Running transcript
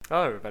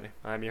Hello, everybody.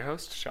 I'm your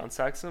host, Sean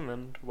Saxon,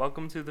 and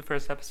welcome to the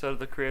first episode of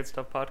the Create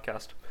Stuff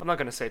podcast. I'm not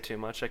going to say too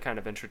much. I kind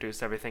of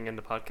introduced everything in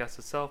the podcast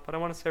itself, but I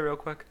want to say real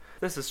quick,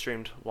 this is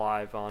streamed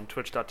live on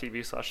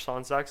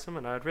twitch.tv/Sean Saxon,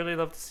 and I'd really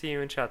love to see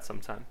you in chat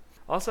sometime.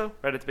 Also,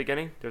 right at the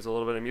beginning, there's a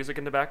little bit of music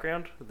in the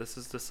background. This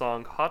is the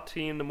song Hot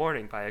Tea in the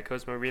Morning by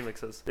Cosmo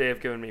Remixes. They have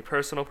given me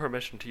personal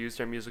permission to use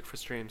their music for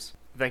streams.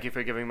 Thank you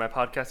for giving my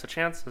podcast a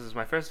chance. This is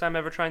my first time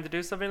ever trying to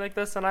do something like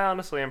this, and I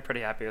honestly am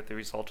pretty happy with the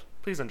result.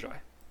 Please enjoy.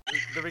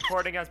 The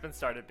recording has been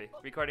started, B.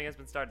 Recording has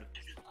been started.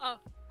 Oh,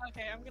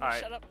 okay, I'm gonna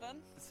shut up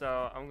then.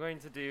 So, I'm going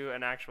to do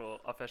an actual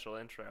official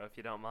intro, if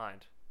you don't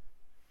mind.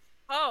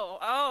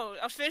 Oh,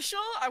 official?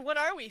 What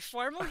are we,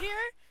 formal here?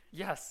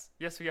 Yes,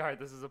 we are.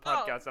 This is a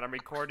podcast, and I'm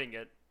recording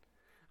it.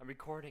 And it's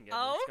going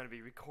to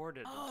be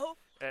recorded.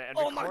 And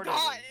oh recorded my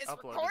God, and it's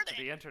uploaded recording.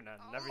 to the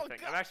internet and everything.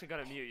 I'm actually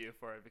going to mute you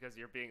for it because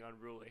you're being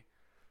unruly.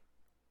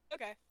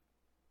 Okay.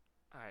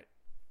 Alright.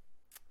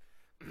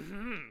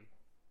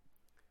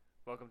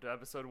 Welcome to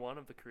episode 1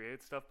 of the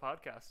Create Stuff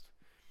podcast.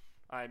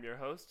 I am your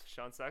host,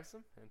 Sean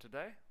Saxon, and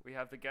today we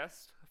have the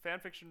guest,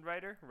 fanfiction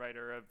writer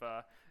of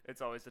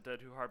It's Always the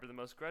Dead Who Harbor the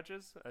Most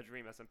Grudges, a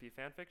Dream SMP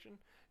fanfiction.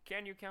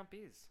 Can you count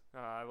bees?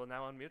 I will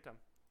now unmute them.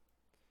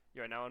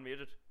 You are now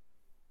unmuted.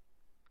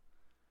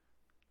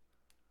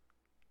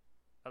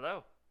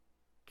 Hello?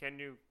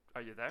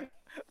 Are you there?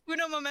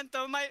 Uno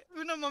momento,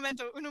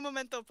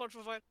 por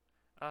favor.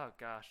 Oh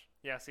gosh.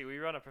 Yeah, see, we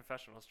run a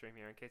professional stream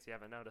here in case you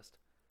haven't noticed.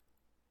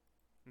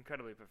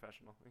 Incredibly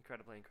professional.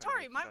 Incredibly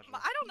Sorry, professional.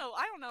 I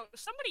don't know.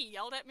 Somebody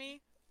yelled at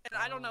me, and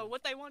I don't know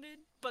what they wanted,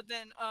 but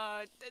then,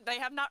 they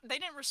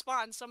didn't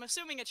respond, so I'm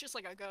assuming it's just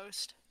like a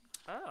ghost.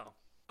 Oh.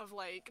 Of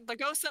like, the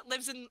ghost that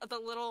lives in the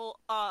little,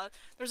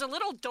 there's a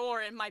little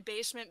door in my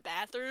basement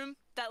bathroom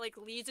that like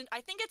leads in, I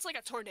think it's like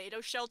a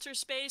tornado shelter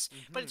space,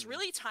 but it's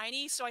really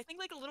tiny, so I think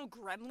like a little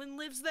gremlin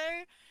lives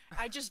there.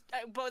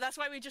 But that's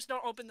why we just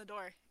don't open the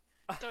door.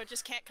 So it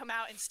just can't come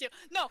out and steal.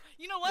 No,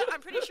 you know what?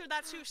 I'm pretty sure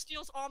that's who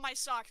steals all my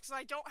socks, because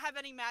I don't have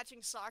any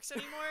matching socks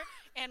anymore,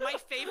 and my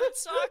favorite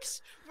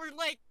socks were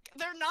like,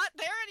 they're not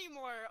there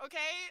anymore,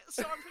 okay?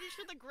 So I'm pretty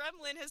sure the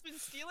gremlin has been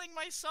stealing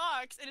my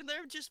socks, and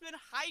they've just been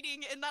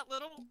hiding in that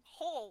little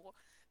hole.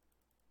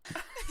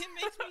 It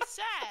makes me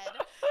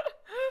sad.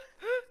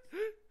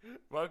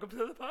 Welcome to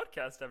the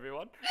podcast,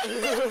 everyone.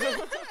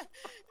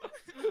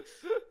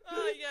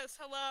 Yes,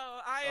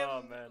 hello. I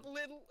am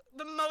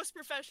the most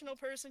professional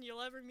person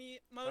you'll ever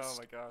meet.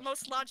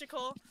 Most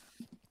logical.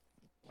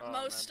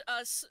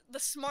 The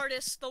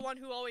smartest, the one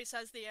who always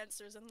has the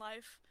answers in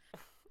life.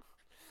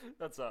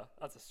 That's a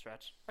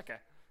stretch. Okay.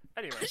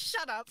 Anyway.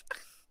 Shut up.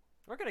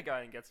 We're gonna go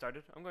ahead and get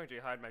started. I'm going to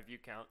hide my view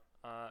count,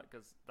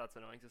 because that's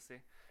annoying to see.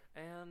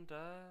 And,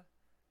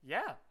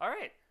 yeah.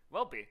 Alright.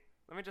 Well, B,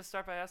 let me just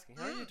start by asking,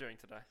 how are you doing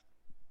today?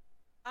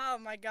 Oh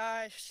my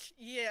gosh.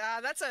 Yeah,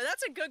 that's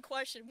a good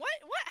question.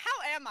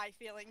 How am I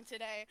feeling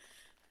today?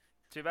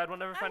 Too bad we'll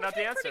never find out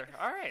the answer.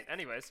 Alright,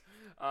 anyways.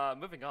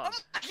 Moving on.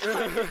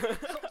 Okay,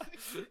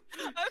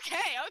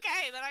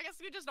 then I guess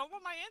you just don't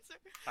want my answer.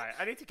 Alright,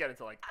 I need to get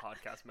into like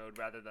podcast mode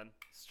rather than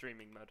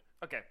streaming mode.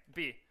 Okay,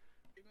 B.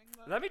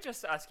 Let me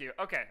just ask you.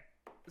 Okay,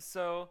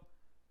 so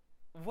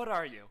what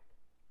are you?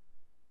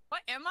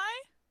 What am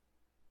I?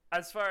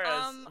 As far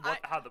as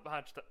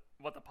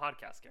what the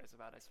podcast cares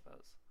about, I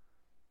suppose.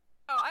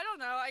 Oh, I don't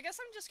know. I guess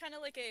I'm just kind of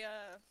like a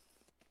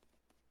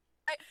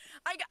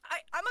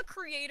I'm a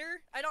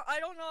creator. I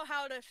don't know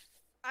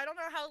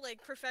how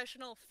like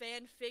professional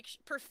fan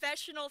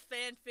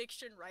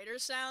fiction writer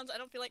sounds. I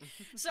don't feel like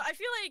so I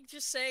feel like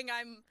just saying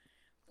I'm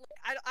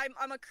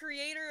a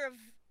creator of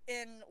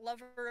and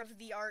lover of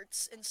the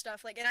arts and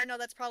stuff, like, and I know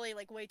that's probably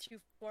like way too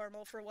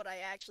formal for what I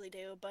actually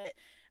do, but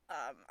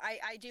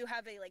I do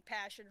have a like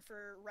passion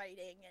for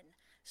writing and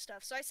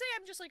stuff. So I say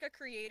I'm just like a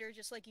creator,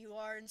 just like you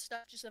are and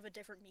stuff, just of a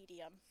different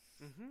medium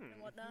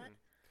and whatnot.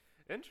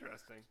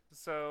 Interesting.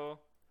 So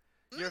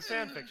you're a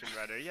fan fiction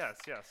writer, yes.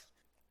 Yes.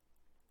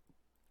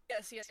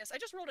 I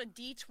just rolled a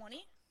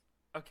D20.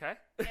 Okay.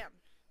 Damn.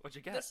 What'd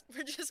you get?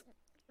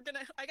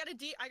 I got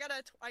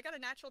a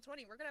natural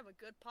 20. We're gonna have a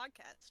good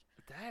podcast.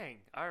 Dang.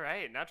 All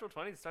right. Natural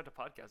 20 to start the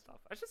podcast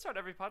off. I should start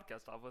every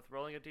podcast off with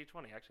rolling a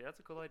D20. Actually, that's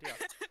a cool idea.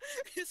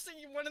 So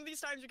one of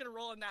these times you're gonna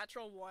roll a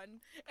natural 1,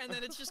 and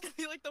then it's just gonna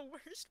be like the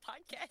worst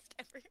podcast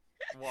ever.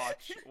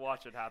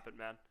 Watch it happen,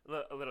 man.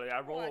 Literally, I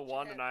roll a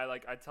 1 and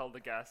I tell the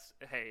guest,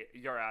 "Hey,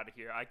 you're out of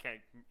here. I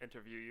can't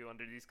interview you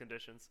under these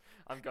conditions.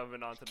 I'm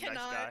going on to the next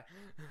guy."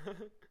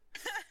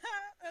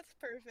 That's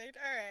perfect.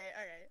 All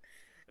right.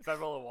 If I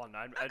roll a 1,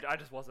 I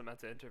just wasn't meant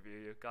to interview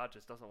you. God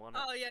just doesn't want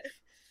it. Oh yeah,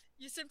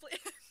 you simply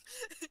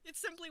it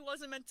simply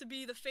wasn't meant to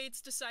be. The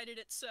fates decided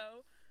it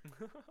so.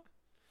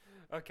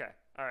 Okay,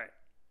 all right.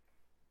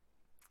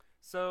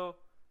 So,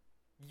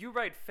 you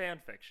write fan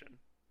fiction,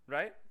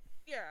 right?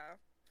 Yeah.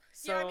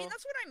 So... Yeah, I mean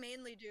that's what I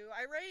mainly do.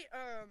 I write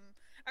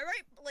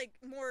like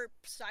more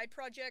side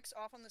projects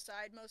off on the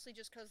side, mostly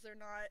just because they're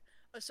not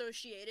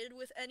associated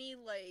with any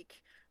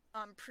like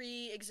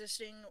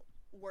pre-existing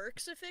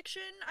works of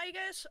fiction, I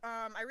guess.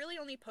 I really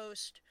only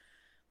post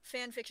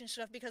fan fiction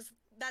stuff because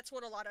that's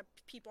what a lot of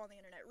people on the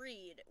internet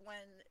read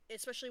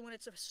especially when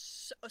it's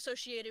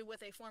associated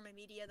with a form of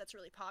media that's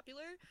really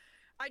popular.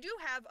 I do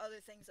have other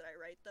things that I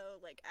write though,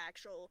 like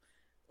actual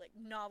like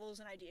novels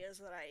and ideas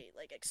that I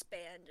like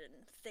expand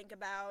and think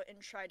about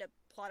and try to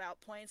plot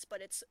out points,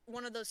 but it's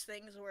one of those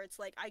things where it's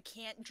like I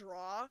can't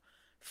draw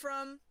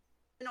from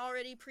an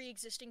already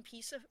pre-existing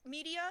piece of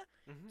media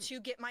Mm-hmm. to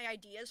get my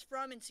ideas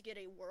from and to get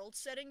a world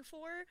setting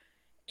for.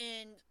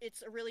 And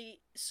it's a really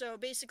so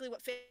basically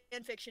what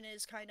fan fiction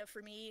is kind of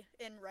for me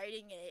in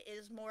writing it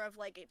is more of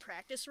like a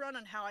practice run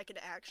on how I could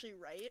actually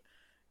write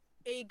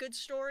a good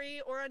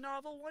story or a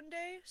novel one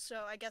day.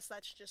 So I guess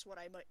that's just what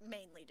I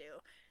mainly do.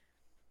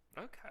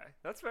 Okay,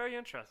 that's very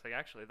interesting.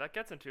 Actually, that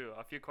gets into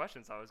a few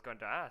questions I was going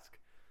to ask.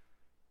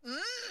 You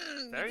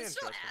Very can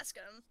still interesting. ask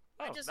them.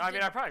 I Oh, just no, I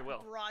mean, did I probably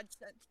will. broad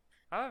sense.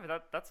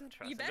 However, that's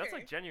interesting. better. That's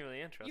like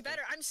genuinely interesting. You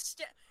better. I'm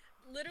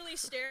literally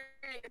staring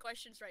at your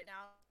questions right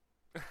now.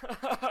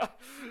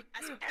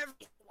 Ask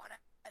every one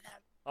of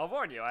them. I'll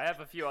warn you. I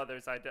have a few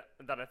others that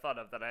I thought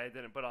of that I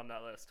didn't put on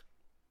that list.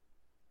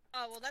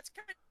 Oh well, that's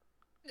kind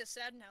of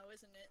sad now,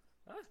 isn't it?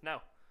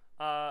 No.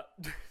 Uh,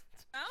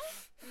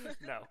 No.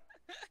 no,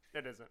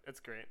 it isn't. It's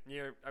great.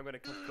 I'm gonna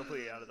come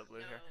completely out of the blue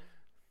No.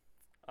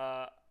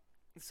 here.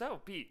 So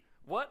Pete,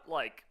 what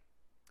like?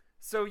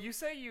 So you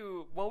say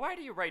well, why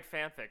do you write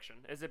fan fiction?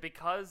 Is it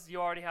because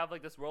you already have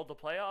like this world to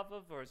play off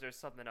of, or is there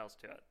something else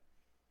to it?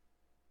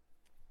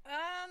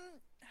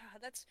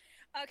 That's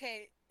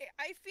okay.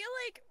 I feel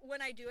like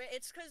when I do it,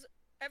 it's because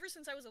ever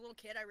since I was a little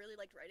kid, I really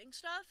liked writing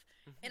stuff,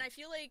 and I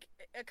feel like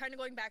kind of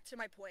going back to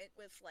my point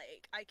with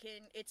like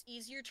it's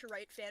easier to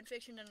write fan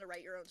fiction than to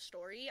write your own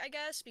story, I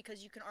guess,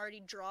 because you can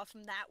already draw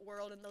from that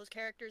world and those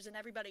characters, and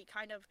everybody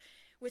kind of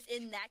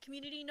within that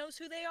community knows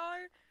who they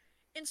are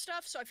and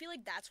stuff. So I feel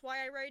like that's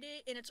why I write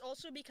it, and it's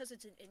also because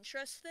it's an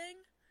interest thing.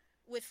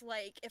 With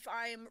like, if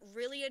I'm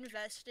really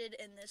invested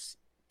in this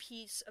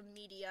piece of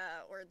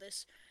media or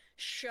this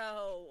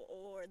show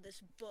or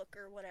this book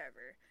or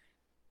whatever,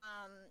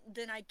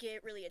 then I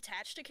get really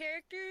attached to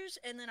characters,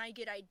 and then I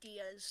get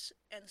ideas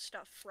and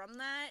stuff from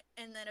that,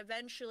 and then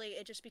eventually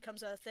it just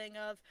becomes a thing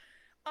of,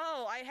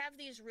 oh, I have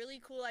these really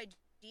cool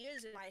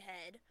ideas in my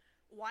head.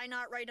 Why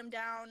not write them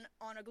down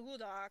on a Google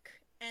Doc?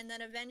 And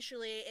then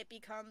eventually it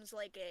becomes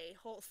like a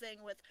whole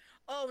thing with,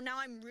 oh, now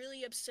I'm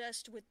really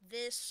obsessed with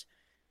this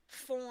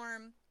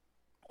form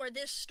or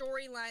this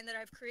storyline that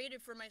I've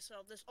created for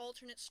myself, this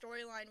alternate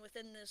storyline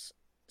within this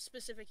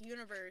specific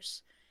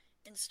universe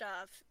and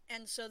stuff.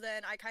 And so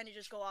then I kind of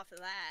just go off of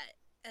that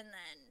and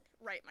then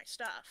write my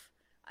stuff,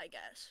 I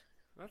guess.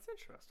 That's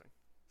interesting.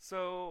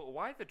 So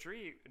why the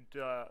dream?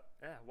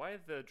 Why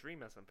the dream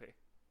SMP?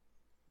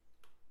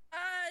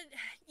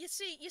 You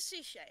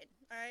see, Shane.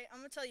 All right, I'm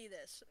gonna tell you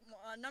this.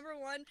 Number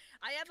one,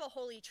 I have a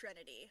holy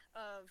trinity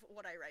of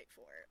what I write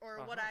for,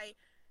 or what I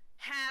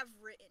have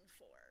written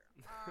for.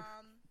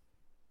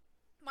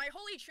 My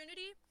holy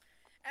trinity,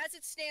 as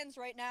it stands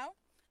right now,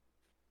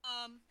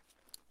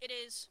 it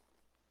is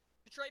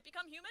Detroit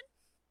Become Human,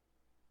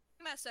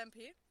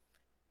 SMP,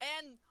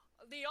 and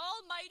the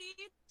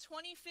almighty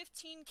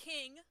 2015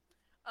 King,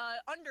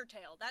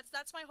 Undertale.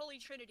 That's my holy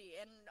trinity,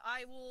 and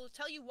I will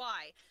tell you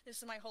why this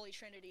is my holy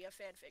trinity of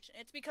fanfiction.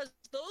 It's because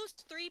those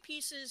three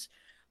pieces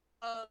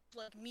of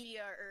like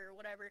media or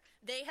whatever,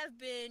 they have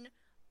been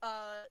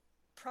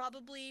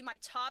probably my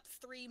top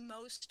three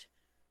most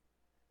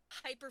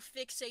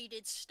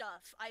hyper-fixated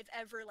stuff I've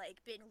ever like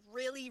been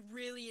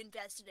really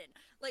invested in.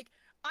 Like,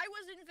 I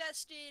was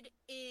invested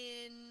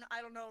in,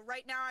 I don't know,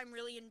 right now I'm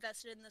really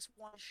invested in this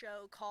one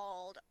show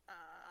called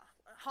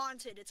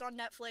Haunted. It's on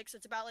Netflix.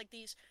 It's about like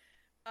these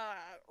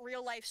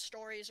real life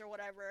stories or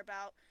whatever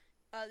about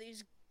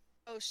these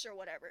ghosts or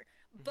whatever.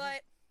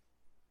 But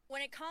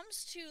when it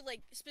comes to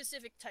like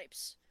specific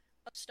types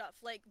of stuff,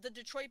 like the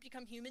Detroit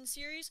Become Human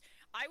series,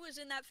 I was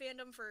in that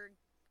fandom for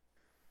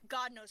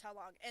God knows how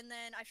long, and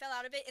then I fell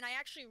out of it, and I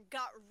actually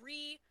got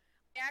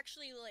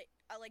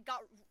got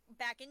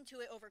back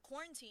into it over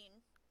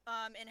quarantine,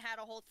 and had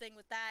a whole thing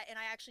with that, and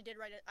I actually did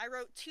write it. I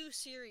wrote 2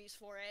 series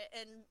for it,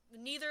 and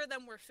neither of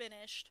them were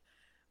finished,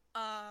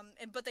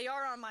 but they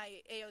are on my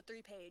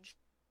AO3 page.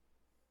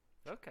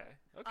 Okay,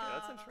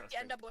 that's interesting.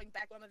 I end up going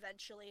back to them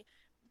eventually.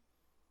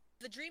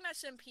 The Dream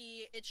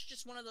SMP, it's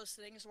just one of those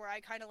things where I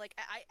kind of like,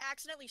 I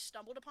accidentally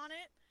stumbled upon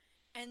it,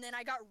 and then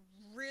I got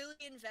really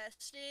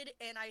invested,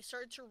 and I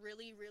started to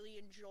really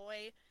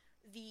enjoy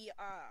the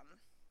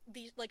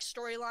like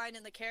storyline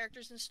and the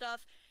characters and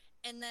stuff.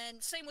 And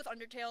then same with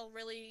Undertale,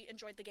 really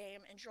enjoyed the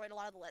game, enjoyed a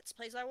lot of the Let's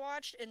Plays I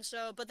watched, and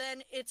so, but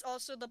then it's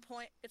also the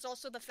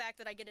fact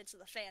that I get into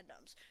the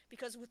fandoms,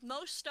 because with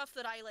most stuff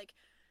that I like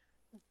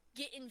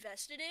get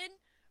invested in,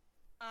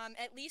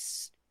 at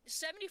least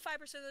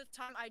 75% of the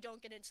time I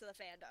don't get into the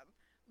fandom.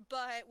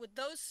 But with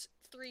those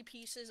 3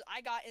 pieces,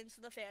 I got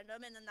into the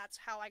fandom, and then that's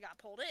how I got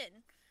pulled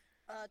in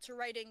to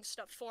writing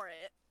stuff for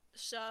it.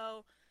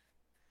 So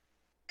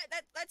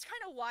that's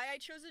kind of why I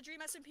chose the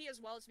Dream SMP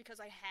as well, is because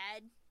I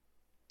had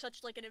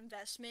such like an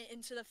investment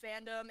into the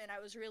fandom, and I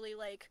was really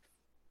like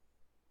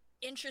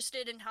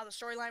interested in how the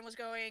storyline was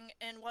going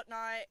and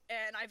whatnot,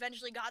 and I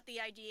eventually got the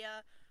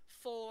idea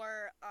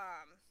for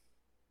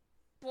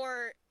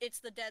It's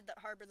the Dead That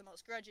Harbor the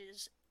Most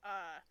Grudges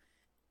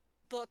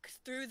book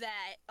through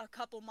that a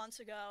couple months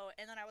ago,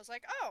 and then I was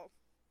like, oh,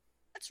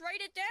 let's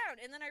write it down,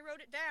 and then I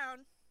wrote it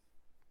down,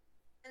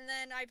 and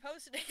then I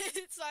posted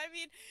it. So I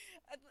mean,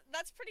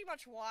 that's pretty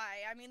much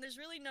why. I mean, there's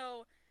really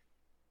no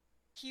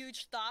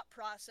huge thought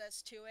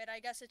process to it. I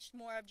guess it's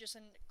more of just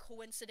a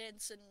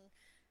coincidence and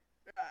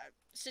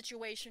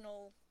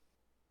situational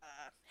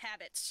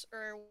habits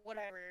or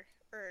whatever,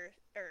 or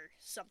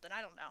something.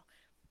 I don't know.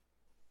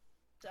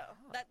 So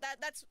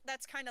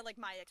that's kind of like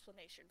my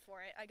explanation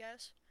for it, I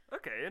guess.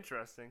 Okay,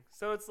 interesting.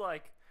 So it's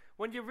like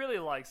when you really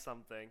like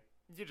something,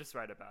 you just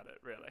write about it,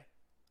 really.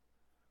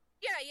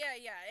 Yeah.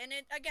 And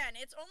it again,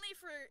 it's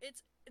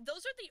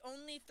those are the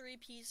only three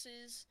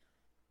pieces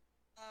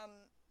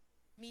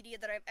media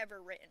that I've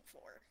ever written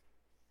for.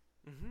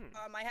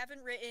 I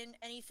haven't written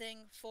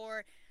anything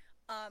for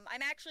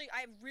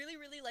I really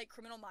really like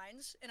Criminal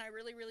Minds, and I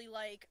really really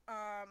like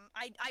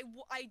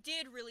I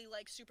did really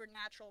like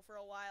Supernatural for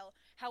a while.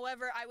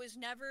 However, I was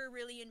never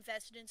really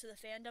invested into the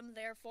fandom,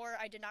 therefore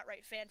I did not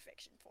write fan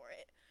fiction for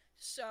it.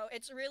 So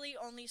it's really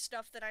only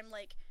stuff that I'm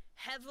like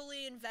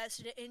heavily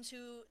invested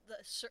into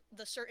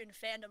the certain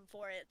fandom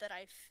for it that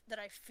I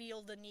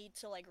feel the need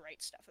to like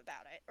write stuff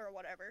about it or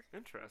whatever.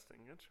 Interesting.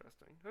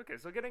 Okay,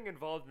 so getting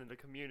involved in the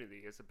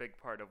community is a big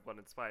part of what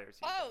inspires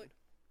you. Oh, then.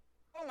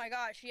 oh my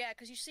gosh, yeah,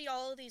 because you see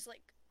all of these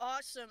like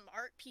awesome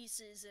art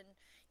pieces and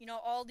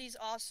all these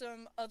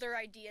awesome other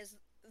ideas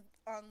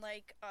on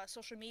like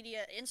social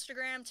media,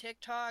 Instagram,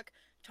 TikTok,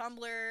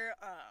 Tumblr,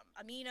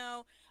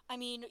 Amino. I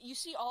mean, you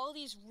see all of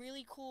these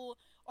really cool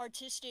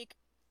artistic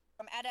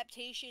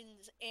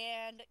adaptations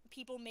and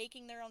people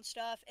making their own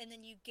stuff, and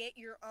then you get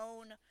your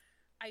own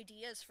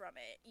ideas from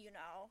it.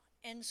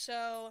 And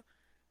so,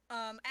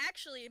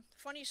 actually,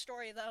 funny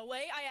story, the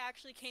way I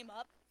actually came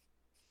up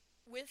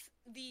with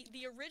the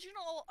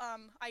original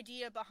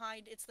idea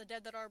behind It's the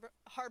Dead That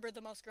Harbor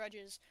the Most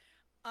Grudges,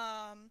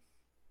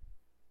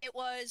 it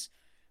was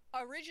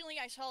originally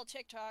I saw a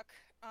TikTok.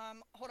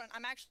 Hold on,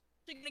 I'm actually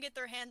gonna get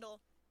their handle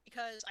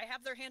because I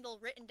have their handle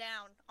written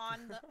down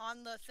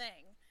on the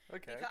thing.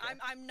 Okay. Because Okay.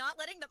 I'm not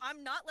letting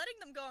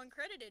them go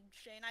uncredited,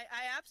 Shane.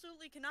 I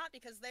absolutely cannot,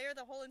 because they are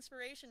the whole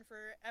inspiration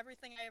for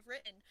everything I have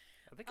written.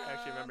 I think I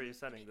actually remember you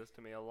sending this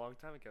to me a long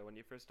time ago when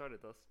you first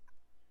started this.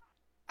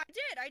 I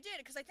did,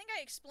 because I think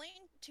I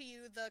explained to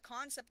you the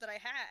concept that I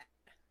had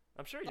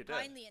I'm sure you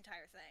behind did. the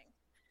entire thing.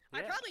 Yeah.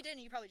 I probably didn't.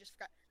 You probably just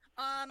forgot.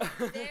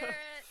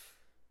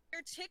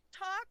 Their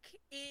TikTok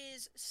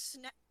is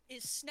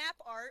Snap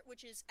Art,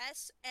 which is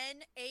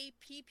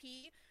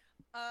SNAPP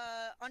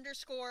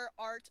underscore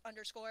art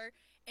underscore,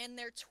 and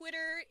their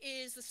Twitter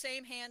is the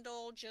same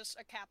handle, just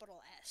a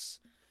capital S.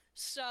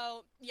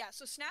 So yeah,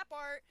 so Snap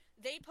Art,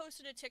 they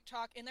posted a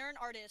TikTok, and they're an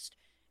artist.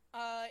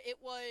 It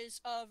was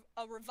of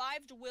a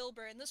revived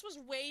Wilbur, and this was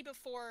way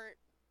before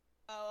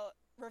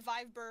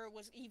Revive Burr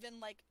was even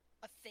like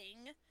a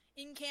thing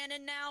in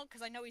canon now,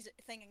 because I know he's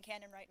a thing in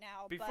canon right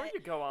now. Before but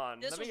you go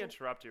on, let me was...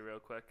 interrupt you real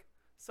quick.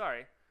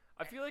 Sorry.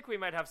 I feel like we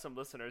might have some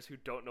listeners who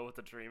don't know what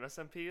the Dream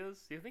SMP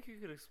is. Do you think you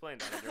could explain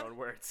that in your own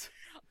words?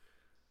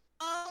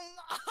 Well,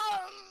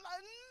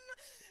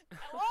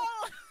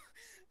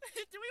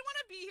 do we want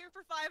to be here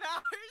for 5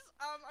 hours?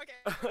 Okay,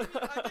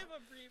 I'll give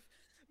a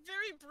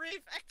very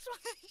brief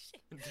explanation.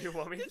 Do you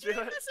want me The to do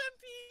Dream it?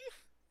 SMP.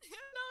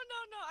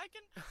 No.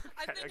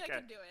 I think I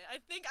can do it. I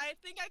think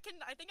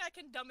I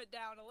can dumb it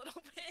down a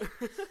little bit.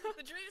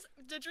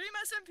 The Dream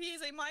SMP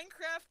is a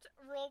Minecraft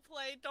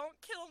roleplay. Don't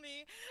kill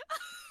me.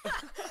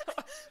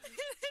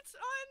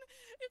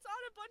 It's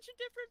on a bunch of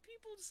different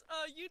people's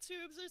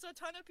YouTubes. There's a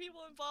ton of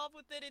people involved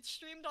with it. It's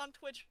streamed on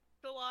Twitch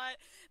a lot.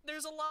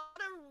 There's a lot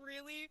of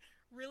really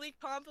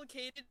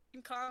complicated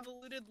and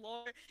convoluted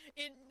lore.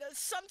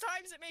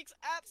 Sometimes it makes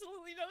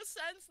absolutely no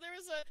sense. There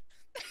was a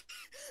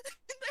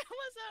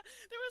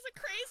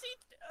crazy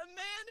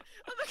man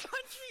of the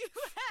country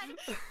who had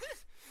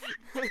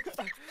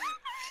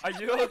Are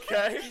you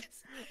okay?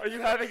 Are you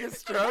having a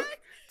stroke?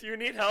 Do you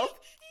need help?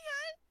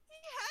 He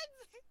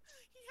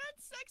had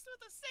sex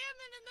with a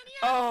salmon, and then he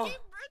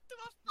gave birth to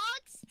a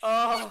fox.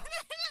 Oh.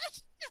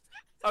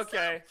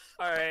 Okay.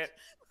 All right.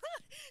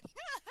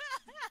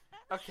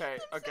 Okay.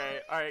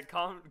 All right.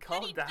 Calm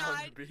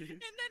down, B. And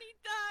then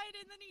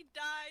he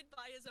died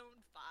by his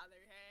own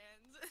father hands.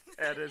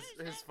 And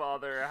his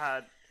father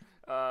had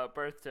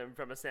birthed him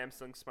from a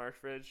Samsung smart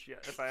fridge, yeah,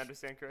 if I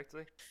understand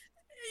correctly.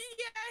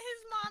 Yeah,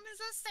 his mom is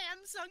a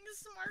Samsung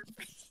smart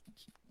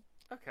fridge.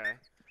 Okay.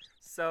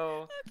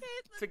 So,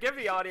 to give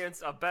the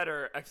audience a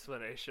better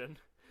explanation,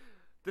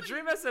 the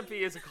Dream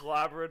SMP is a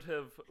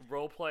collaborative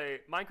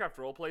Minecraft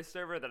roleplay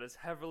server that is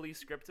heavily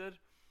scripted.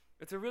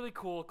 It's a really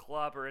cool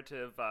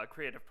collaborative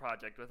creative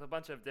project with a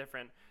bunch of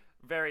different,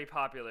 very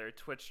popular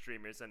Twitch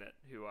streamers in it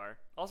who are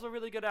also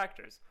really good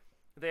actors.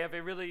 They have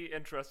a really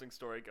interesting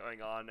story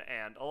going on,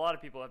 and a lot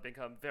of people have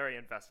become very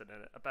invested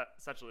in it,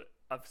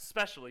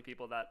 especially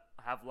people that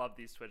have loved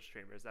these Twitch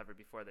streamers ever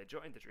before they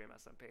joined the Dream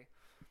SMP.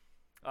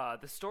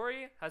 The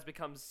story has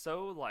become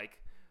so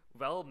like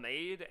well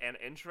made and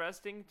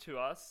interesting to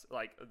us,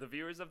 like the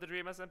viewers of the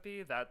Dream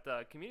SMP, that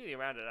the community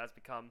around it has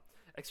become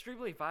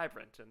extremely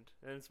vibrant and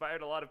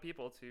inspired a lot of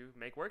people to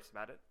make works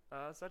about it,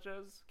 such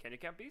as Can You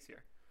Count Bees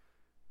here?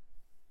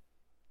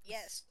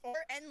 Yes, or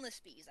Endless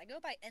Bees. I go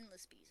by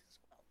Endless Bees as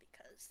well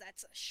because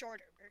that's a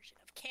shorter version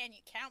of Can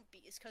You Count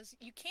Bees because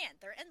you can't.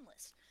 They're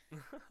endless.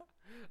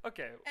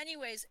 Okay,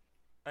 Anyways,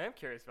 I am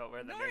curious about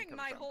where the name ignoring comes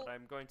my from, whole but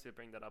I'm going to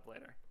bring that up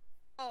later.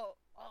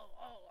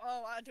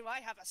 do I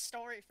have a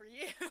story for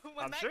you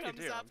when I'm that sure you comes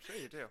do. up? I'm sure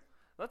you do.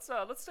 Let's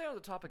stay on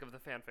the topic of the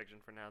fan fiction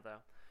for now,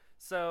 though.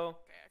 So,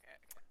 Okay.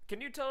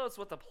 can you tell us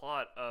what the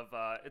plot of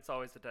It's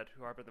Always the Dead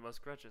Who Harbor the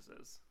Most Grudges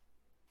is?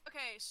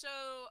 Okay, so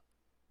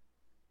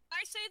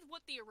I say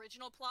what the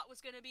original plot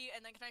was going to be,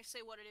 and then can I say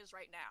what it is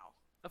right now?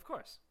 Of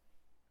course.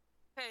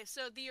 Okay,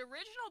 so the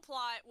original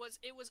plot was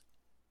it was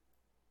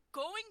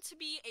going to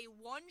be a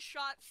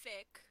one-shot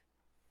fic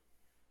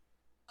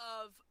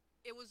of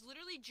it was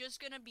literally just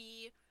going to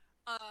be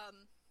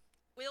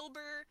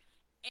Wilbur,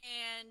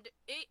 and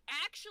it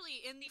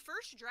actually in the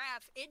first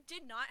draft it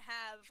did not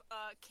have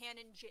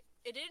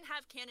it didn't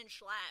have Canon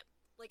Schlatt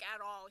like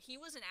at all. He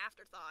was an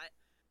afterthought.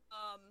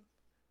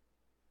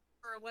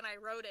 Or when I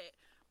wrote it.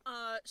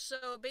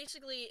 So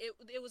basically,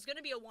 it was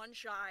gonna be a one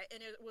shot,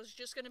 and it was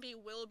just gonna be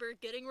Wilbur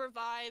getting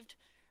revived,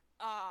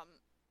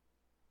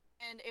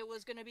 and it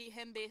was gonna be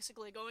him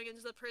basically going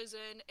into the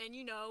prison, and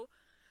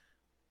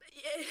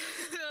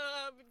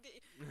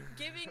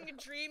giving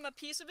Dream a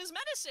piece of his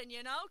medicine,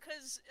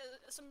 because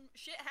some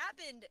shit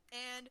happened,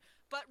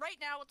 but right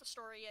now what the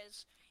story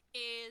is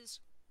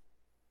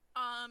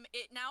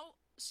it now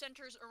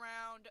centers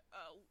around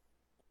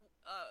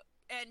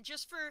and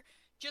just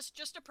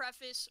to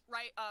preface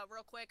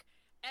real quick,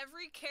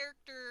 every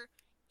character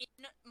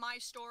in my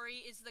story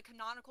is the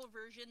canonical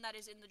version that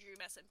is in the Dream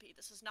SMP.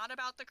 This is not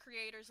about the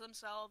creators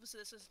themselves.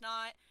 This is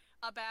not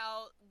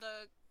about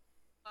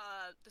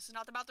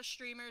the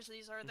streamers.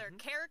 These are their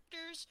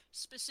characters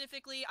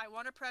specifically. I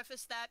want to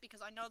preface that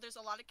because I know there's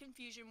a lot of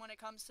confusion when it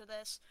comes to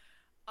this.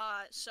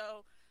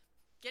 So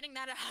getting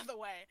that out of the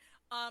way.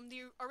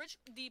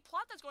 The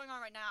plot that's going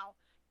on right now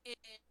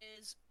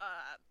is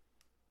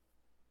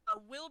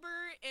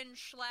Wilbur and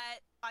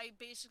Schlatt. I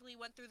basically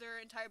went through their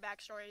entire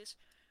backstories.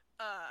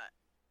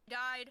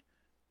 Died,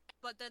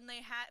 but then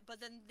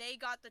they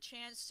got the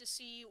chance to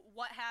see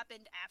what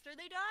happened after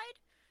they died.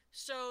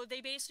 So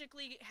they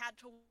basically had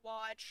to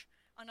watch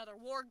another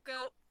war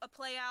go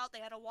play out. They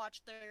had to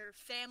watch their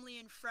family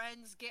and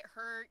friends get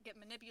hurt, get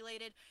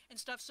manipulated, and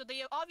stuff. So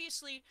they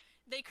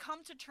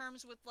come to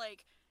terms with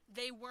like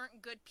they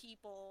weren't good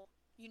people,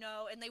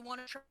 and they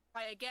want to try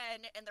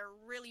again, and they're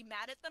really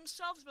mad at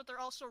themselves, but they're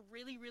also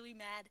really, really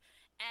mad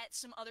at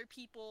some other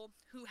people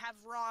who have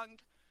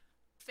wronged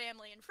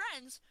family and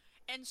friends.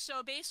 And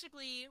so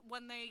basically,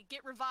 when they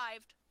get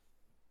revived,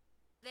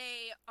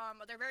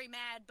 they're very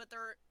mad, but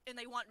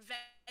they want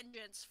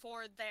vengeance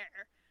for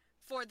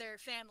their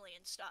family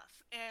and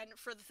stuff, and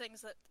for the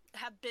things that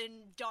have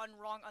been done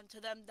wrong unto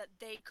them that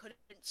they couldn't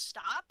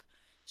stop.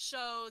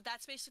 So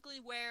that's basically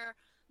where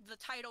the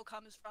title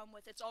comes from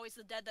with It's Always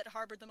the Dead That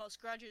Harbor the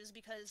Most Grudges,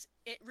 because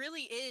it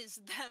really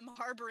is them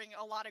harboring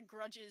a lot of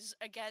grudges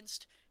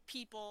against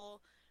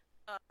people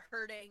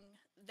hurting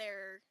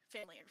their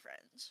family and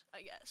friends, I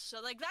guess. So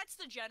like that's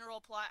the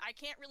general plot. I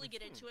can't really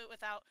get into it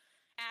without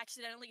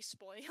accidentally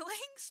spoiling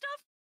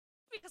stuff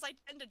because I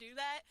tend to do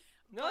that.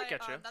 No, but, I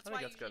get you. That's I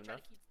why think I that's usually good try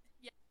enough. to keep.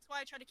 Yeah, that's why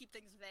I try to keep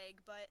things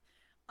vague. But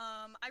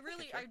I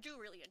do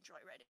really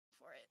enjoy writing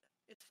for it.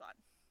 It's fun.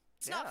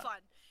 It's not Yeah. fun.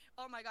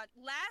 Oh my god.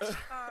 Last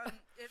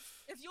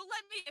if you'll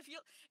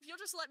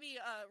just let me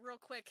real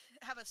quick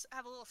have a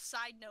little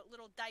side note,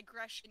 little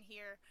digression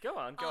here. Go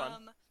on.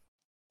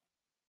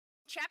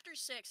 Chapter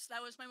 6,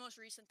 that was my most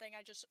recent thing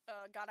I just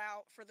got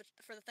out for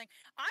the thing.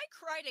 I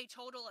cried a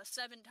total of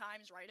 7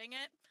 times writing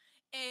it,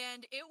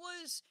 and it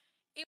was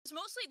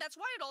mostly, that's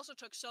why it also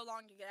took so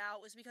long to get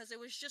out, was because it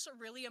was just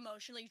really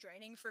emotionally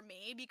draining for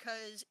me,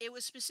 because it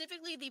was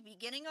specifically the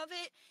beginning of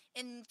it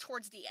and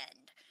towards the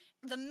end.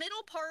 The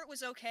middle part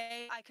was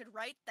okay. I could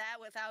write that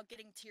without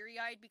getting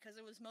teary-eyed because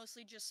it was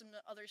mostly just some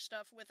other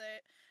stuff with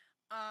it.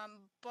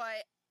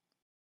 But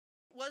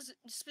was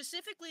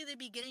specifically the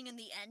beginning and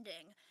the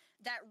ending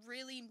that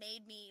really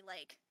made me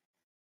like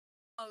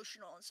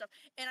emotional and stuff.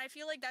 And I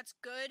feel like that's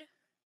good.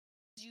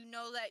 You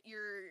know that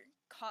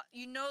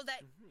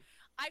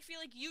I feel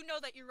like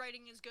that your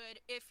writing is good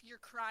if you're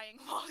crying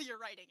while you're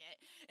writing it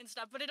and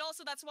stuff. But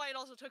that's why it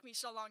also took me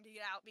so long to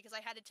get out, because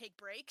I had to take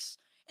breaks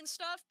and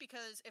stuff,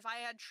 because if I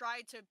had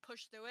tried to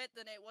push through it,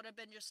 then it would have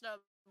been just a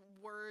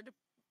word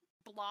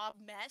blob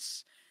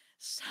mess.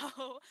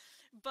 So,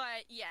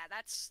 but yeah,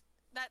 it's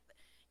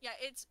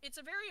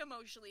a very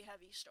emotionally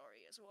heavy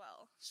story as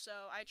well. So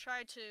I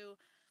try to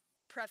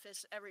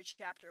preface every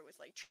chapter with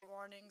like trigger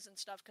warnings and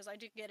stuff, because I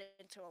do get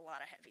into a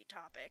lot of heavy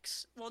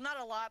topics. Well, not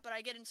a lot, but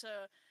I get into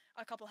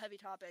a couple heavy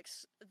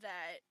topics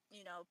that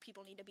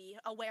people need to be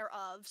aware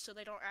of, so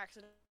they don't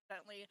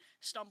accidentally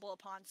stumble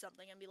upon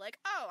something and be like,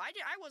 "Oh, I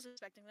wasn't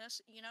expecting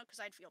this," because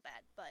I'd feel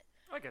bad. But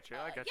I get you.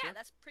 I get Yeah, you.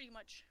 that's pretty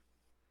much.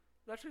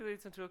 That actually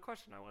leads into a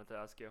question I wanted to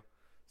ask you.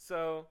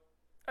 So,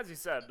 as you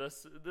said,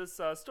 this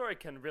story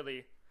can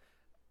really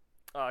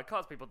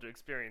cause people to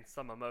experience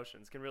some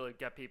emotions. Can really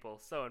get people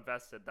so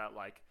invested that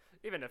like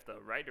even if the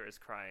writer is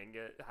crying,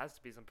 it has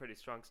to be some pretty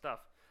strong stuff.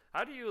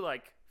 How do you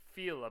like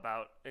feel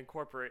about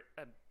incorporate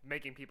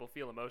making people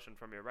feel emotion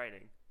from your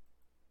writing?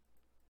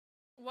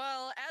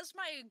 Well, as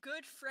my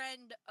good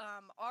friend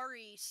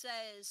Ari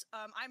says,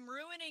 I'm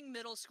ruining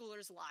middle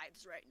schoolers'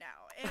 lives right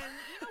now, and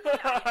you know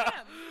what? I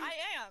am. I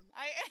am.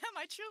 I am.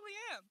 I truly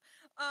am.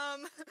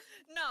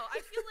 No,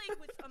 I feel like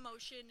with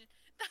emotion,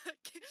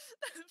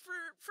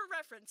 for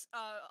reference,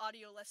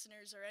 audio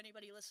listeners or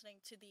anybody listening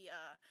to the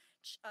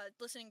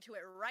listening to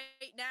it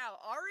right now,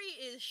 Ari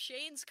is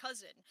Shane's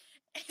cousin,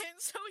 and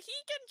so he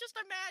can just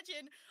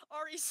imagine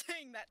Ari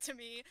saying that to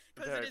me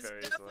because it Very, is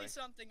very definitely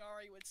easily. something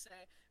Ari would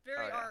say.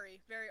 Oh yeah.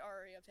 Very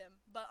Ari of him.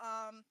 But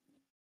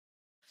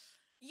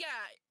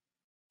yeah,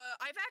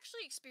 I've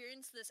actually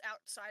experienced this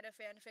outside of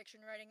fan fiction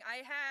writing.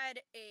 I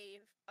had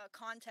a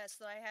contest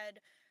that I had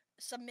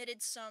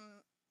submitted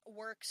some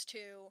works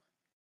to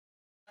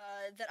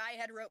that I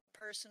had wrote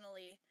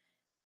personally.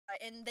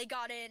 And they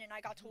got in, and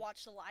I got to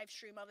watch the live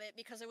stream of it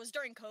because it was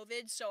during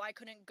COVID, so I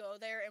couldn't go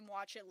there and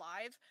watch it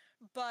live.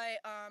 But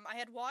I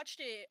had watched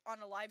it on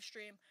a live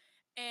stream,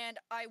 and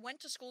I went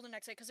to school the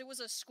next day because it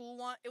was a school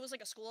one. It was like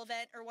a school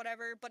event or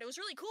whatever. But it was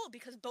really cool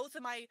because both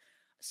of my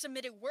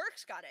submitted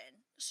works got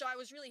in, so I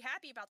was really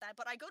happy about that.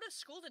 But I go to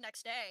school the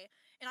next day,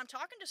 and I'm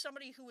talking to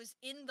somebody who was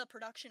in the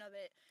production of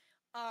it.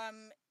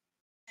 Um,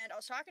 and I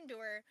was talking to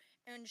her,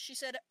 and she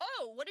said,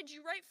 "Oh, what did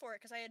you write for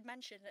it?" Because I had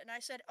mentioned it, and I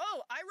said,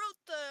 "Oh, I wrote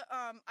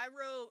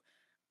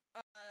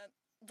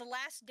the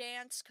Last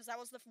Dance because that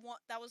was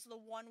the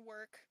one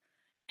work,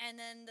 and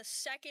then the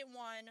second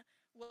one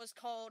was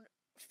called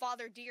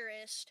Father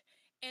Dearest."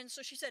 And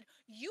so she said,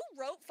 "You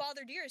wrote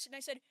Father Dearest?" And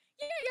I said,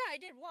 "Yeah, I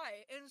did.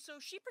 Why?" And so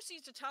she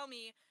proceeds to tell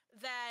me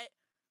that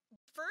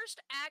first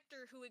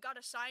actor who it got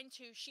assigned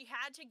to, she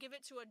had to give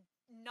it to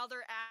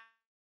another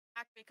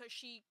actor because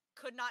she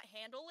could not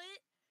handle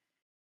it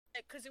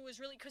because it was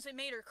really because it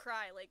made her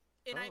cry like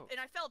Oh. and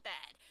I felt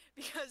bad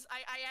because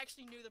I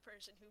actually knew the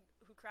person who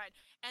cried.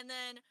 And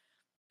then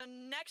the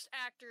next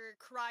actor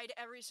cried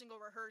every single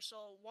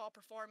rehearsal while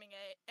performing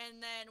it,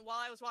 and then while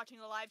I was watching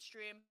the live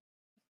stream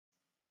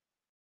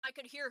I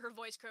could hear her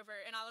voice quiver,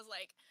 and I was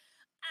like,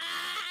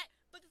 ah.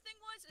 But the thing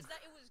was is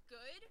that it was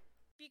good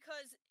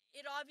because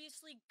it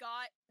obviously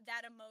got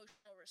that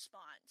emotional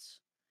response.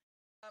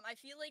 I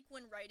feel like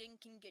when writing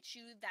can get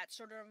you that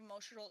sort of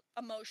emotional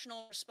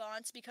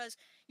response because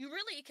you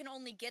really can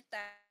only get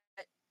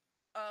that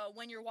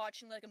when you're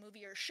watching like a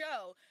movie or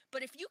show.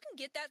 But if you can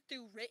get that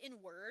through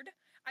written word,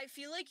 I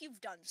feel like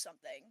you've done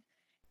something.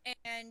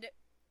 And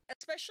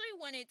especially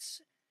when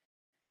it's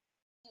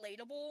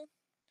relatable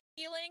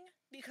feeling,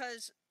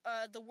 because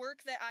the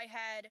work that I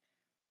had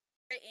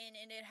written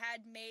and it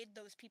had made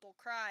those people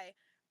cry,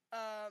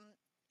 um,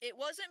 it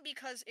wasn't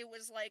because it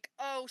was like,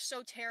 oh,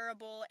 so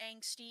terrible,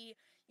 angsty,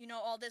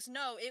 all this.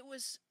 No, it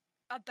was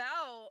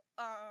about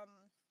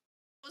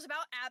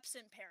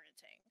absent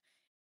parenting,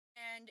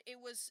 and it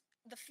was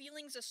the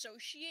feelings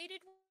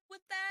associated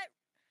with that,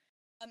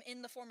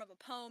 in the form of a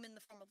poem, in the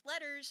form of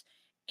letters,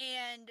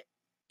 and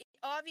it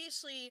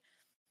obviously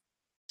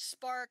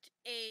sparked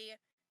a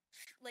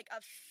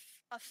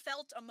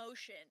felt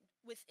emotion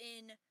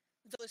within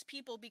those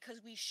people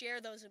because we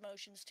share those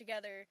emotions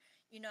together.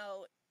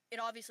 It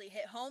obviously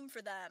hit home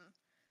for them.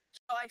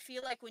 So I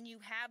feel like when you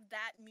have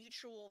that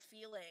mutual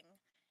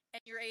feeling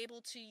and you're able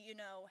to,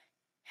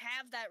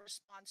 have that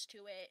response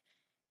to it,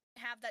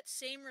 have that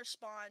same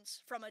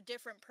response from a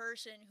different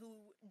person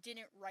who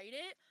didn't write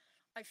it,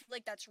 I feel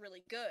like that's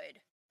really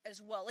good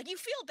as well. Like, you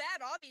feel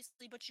bad,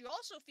 obviously, but you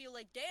also feel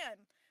like,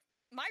 damn,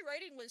 my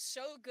writing was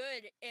so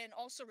good and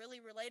also really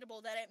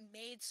relatable that it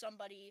made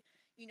somebody,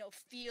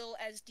 feel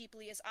as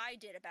deeply as I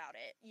did about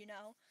it.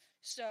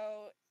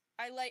 So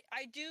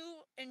I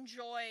do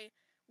enjoy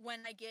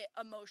when I get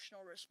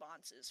emotional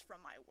responses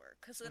from my work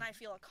because then I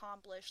feel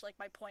accomplished, like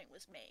my point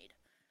was made.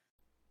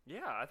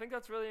 Yeah, I think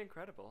that's really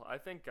incredible. I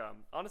think,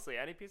 honestly,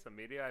 any piece of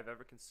media I've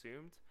ever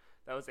consumed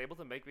that was able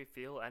to make me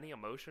feel any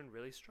emotion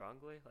really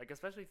strongly, like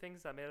especially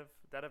things that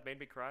have made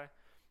me cry,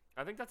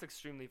 I think that's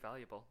extremely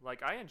valuable.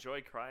 Like I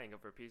enjoy crying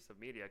over a piece of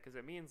media because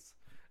it means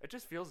it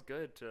just feels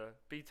good to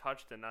be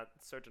touched in that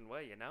certain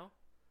way, you know?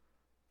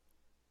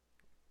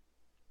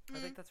 I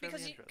think that's really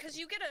Because interesting.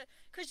 you get a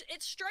because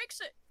it strikes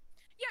a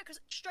yeah because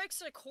it strikes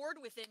a chord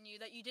within you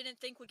that you didn't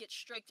think would get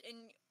striked.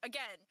 And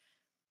again,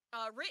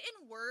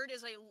 written word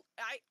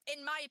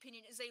in my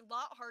opinion, is a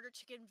lot harder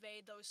to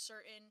convey those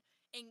certain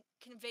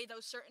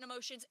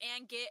emotions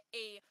and get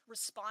a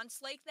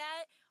response like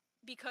that,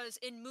 because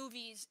in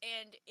movies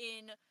and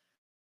in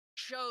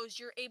shows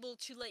you're able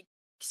to like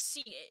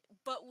see it,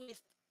 but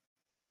with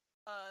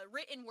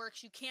written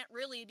works you can't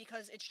really,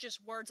 because it's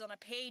just words on a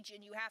page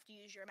and you have to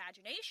use your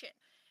imagination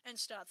and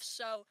stuff.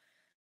 So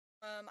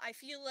I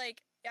feel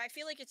like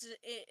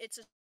it's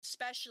a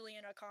especially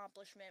an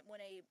accomplishment when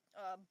a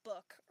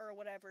book or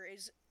whatever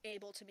is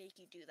able to make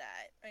you do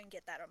that and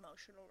get that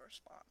emotional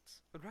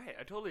response. Right,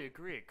 I totally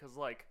agree. Cause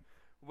like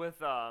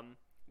with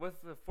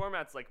with the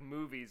formats like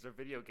movies or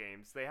video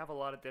games, they have a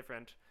lot of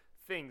different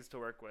things to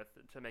work with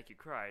to make you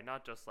cry.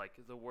 Not just like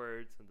the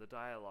words and the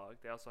dialogue.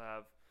 They also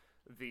have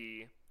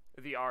the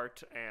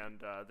art and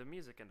the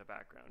music in the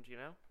background. You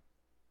know.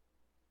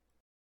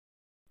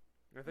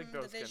 I think The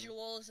those can.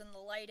 visuals and the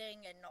lighting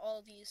and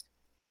all these.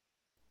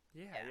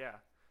 Yeah, Yeah. yeah.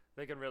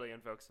 They can really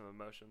invoke some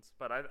emotions.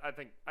 But I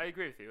think I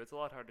agree with you. It's a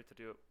lot harder to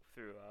do it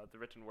through the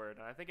written word,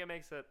 and I think it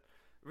makes it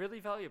really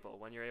valuable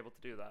when you're able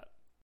to do that.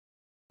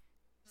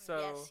 So,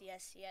 Yes,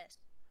 yes, yes.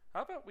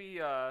 how about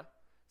we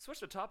switch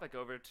the topic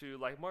over to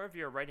like more of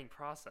your writing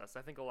process?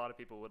 I think a lot of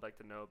people would like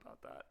to know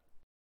about that.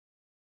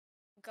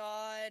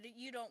 God,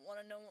 you don't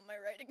want to know what my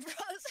writing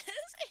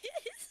process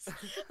is.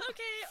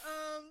 Okay,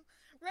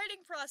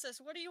 writing process.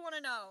 What do you want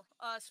to know,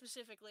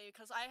 specifically?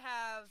 Because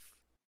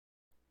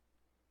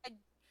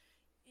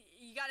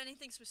you got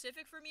anything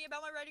specific for me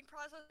about my writing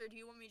process, or do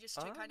you want me just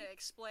to kind of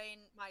explain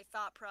my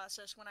thought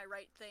process when I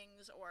write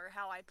things, or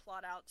how I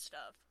plot out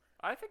stuff?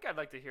 I think I'd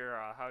like to hear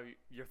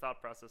your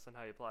thought process and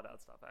how you plot out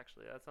stuff.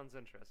 Actually, that sounds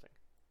interesting.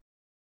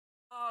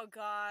 Oh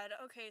God.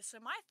 Okay, so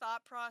my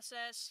thought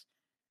process.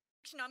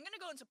 Actually, no, I'm gonna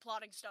go into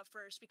plotting stuff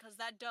first because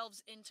that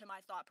delves into my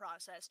thought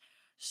process.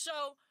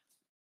 So,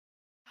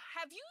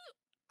 have you?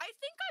 I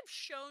think I've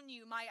shown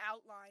you my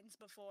outlines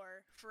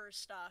before for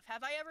stuff.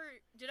 Have I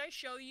ever? Did I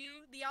show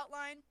you the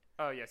outline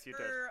Oh yes, you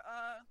did. for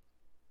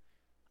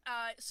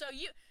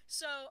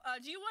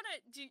do you want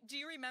to do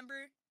you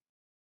remember?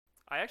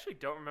 I actually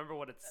don't remember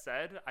what it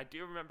said. I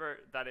do remember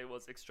that it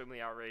was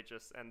extremely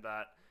outrageous and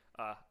that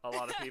a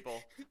lot of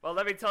people. Well,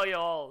 let me tell you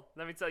all.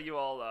 Let me tell you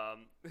all,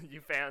 you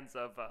fans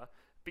of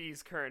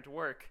B's current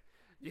work.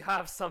 You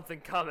have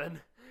something coming,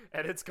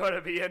 and it's going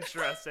to be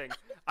interesting.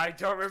 I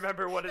don't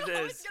remember what it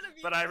Oh, is,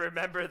 but I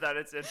remember that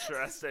it's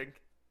interesting.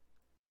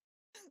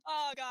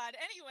 Oh God.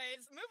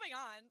 Anyways, moving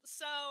on.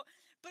 So,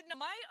 but no,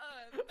 my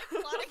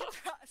plotting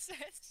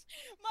process.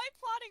 My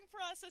plotting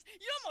process.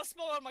 You almost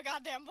spoiled my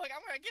goddamn book.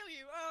 I'm gonna kill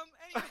you.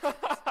 Anyways,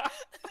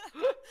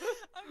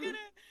 I'm gonna.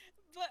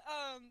 But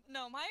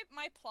no,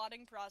 my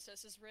plotting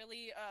process is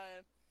really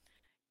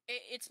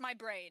it's my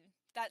brain.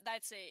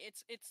 That's it.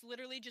 It's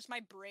literally just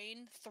my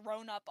brain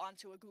thrown up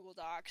onto a Google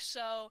Doc.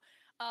 So,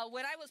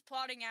 when I was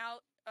plotting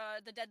out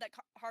the Dead that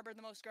Harbor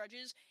the Most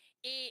Grudges,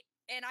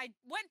 and I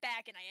went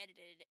back and I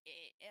edited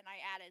it and I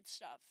added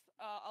stuff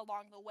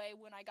along the way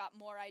when I got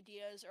more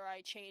ideas or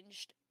I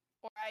changed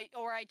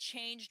or I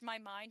changed my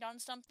mind on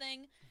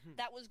something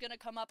that was gonna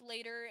come up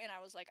later and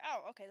I was like,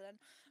 oh, okay then.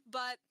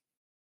 But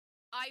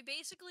I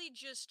basically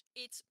just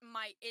it's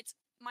my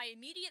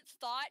immediate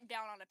thought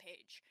down on a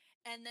page,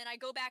 and then I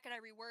go back and I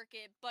rework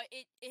it, but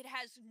it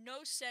has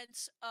no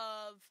sense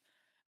of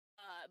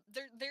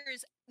there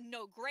is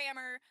no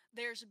grammar,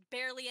 there's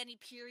barely any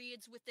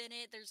periods within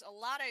it, there's a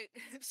lot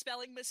of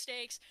spelling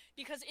mistakes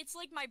because it's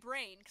like my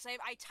brain because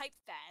I type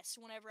fast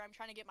whenever I'm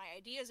trying to get my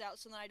ideas out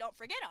so then I don't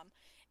forget them,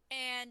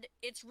 and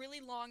it's really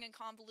long and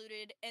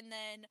convoluted, and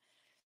then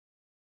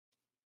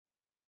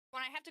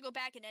when I have to go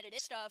back and edit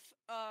stuff,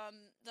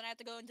 then I have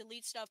to go and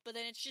delete stuff, but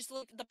then it's just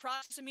like the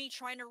process of me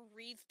trying to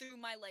read through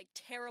my like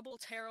terrible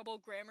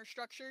grammar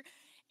structure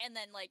and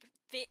then like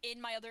fit in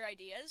my other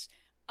ideas.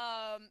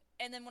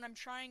 And then when I'm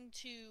trying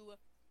to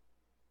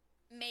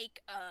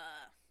make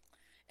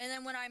and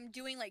then when I'm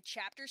doing like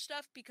chapter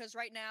stuff, because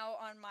right now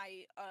on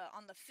my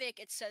on the fic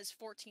it says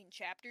 14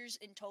 chapters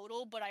in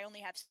total, but I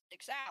only have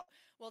 6 out.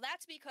 Well,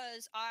 that's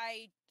because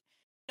I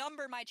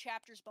number my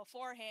chapters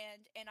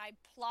beforehand and I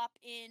plop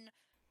in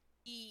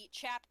the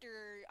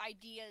chapter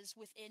ideas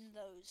within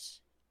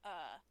those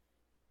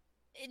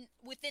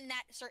within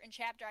that certain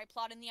chapter. I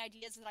plot in the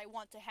ideas that I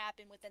want to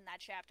happen within that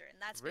chapter, and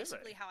that's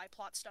basically Really? how I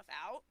plot stuff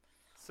out.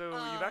 So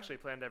you've um actually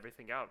planned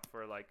everything out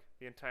for like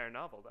the entire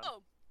novel, then?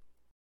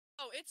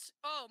 oh it's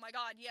oh my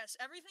god, yes,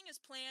 everything is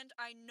planned.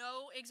 I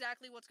know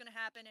exactly what's going to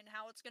happen and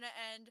how it's going to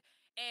end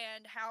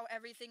and how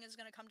everything is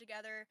going to come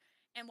together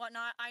and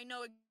whatnot. I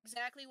know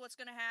exactly what's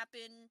going to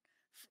happen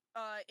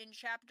in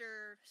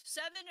chapter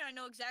 7, and I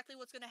know exactly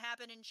what's going to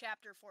happen in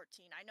chapter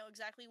 14. I know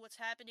exactly what's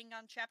happening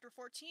on chapter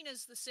 14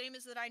 is the same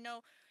as that I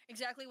know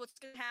exactly what's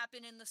going to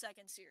happen in the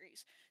second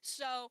series.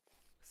 So,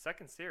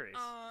 Second series.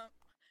 uh,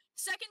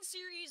 second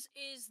series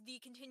is the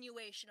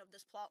continuation of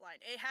this plotline.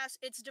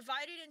 It's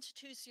divided into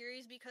 2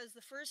 series because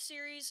the first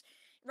series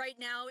right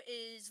now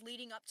is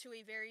leading up to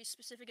a very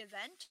specific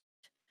event.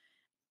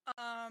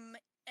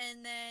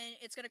 And then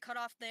it's going to cut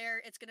off there.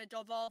 It's going to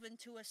devolve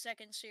into a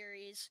second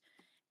series,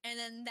 and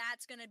then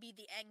that's gonna be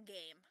the end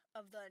game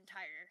of the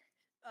entire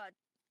uh,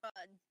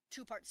 uh,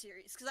 2-part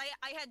series. Because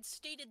I had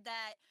stated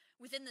that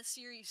within the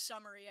series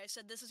summary, I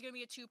said this is gonna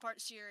be a 2-part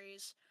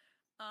series.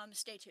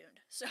 Stay tuned.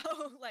 So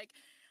like,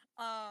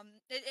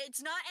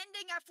 it's not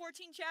ending at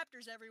 14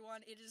 chapters,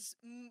 everyone. It's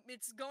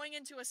going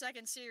into a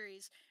second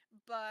series,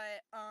 but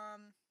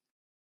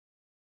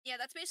yeah,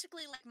 that's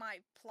basically like my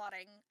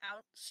plotting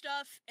out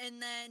stuff,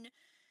 and then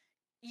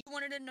You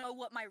wanted to know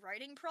what my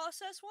writing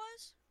process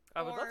was?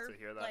 I would love Or, to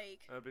hear that. like,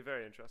 It would be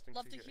very interesting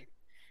love to to hear. hear?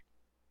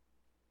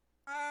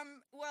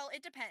 Well,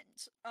 it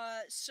depends.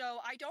 So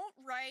I don't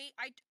write.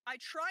 I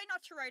try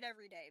not to write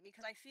every day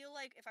because I feel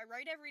like if I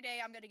write every day,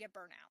 I'm gonna get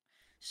burnout.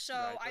 So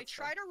Right, I that's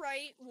fair. try to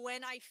write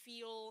when I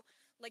feel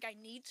like I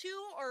need to,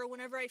 or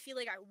whenever I feel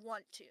like I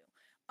want to.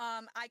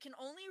 I can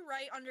only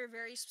write under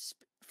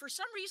for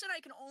some reason I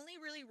can only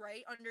really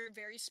write under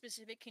very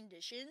specific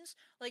conditions.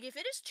 Like if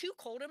it is too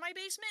cold in my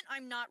basement,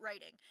 I'm not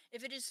writing.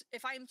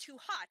 If I am too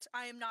hot,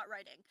 I am not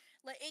writing.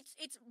 Like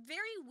it's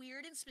very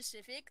weird and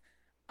specific.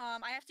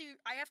 I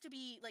have to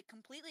be like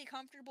completely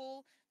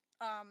comfortable.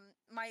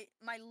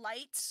 My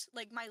lights,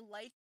 like my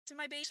lights in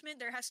my basement,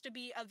 there has to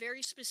be a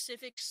very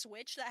specific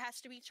switch that has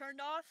to be turned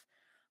off.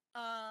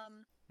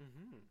 Um,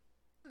 Mm-hmm.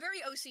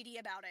 very OCD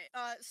about it.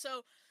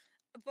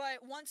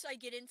 But once I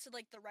get into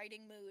like the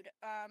writing mood,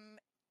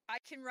 I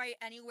can write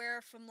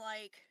anywhere from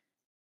like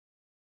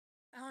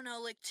I don't know,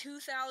 like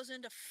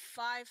 2,000 to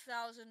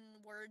 5,000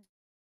 words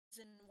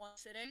in one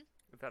sitting.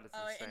 That is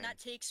And insane. that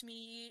takes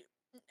me.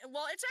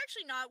 Well, it's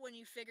actually not when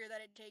you figure that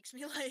it takes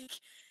me like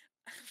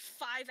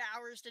 5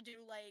 hours to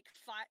do like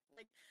five.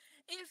 Like,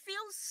 it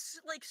feels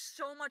like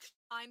so much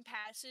time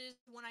passes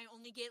when I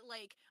only get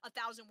like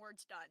 1,000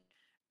 words done.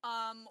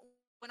 Um,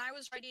 when I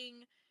was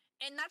writing,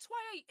 and that's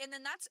why and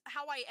then that's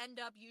how I end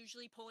up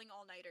usually pulling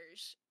all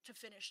nighters to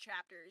finish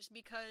chapters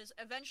because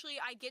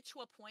eventually I get to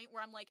a point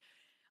where I'm like,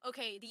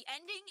 okay, the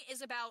ending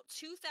is about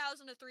 2,000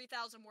 to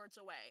 3,000 words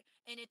away,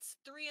 and it's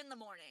 3 in the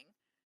morning.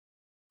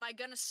 Am I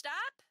gonna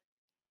stop?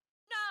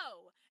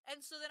 No. And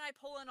so then I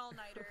pull an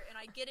all-nighter and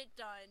I get it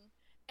done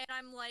and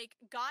I'm like,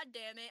 God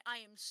damn it, I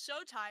am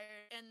so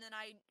tired. And then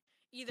I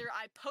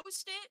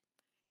post it,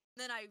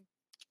 then I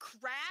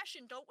crash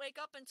and don't wake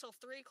up until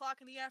 3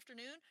 o'clock in the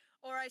afternoon,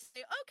 or I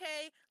say,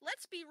 okay,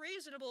 let's be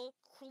reasonable,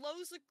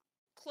 close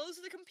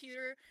the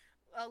computer,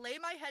 lay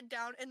my head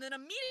down, and then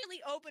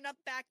immediately open up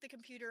back the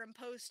computer and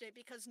post it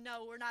because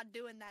no, we're not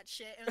doing that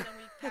shit. And then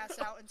we pass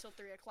out until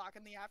 3 o'clock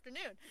in the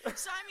afternoon.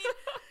 So I mean,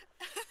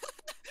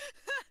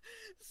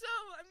 so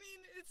I mean,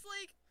 it's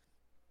like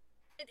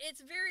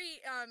it's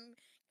very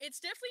it's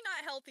definitely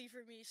not healthy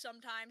for me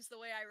sometimes the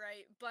way I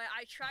write, but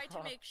I try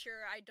to make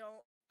sure I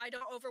don't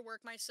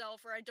overwork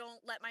myself or I don't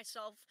let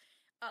myself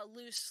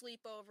lose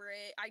sleep over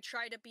it. I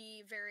try to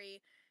be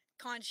very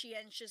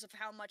conscientious of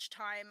how much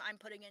time I'm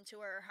putting into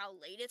it or how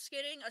late it's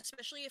getting,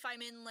 especially if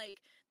I'm in like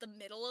the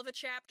middle of a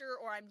chapter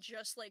or I'm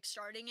just like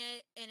starting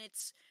it and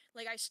it's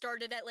like I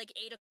started at like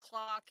 8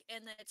 o'clock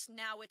and then it's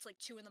like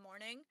 2 in the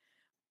morning.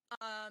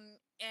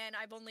 And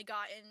I've only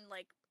gotten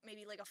like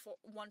maybe like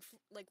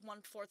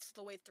one fourth of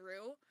the way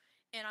through,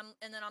 and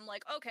then I'm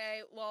like,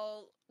 okay,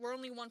 well, we're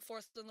only one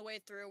fourth of the way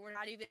through. We're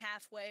not even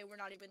halfway. We're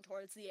not even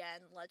towards the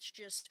end. Let's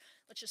just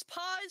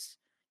pause.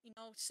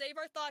 Save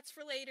our thoughts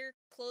for later.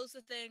 Close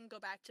the thing. Go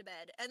back to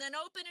bed, and then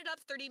open it up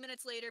 30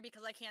 minutes later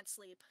because I can't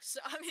sleep. So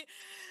I mean,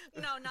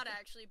 no, not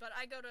actually, but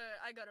I go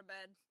to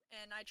bed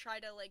and I try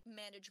to like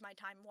manage my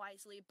time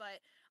wisely, but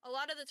a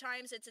lot of the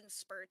times it's in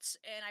spurts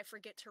and I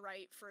forget to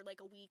write for like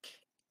a week.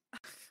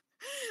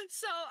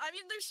 So, I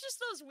mean, there's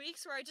just those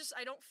weeks where I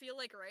don't feel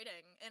like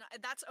writing and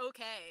that's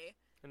okay,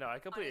 No, I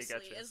completely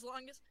get honestly. you.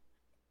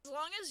 As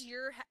long as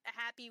you're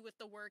happy with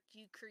the work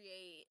you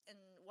create and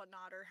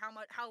whatnot, or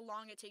how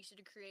long it takes you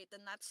to create,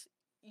 then that's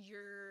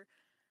your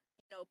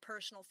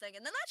personal thing.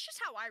 And then that's just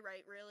how I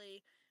write,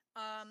 really.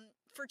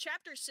 For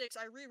chapter 6,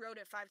 I rewrote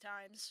it 5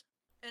 times.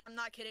 And I'm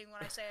not kidding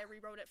when I say I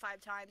rewrote it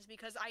 5 times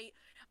because I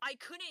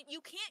couldn't.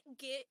 You can't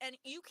get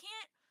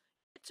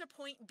to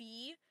point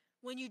B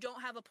when you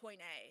don't have a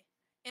point A.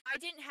 And I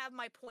didn't have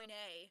my point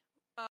A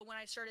when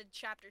I started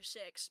chapter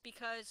 6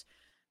 because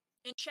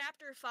in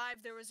chapter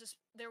 5 there was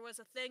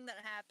a thing that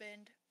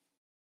happened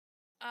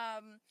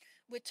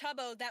with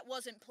Tubbo that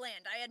wasn't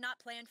planned. I had not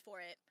planned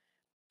for it.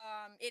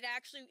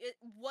 It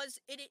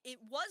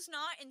was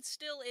not and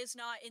still is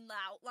not in the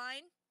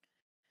outline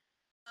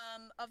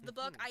of the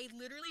book. Mm-hmm. I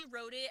literally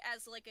wrote it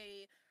as like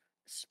a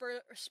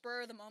spur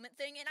of the moment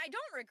thing, and I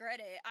don't regret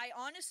it. I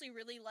honestly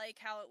really like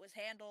how it was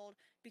handled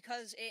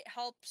because it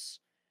helped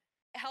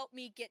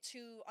me get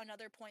to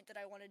another point that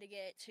I wanted to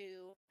get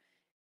to,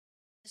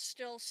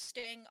 still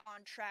staying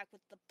on track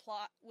with the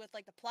plot, with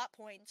like the plot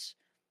points,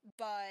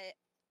 but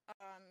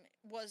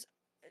was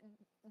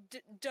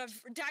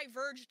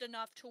diverged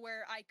enough to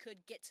where I could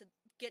get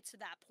to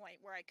that point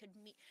where I could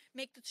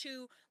make the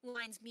two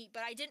lines meet.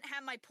 But I didn't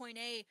have my point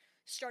A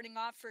starting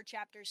off for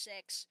chapter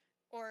 6,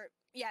 or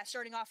yeah,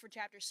 starting off for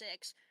chapter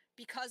 6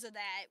 because of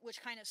that,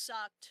 which kind of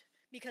sucked.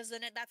 Because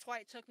that's why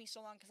it took me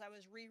so long, because I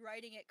was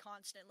rewriting it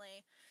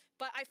constantly.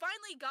 But I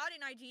finally got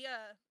an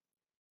idea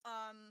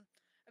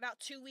about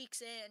 2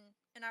 weeks in,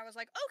 and I was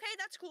like, okay,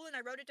 that's cool, and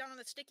I wrote it down on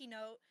a sticky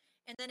note,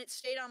 and then it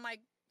stayed on my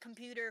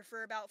computer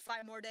for about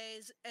 5 more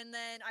days, and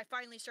then I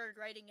finally started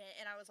writing it,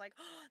 and I was like,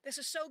 oh, this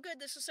is so good,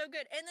 and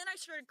then I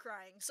started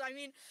crying. So I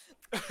mean,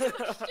 it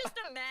was just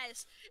a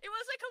mess. It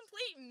was a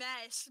complete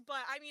mess,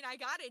 but I mean, I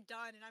got it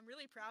done, and I'm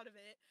really proud of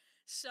it.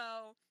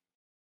 So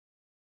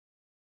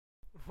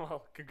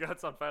Well,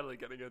 congrats on finally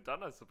getting it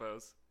done, I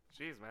suppose.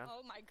 Jeez, man.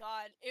 Oh my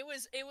god. It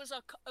was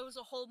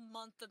a whole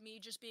month of me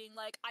just being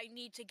like, I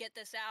need to get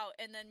this out,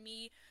 and then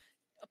me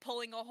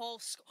pulling a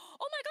whole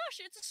oh my gosh,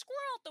 it's a squirrel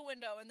out the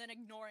window, and then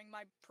ignoring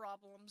my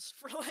problems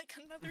for like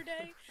another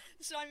day.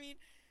 So I mean,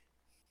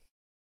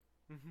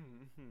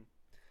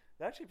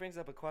 That actually brings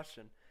up a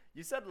question.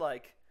 You said,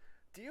 like,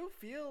 do you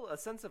feel a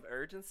sense of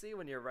urgency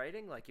when you're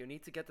writing? Like, you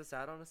need to get this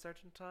out on a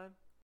certain time?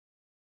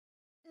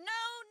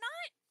 no,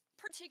 not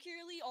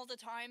particularly all the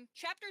time.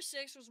 Chapter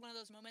 6 was one of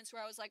those moments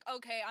where I was like,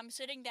 okay, I'm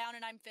sitting down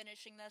and I'm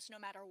finishing this no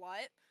matter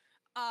what.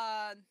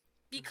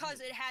 Because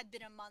it had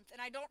been a month,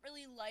 and I don't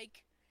really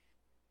like.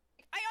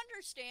 I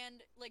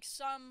understand, like,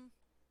 some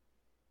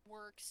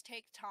works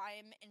take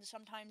time and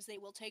sometimes they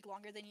will take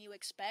longer than you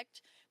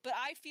expect, but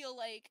I feel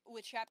like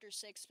with chapter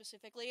 6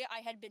 specifically, I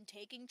had been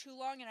taking too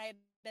long and I had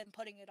been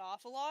putting it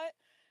off a lot.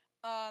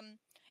 And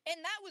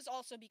that was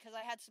also because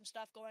I had some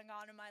stuff going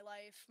on in my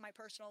life, my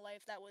personal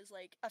life, that was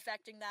like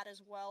affecting that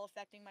as well,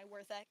 affecting my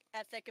worth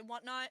ethic and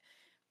whatnot.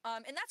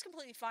 And that's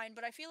completely fine,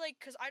 but I feel like,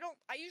 because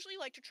I usually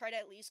like to try to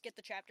at least get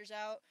the chapters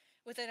out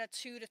within a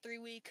 2 to 3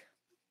 week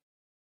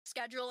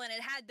schedule, and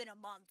it had been a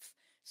month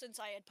since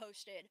I had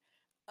posted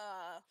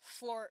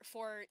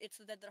for It's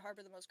the Dead That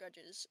Harbor the Most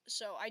Grudges.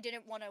 So I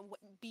didn't want to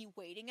be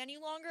waiting any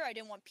longer. I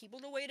didn't want people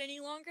to wait any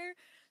longer.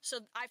 So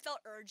I felt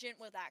urgent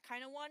with that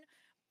kind of one.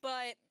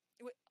 But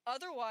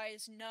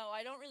otherwise, no,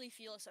 I don't really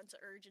feel a sense of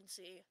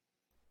urgency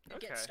to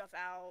get stuff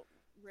out,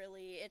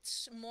 really.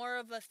 It's more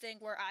of a thing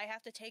where I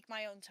have to take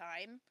my own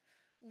time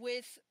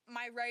with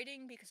my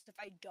writing, because if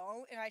I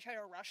don't and I try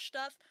to rush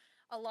stuff,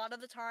 a lot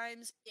of the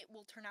times it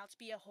will turn out to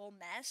be a whole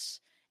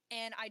mess,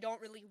 and I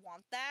don't really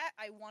want that.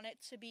 I want it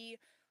to be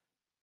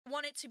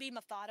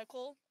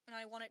methodical, and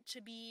I want it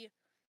to be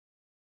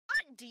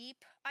not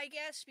deep, I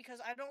guess, because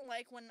I don't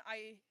like when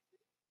I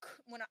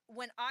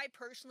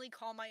personally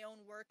call my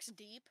own works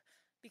deep,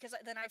 because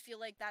then I feel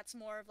like that's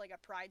more of like a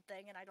pride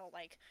thing, and I don't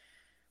like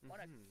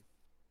want to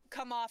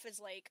come off as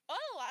like,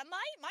 oh,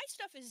 my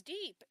stuff is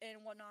deep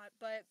and whatnot.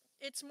 But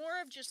it's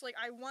more of just like,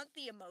 I want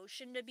the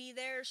emotion to be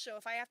there, so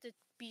if I have to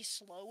be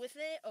slow with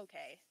it,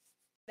 okay,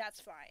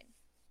 that's fine.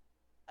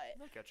 But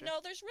no,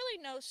 there's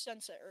really no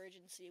sense of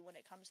urgency when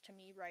it comes to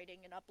me writing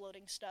and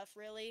uploading stuff,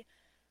 really.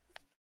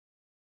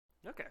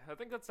 Okay, I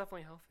think that's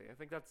definitely healthy. I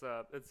think that's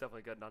it's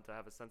definitely good not to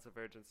have a sense of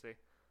urgency.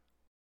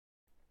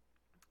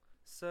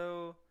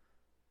 So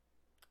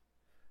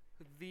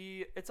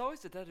it's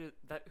always the dead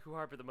that who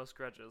harbor the most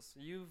grudges.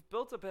 You've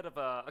built a bit of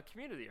a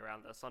community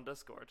around this on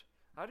Discord.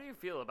 How do you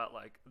feel about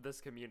like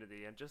this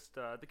community and just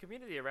the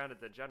community around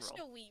it in general? Just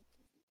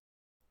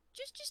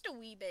a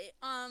wee bit.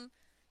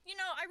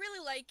 I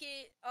really like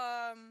it.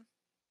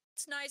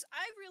 It's nice.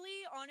 I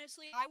really,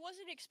 honestly, I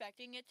wasn't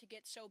expecting it to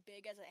get so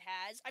big as it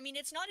has. I mean,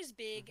 it's not as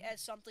big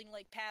as something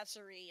like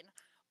Passerine,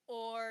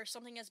 or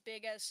something as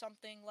big as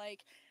something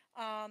like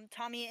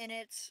Tommy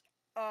Innett's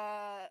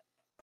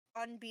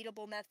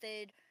Unbeatable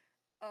Method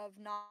of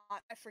Not.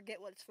 I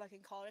forget what it's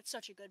fucking called. It's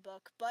such a good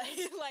book, but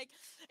like,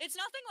 it's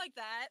nothing like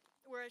that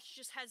where it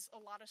just has a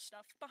lot of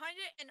stuff behind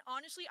it. And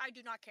honestly, I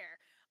do not care.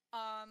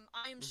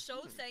 I am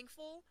so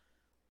thankful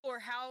for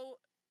how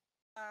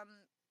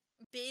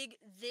big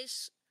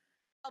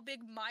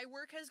my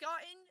work has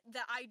gotten,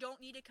 that I don't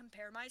need to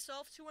compare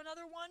myself to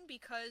another one,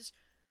 because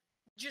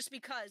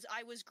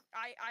I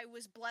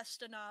was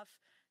blessed enough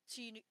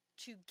to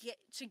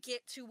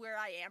get to where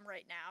I am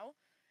right now.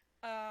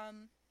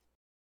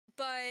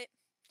 But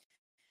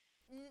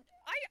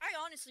I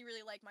honestly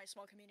really like my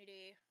small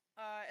community,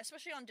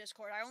 especially on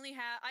Discord.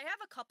 I have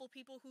a couple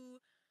people who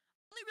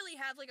only really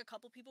have like a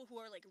couple people who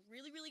are like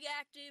really, really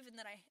active and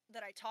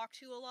that I talk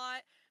to a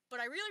lot, but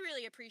I really,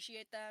 really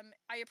appreciate them.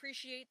 I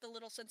appreciate the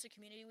little sense of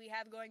community we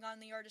have going on in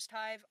the Artist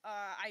Hive.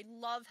 I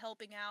love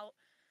helping out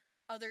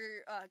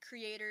other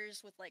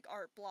creators with like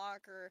art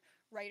block or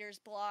writer's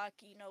block.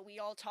 We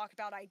all talk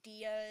about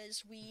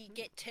ideas, we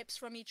get tips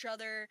from each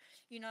other.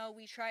 We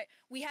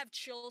have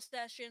chill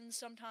sessions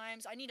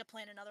sometimes. I need to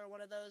plan another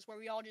one of those where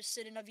we all just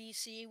sit in a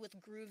VC with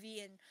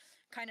Groovy and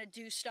kind of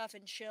do stuff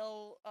and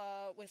chill,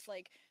 with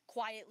like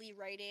quietly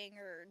writing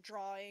or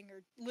drawing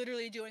or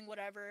literally doing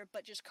whatever,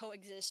 but just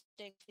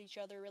coexisting with each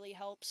other really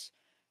helps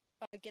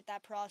get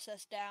that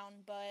process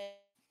down.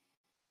 But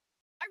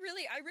I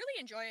really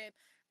enjoy it.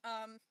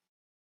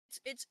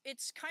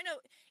 It's kind of,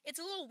 it's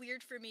a little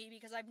weird for me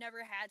because I've never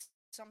had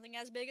something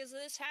as big as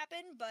this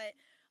happen, but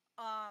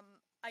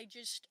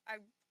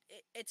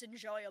it's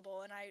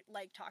enjoyable, and I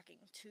like talking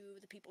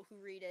to the people who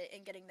read it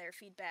and getting their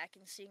feedback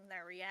and seeing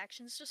their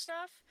reactions to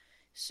stuff.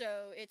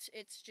 So it's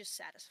just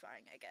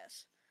satisfying, I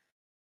guess.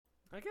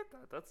 I get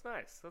that. That's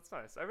nice. That's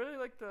nice. I really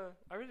like the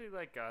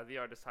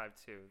Artist Hive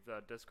too,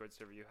 the Discord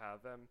server you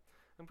have.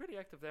 I'm pretty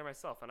active there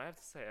myself, and I have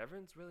to say,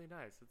 everyone's really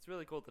nice. It's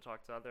really cool to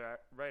talk to other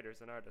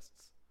writers and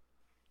artists.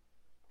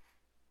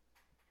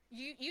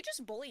 You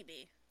just bully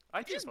me.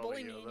 I just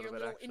bully you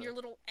in your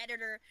little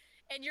editor,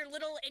 and your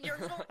little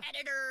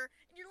editor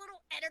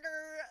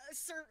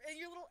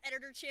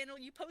channel.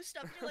 You post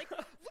stuff and you're like, look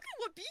at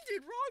what B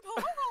did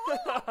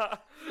wrong.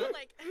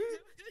 Like,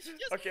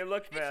 Okay,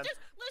 look, man.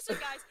 Listen,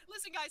 guys.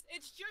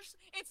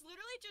 It's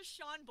literally just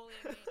Sean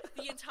bullying me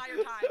the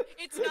entire time.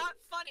 It's not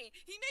funny.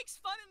 He makes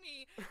fun of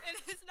me, and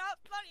it's not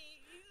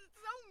funny. He's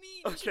so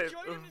mean. You should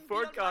join him and be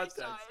on my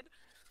side.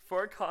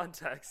 For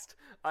context,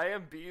 I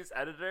am B's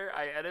editor.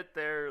 I edit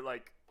their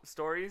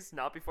stories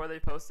not before they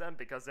post them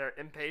because they're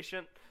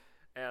impatient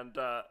and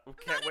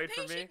can't wait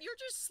for me. You're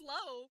just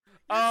slow.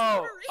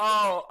 All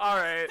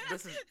right.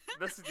 This is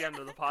the end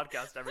of the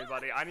podcast,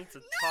 everybody. I need to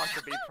talk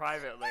to B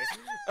privately.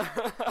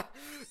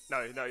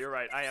 No, you're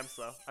right. I am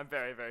slow. I'm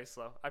very, very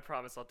slow. I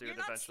promise I'll do it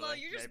eventually. You're not slow.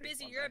 You're just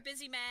busy. You're a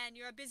busy man.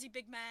 You're a busy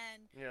big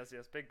man. Yes,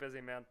 big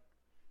busy man.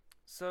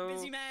 So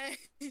busy man.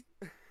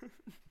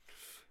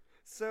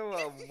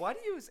 So, why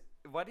do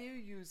you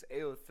use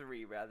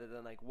AO3 rather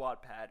than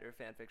Wattpad or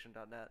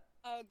fanfiction.net?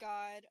 Oh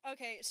God.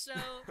 Okay, so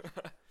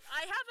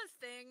I have a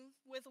thing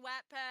with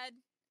Wattpad.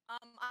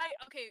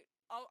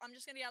 I'm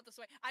just gonna get out this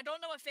way. I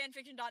don't know what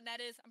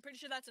fanfiction.net is. I'm pretty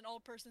sure that's an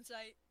old person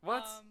site.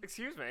 What?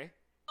 Excuse me.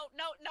 Oh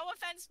no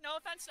offense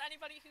to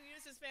anybody who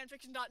uses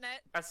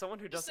fanfiction.net. As someone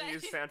who doesn't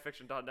use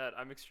fanfiction.net,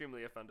 I'm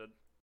extremely offended.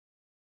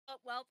 Oh,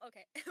 well,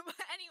 okay.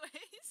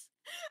 Anyways,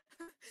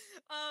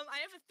 I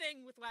have a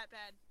thing with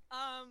Wattpad.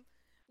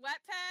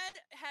 Wattpad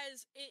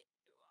has it.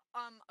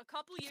 A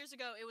couple years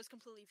ago, it was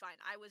completely fine.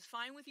 I was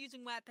fine with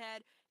using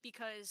Wattpad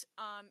because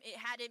it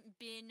hadn't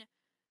been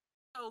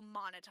so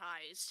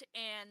monetized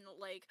and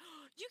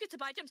you get to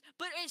buy gems.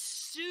 But as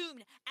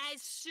soon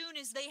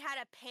as they had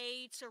a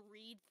pay to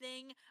read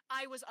thing,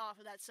 I was off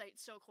of that site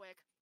so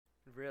quick.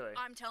 Really?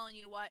 I'm telling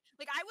you what.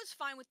 I was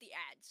fine with the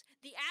ads.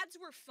 The ads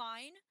were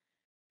fine.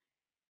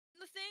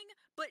 The thing,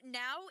 but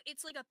now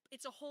it's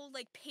a whole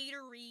pay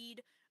to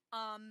read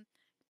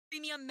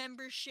premium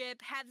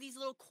membership, have these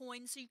little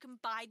coins so you can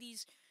buy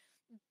these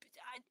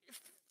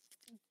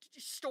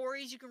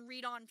stories you can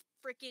read on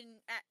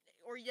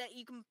or that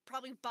you can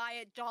probably buy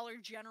at Dollar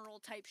General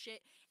type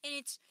shit, and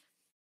it's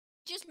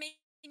just made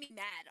me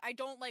mad. I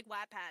don't like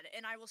Wattpad,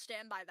 and I will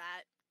stand by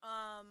that.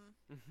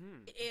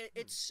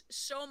 It's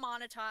so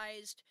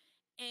monetized,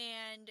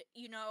 and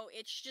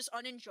it's just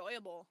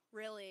unenjoyable,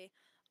 really.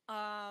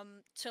 To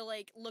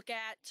look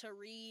at, to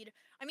read.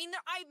 I mean,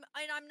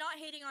 I'm not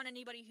hating on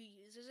anybody who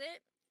uses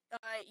it.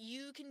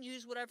 You can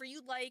use whatever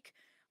you like.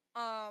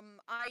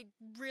 I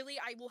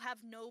will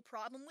have no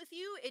problem with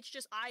you. It's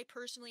just I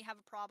personally have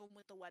a problem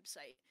with the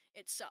website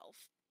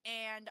itself,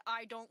 and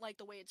I don't like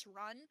the way it's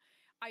run.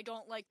 I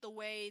don't like the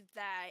way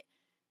that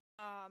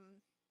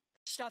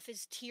stuff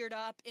is tiered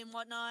up and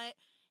whatnot,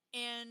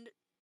 and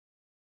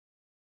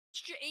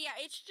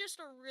it's just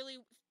a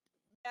really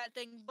bad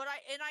thing. But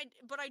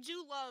I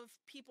do love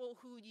people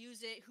who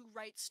use it, who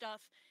write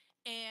stuff,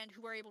 and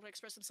who are able to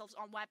express themselves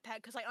on Wattpad,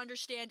 because I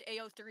understand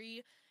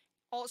AO3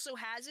 also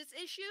has its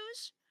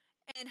issues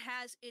and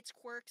has its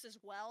quirks as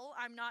well.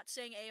 I'm not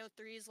saying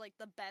AO3 is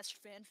the best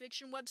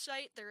fanfiction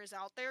website there is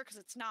out there, because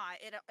it's not.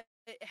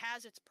 It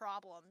has its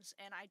problems,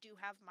 and I do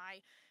have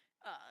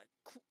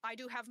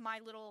my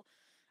little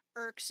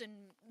irks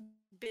and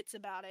bits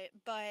about it,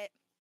 but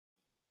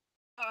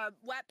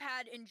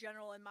Wattpad in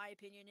general, in my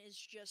opinion, is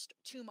just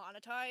too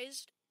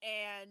monetized,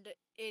 and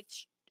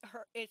it's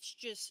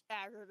just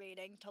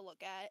aggravating to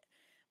look at.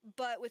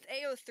 But with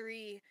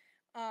AO3,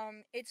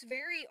 it's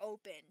very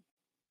open.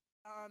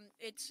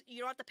 You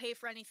don't have to pay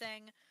for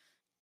anything.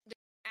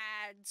 There's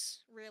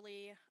ads,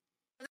 really.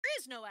 There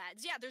is no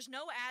ads. Yeah, there's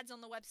no ads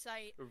on the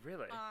website.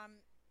 Really?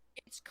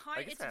 It's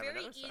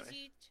very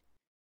easy.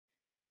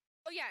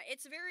 Oh yeah,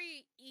 it's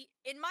very.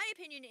 In my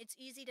opinion, it's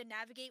easy to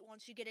navigate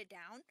once you get it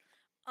down.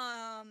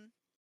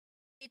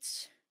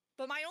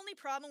 But my only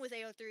problem with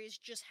AO3 is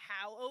just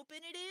how open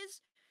it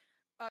is.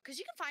 Because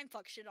you can find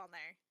fuck shit on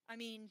there. I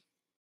mean,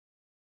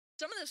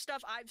 some of the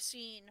stuff I've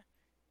seen,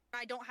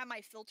 I don't have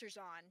my filters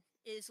on,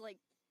 is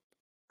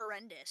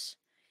horrendous.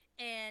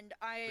 And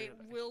I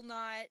will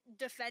not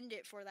defend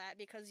it for that,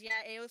 because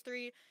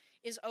AO3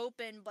 is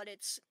open, but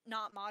it's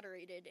not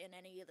moderated in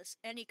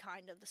any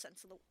kind of the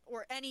sense of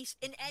any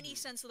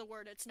sense of the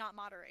word. It's not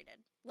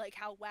moderated like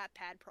how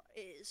Wattpad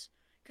is.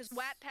 Because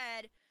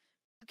Wattpad,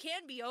 you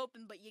can be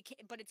open, but you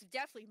can't. But it's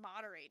definitely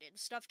moderated.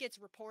 Stuff gets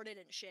reported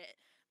and shit.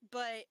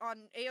 But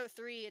on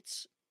AO3,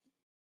 it's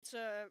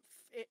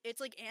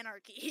like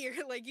anarchy here.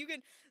 You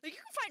can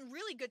find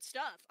really good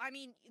stuff. I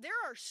mean, there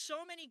are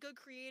so many good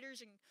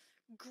creators and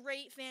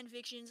great fan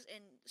fictions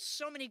and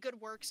so many good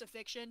works of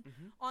fiction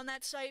on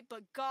that site.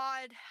 But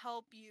God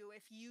help you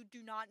if you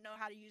do not know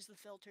how to use the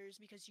filters,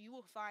 because you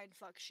will find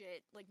fuck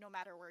shit no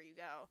matter where you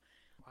go.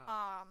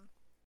 Wow.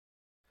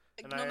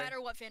 No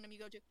matter what fandom you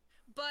go to.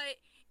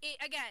 But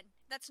again,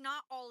 that's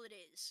not all it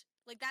is.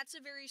 That's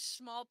a very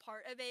small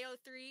part of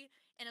AO3,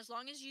 and as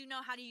long as you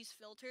know how to use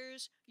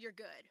filters, you're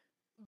good.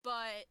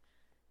 But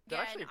that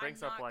actually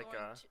brings up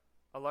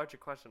a larger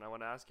question I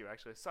want to ask you.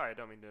 Actually, sorry, I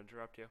don't mean to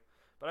interrupt you,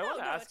 but I want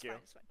to ask you.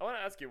 I want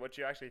to ask you what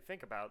you actually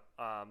think about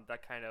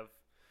that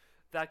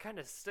kind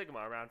of stigma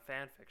around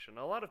fan fiction.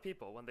 A lot of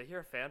people, when they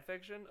hear fan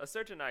fiction, a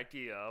certain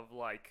idea of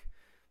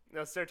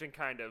a certain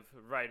kind of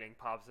writing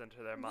pops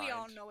into their mind. We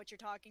all know what you're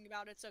talking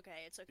about. It's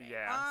okay. It's okay.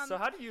 Yeah. So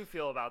how do you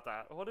feel about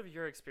that? What have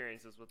your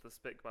experiences with the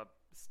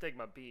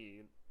stigma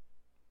been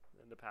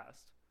in the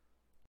past?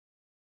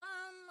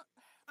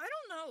 I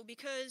don't know,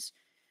 because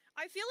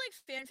I feel like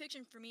fan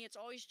fiction for me, it's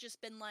always just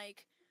been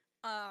like,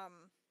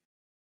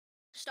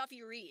 stuff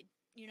you read,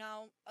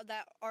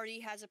 that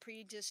already has a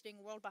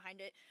pre-existing world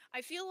behind it.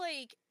 I feel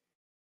like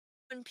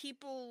when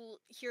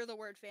people hear the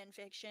word fan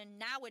fiction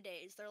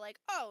nowadays, they're like,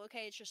 oh,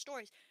 okay, it's just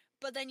stories.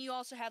 But then you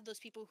also have those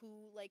people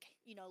who, like,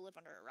 live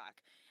under a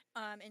rock,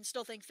 and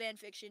still think fan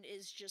fiction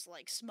is just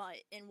like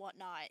smut and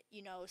whatnot,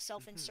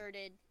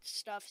 self-inserted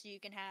stuff, so you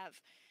can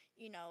have,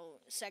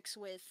 sex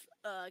with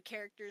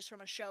characters from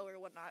a show or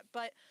whatnot.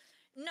 But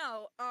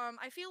no,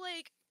 I feel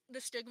like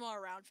the stigma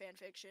around fan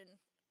fiction,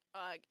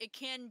 it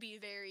can be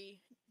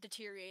very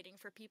deteriorating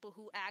for people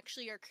who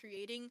actually are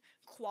creating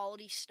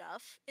quality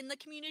stuff in the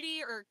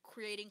community or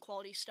creating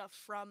quality stuff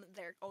from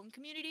their own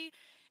community,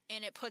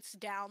 and it puts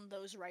down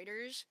those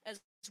writers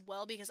as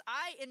well, because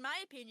in my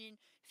opinion,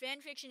 fan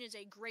fiction is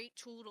a great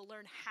tool to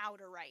learn how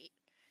to write.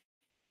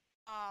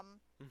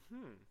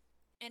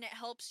 And it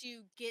helps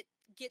you get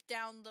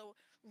down the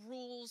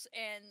rules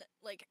and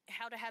like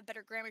how to have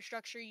better grammar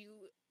structure.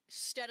 You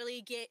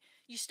steadily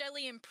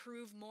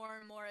improve more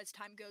and more as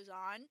time goes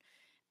on.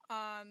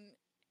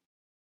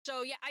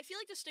 So yeah, I feel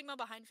like the stigma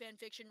behind fan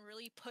fiction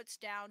really puts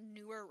down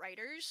newer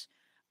writers,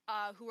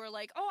 who are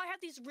like, oh, I have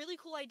these really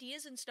cool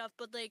ideas and stuff,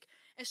 but like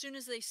as soon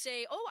as they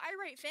say, oh, I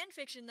write fan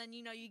fiction, then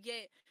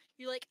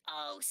you're like,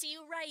 oh, so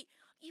you write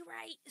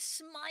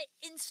smut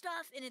and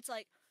stuff, and it's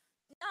like,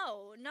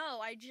 no,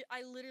 I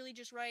literally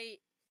just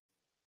write,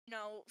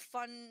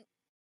 fun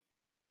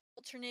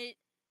alternate,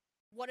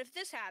 what if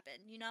this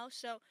happened,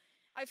 So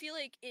I feel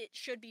like it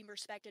should be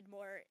respected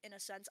more in a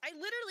sense. I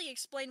literally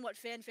explained what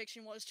fan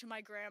fiction was to my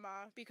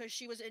grandma because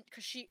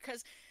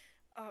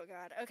oh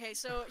god. Okay,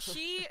 so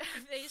she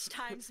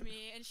FaceTimes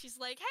me and she's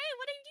like, "Hey,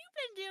 what have you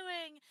been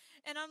doing?"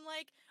 And I'm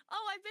like,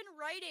 "Oh, I've been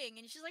writing."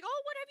 And she's like,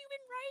 "Oh, what have you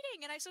been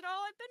writing?" And I said,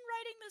 "Oh, I've been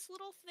writing this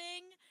little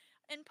thing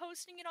and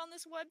posting it on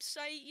this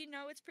website,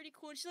 it's pretty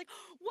cool." And she's like,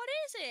 "What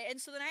is it?" And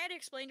so then I had to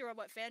explain to her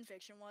what fan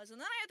fiction was, and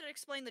then I had to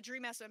explain the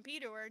Dream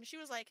SMP to her, and she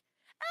was like,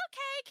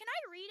 "Okay, can I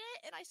read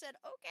it?" And I said,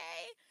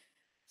 "Okay."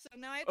 So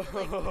now I have to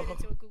put it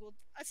into a Google.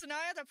 So now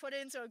I have to put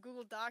it into a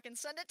Google Doc and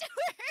send it to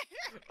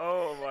her.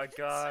 Oh my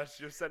gosh,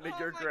 you're sending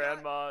your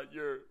grandma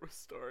your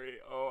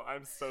story. Oh,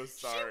 I'm so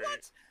sorry.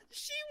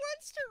 She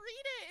wants to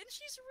read it, and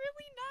she's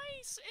really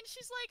nice. And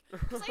she's like,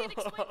 because I had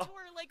explained to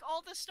her like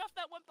all the stuff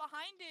that went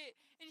behind it,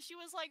 and she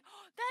was like,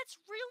 oh, "That's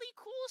really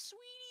cool,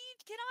 sweetie.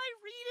 Can I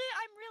read it?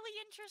 I'm really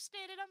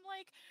interested." And I'm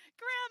like,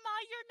 "Grandma,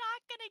 you're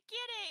not gonna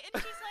get it." And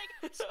she's like,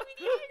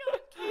 "Sweetie, I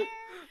don't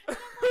care." And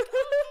I'm like,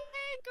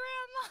 "Okay,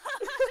 Grandma."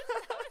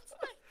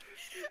 So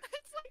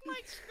it's like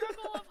my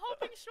struggle of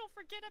hoping she'll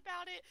forget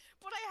about it,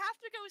 but I have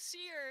to go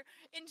see her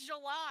in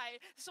July,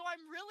 so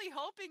I'm really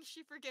hoping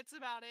she forgets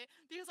about it,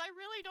 because I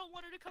really don't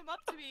want her to come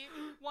up to me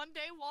one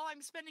day while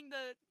I'm spending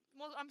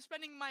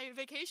my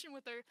vacation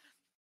with her,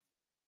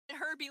 and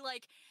her be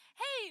like,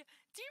 "Hey,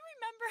 do you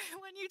remember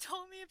when you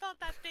told me about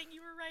that thing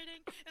you were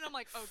writing?" And I'm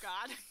like, "Oh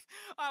god.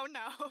 Oh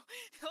no.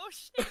 Oh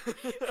shit."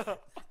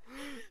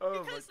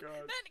 Oh my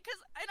god.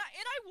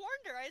 And I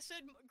warned her. I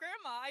said,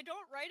 "Grandma, I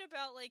don't write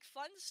about like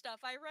fun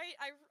stuff. I'm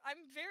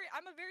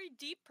a very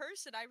deep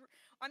person.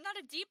 I'm not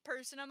a deep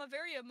person. I'm a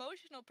very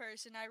emotional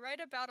person. I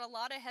write about a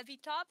lot of heavy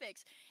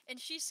topics." And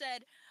she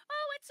said,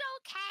 "Oh, it's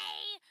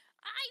okay.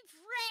 I've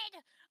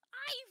read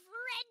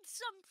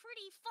some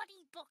pretty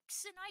funny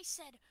books." And I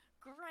said,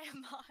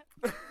 "Grandma,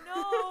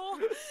 no."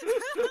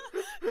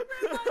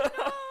 Grandma,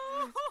 no.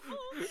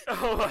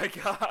 Oh my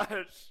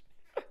gosh.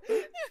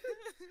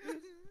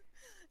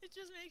 It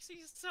just makes me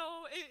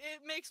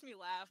it makes me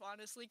laugh,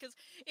 honestly, because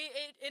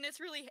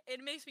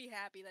it makes me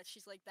happy that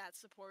she's like that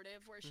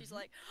supportive, where she's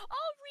like,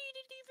 "I'll read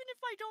it even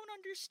if I don't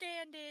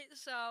understand it."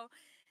 So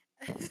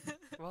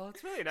well,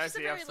 it's really nice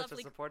that you have such a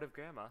supportive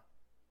grandma.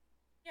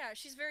 Yeah,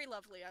 she's very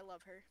lovely. I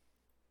love her.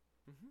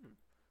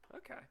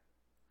 Okay.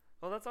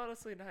 Well, that's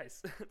honestly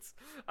nice.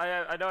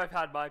 I know I've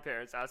had my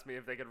parents ask me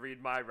if they could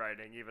read my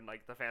writing, even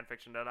like the fan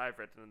fiction that I've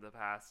written in the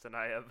past, and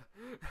I have.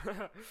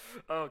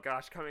 Oh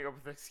gosh, coming up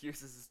with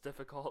excuses is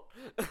difficult.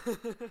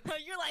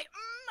 You're like,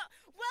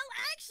 well,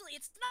 actually,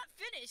 it's not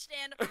finished,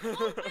 and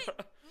oh wait,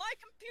 my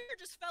computer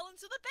just fell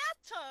into the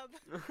bathtub.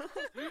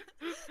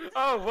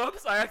 Oh,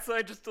 whoops! I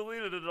just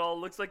deleted it all.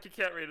 Looks like you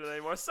can't read it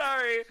anymore.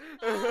 Sorry.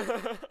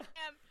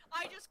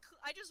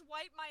 I just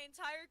wiped my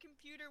entire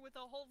computer with a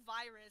whole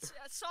virus.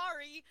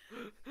 Sorry.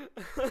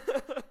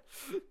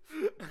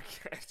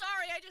 Okay.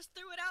 Sorry, I just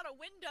threw it out a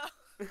window.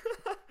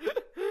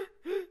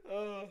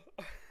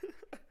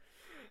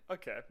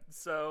 Okay,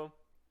 so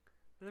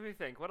let me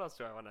think. What else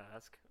do I want to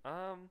ask?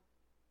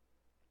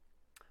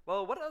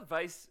 Well, what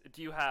advice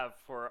do you have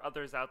for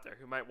others out there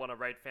who might want to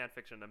write fan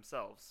fiction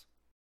themselves?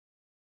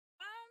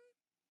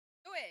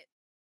 Do it.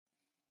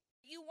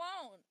 You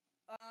won't.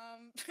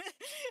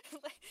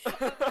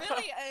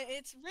 Really,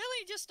 it's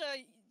really just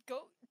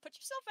put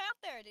yourself out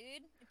there,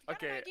 dude. If you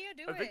got an idea,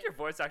 do I think it. your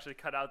voice actually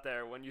cut out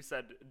there when you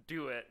said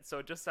 "do it," so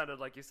it just sounded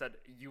like you said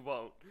 "you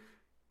won't."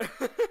 You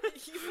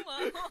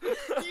won't.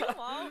 You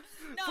won't.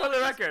 No, For the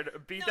record,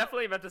 B no.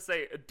 definitely meant to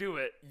say "do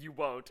it," you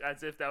won't,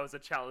 as if that was a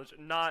challenge,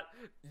 not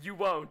 "you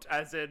won't,"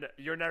 as in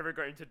you're never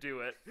going to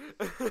do it. Oh,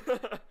 no,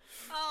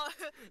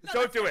 Don't that's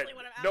do it. definitely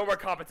what I'm No more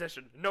after.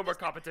 competition. No more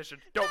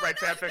competition. Don't write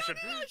fanfiction.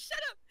 No,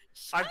 shut up.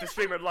 I'm Shut the up.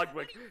 streamer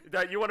Ludwig.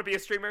 That you want to be a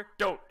streamer?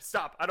 Don't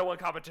stop. I don't want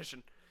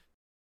competition.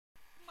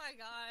 Oh my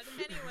god.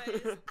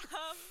 Anyways, no,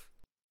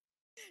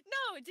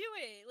 do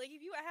it. Like,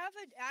 if you have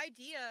an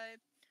idea,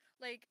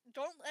 like,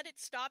 don't let it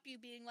stop you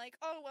being like,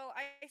 oh, well,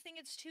 I think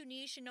it's too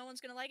niche and no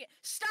one's gonna like it.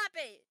 Stop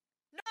it!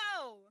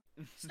 No!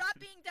 Stop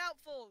being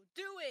doubtful.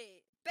 Do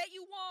it. Bet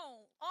you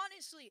won't.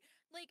 Honestly,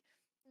 like,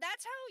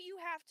 that's how you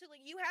have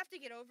to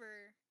get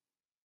over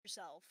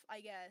yourself,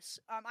 I guess.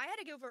 I had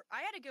to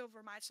get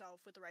over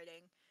myself with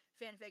writing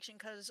fan fiction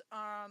because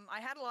I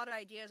had a lot of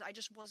ideas. I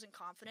just wasn't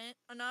confident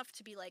enough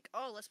to be like,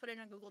 oh, let's put it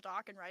in a Google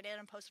Doc and write it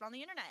and post it on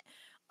the internet.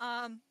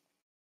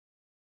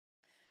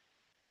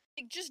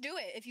 Like, just do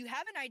it. If you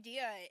have an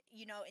idea,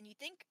 and you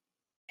think,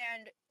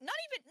 and not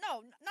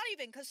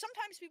even, because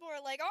sometimes people are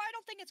like, oh, I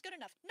don't think it's good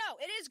enough. No,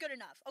 it is good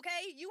enough,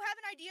 okay? You have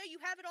an idea, you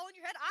have it all in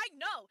your head. I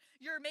know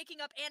you're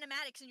making up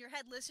animatics in your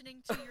head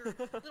listening to your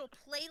little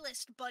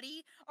playlist,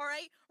 buddy, all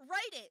right?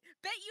 Write it.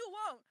 Bet you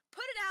won't.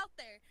 Put it out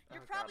there.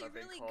 You're probably I'm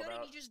being really called good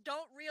and out. you just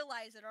don't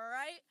realize it, all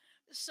right?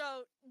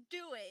 So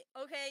do it,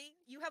 okay?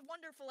 You have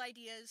wonderful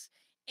ideas,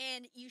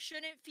 and you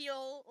shouldn't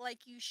feel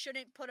like you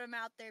shouldn't put them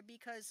out there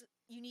because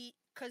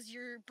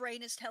your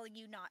brain is telling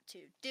you not to.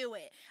 Do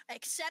it.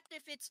 Except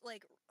if it's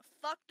like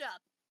fucked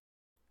up.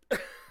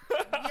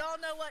 We all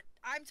know what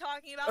I'm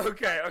talking about.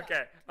 Okay, Fucked okay,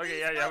 up. okay, Please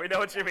yeah, don't we know do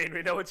what you that. mean.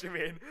 We know what you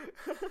mean.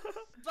 But other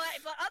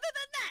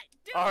than that,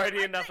 do Already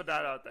it. enough of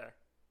that out there.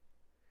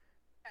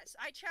 Yes,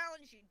 I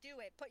challenge you. Do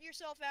it. Put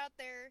yourself out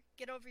there.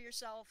 Get over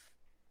yourself.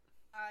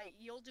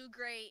 You'll do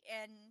great,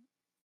 and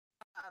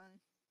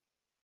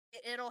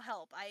it'll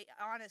help.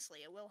 Honestly,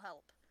 it will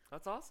help.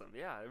 That's awesome.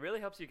 Yeah, it really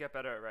helps you get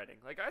better at writing.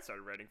 Like I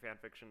started writing fan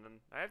fiction, and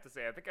I have to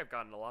say, I think I've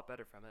gotten a lot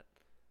better from it.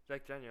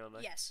 Like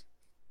genuinely. Yes.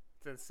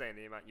 It's insane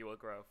the amount you will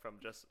grow from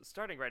just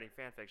starting writing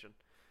fan fiction.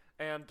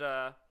 And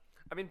I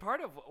mean,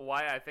 part of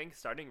why I think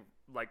starting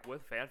like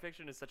with fan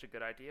fiction is such a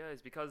good idea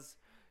is because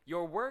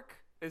your work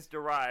is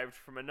derived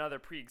from another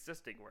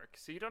pre-existing work,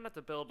 so you don't have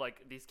to build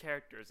like these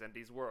characters and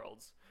these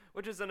worlds,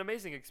 which is an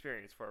amazing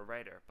experience for a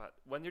writer. But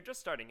when you're just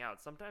starting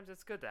out, sometimes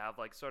it's good to have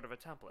like sort of a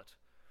template.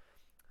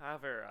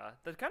 However,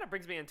 that kind of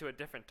brings me into a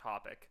different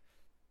topic.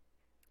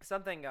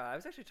 Something I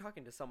was actually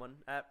talking to someone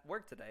at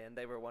work today, and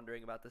they were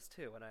wondering about this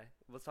too when I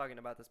was talking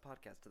about this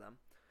podcast to them.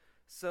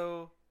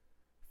 So,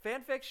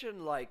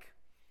 fanfiction, like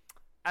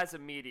as a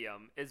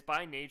medium, is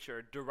by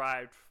nature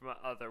derived from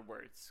other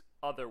works.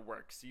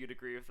 You'd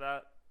agree with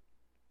that?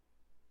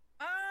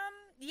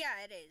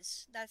 Yeah, it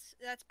is.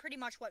 That's pretty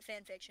much what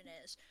fan fiction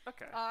is.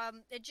 Okay.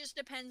 It just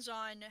depends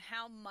on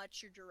how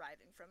much you're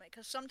deriving from it,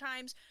 because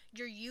sometimes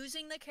you're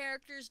using the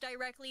characters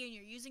directly and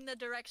you're using the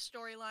direct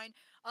storyline.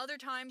 Other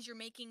times you're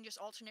making just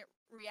alternate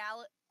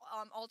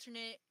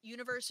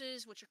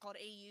universes, which are called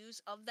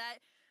AUs of that,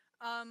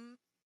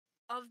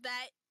 of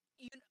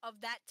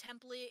that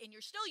template, and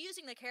you're still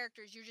using the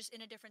characters. You're just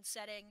in a different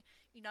setting,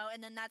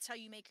 and then that's how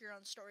you make your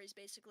own stories,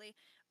 basically.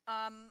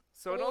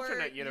 So an or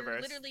alternate you're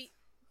universe. literally.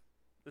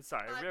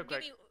 Sorry, real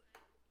quick.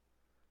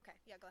 Okay,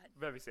 yeah, go ahead.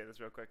 Let me say this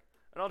real quick.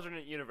 An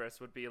alternate universe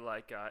would be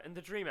like in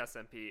the Dream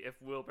SMP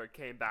if Wilbur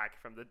came back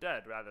from the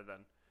dead rather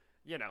than,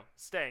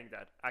 staying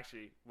dead.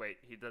 Actually, wait,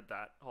 he did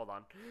that. Hold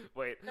on.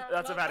 Wait,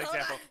 that's a bad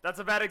example. That's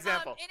a bad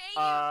example.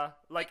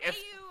 Like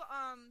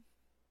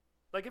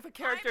if a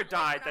character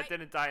died that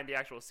didn't die in the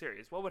actual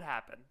series, what would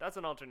happen? That's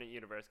an alternate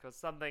universe because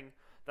something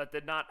that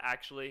did not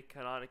actually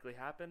canonically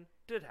happen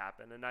did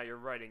happen, and now you're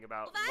writing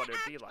about what it'd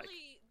be like.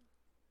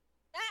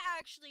 That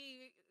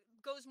actually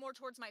goes more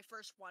towards my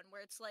first one,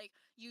 where it's like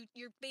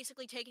you're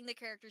basically taking the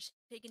characters,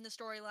 taking the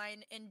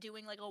storyline, and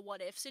doing like a what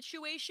if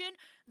situation.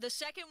 The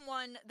second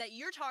one that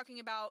you're talking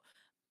about,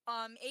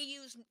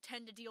 AUs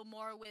tend to deal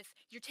more with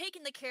you're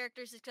taking the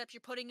characters except you're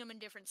putting them in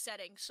different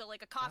settings. So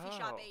like a coffee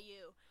shop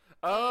AU.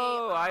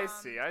 I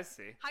see.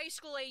 High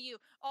school AU,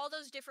 all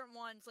those different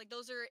ones, like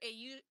those are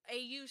AU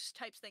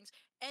types things.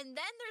 And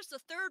then there's the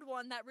third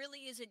one that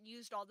really isn't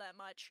used all that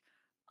much.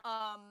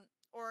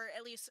 Or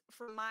at least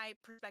from my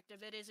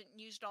perspective, it isn't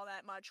used all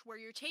that much, where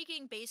you're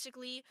taking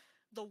basically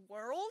the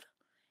world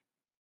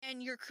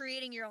and you're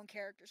creating your own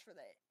characters for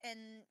that.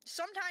 And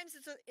sometimes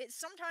it's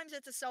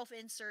a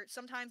self-insert,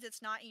 sometimes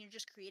it's not, and you're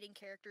just creating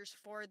characters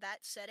for that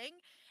setting,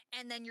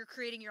 and then you're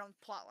creating your own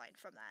plotline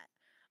from that.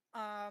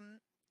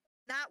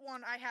 That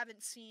one I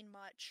haven't seen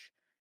much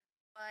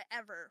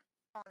ever,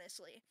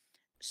 honestly.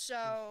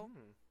 So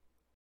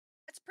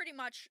that's pretty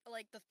much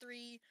like the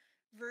three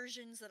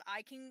versions that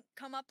I can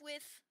come up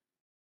with.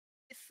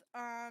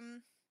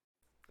 I'm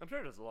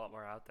sure there's a lot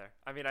more out there.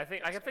 I mean, I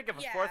can think of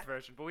a fourth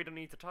version, but we don't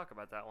need to talk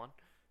about that one.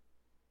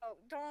 Oh,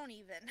 don't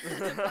even.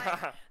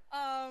 But,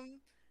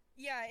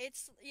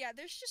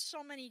 there's just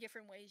so many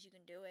different ways you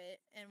can do it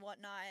and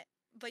whatnot.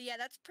 But yeah,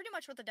 that's pretty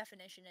much what the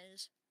definition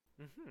is.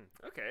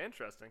 Okay,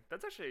 interesting.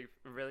 That's actually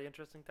a really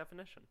interesting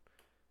definition.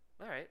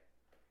 All right.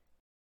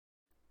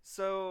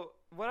 So,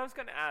 what I was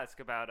going to ask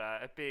about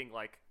it being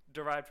like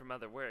derived from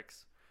other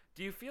works,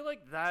 do you feel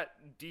like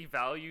that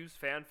devalues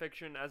fan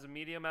fiction as a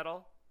medium at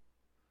all?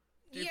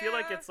 Do you feel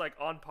like Yeah, it's like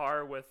on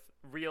par with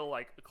real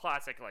like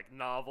classic like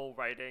novel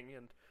writing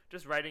and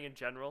just writing in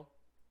general?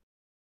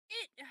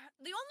 it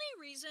the only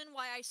reason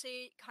why I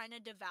say it kind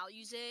of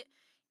devalues it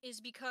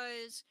is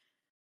because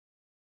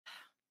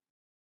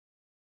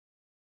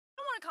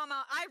I don't want to come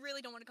out. I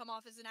really don't want to come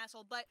off as an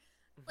asshole, but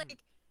Hmm. like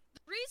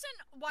the reason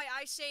why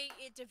I say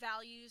it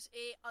devalues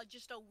it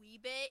just a wee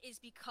bit is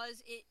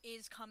because it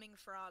is coming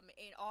from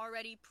an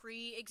already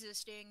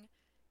pre-existing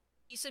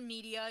piece of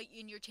media,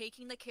 and you're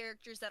taking the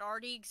characters that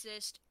already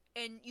exist,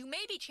 and you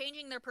may be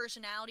changing their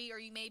personality, or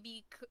you may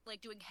be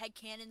like doing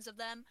headcanons of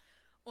them,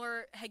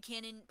 or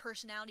headcanon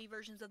personality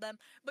versions of them,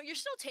 but you're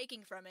still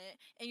taking from it,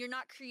 and you're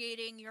not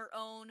creating your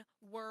own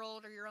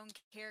world or your own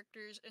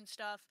characters and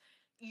stuff.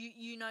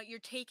 You're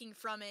taking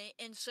from it,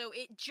 and so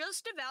it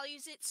just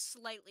devalues it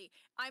slightly.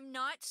 I'm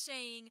not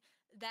saying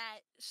that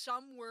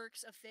some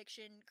works of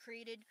fiction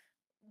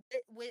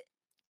with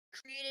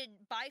created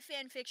by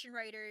fan fiction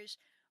writers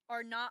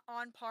are not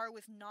on par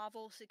with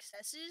novel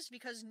successes,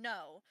 because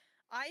no,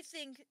 I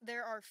think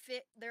there are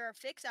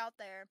fics out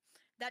there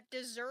that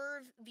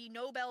deserve the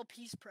Nobel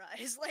Peace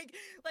Prize. Like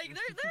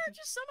there are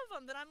just some of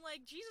them that I'm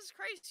like, Jesus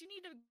Christ, you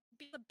need to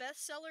be on the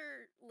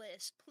bestseller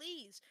list,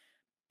 please,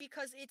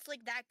 because it's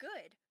like that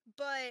good.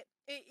 But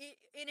it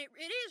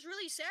is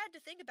really sad to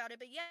think about it,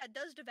 but yeah, it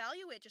does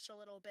devalue it just a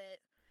little bit.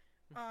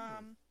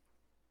 Um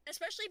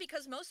Especially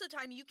because most of the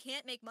time you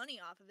can't make money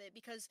off of it,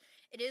 because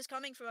it is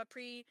coming from a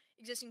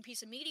pre-existing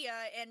piece of media,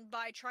 and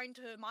by trying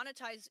to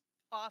monetize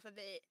off of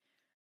it,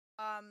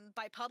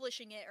 by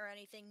publishing it or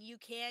anything, you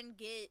can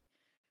get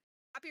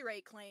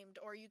copyright claimed,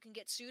 or you can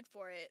get sued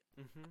for it,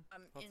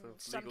 Lots in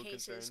of some legal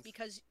cases, concerns.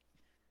 because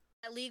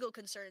legal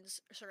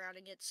concerns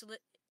surrounding it.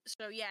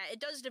 So yeah, it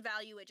does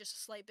devalue it just a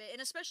slight bit,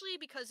 and especially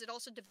because it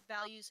also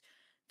devalues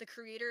the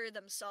creator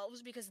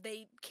themselves, because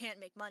they can't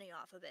make money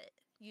off of it.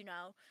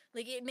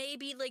 Like it may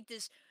be like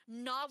this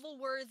novel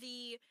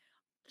worthy,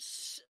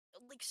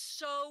 like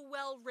so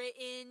well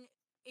written.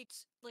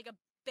 It's like a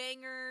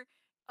banger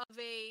of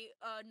a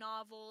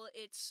novel.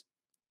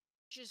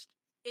 Just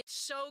it's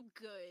so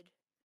good,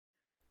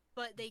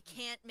 but they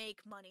can't make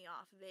money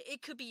off of it.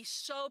 It could be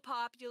so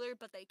popular,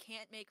 but they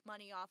can't make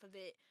money off of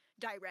it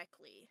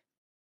directly.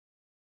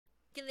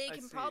 They I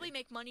can see. probably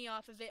make money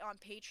off of it on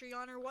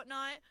Patreon or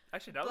whatnot,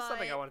 Actually, that was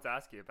something I but wanted to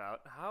ask you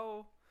about.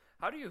 How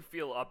do you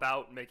feel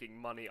about making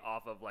money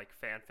off of like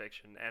fan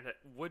fiction, and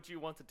would you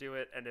want to do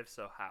it, and if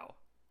so, how?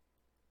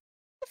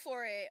 go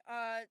for it.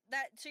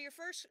 That to your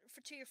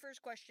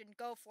first question,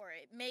 go for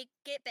it.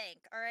 Get bank,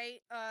 all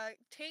right?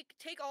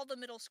 Take all the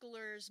middle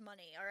schoolers'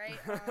 money, all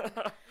right?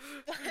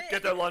 But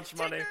Get their lunch take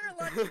money. their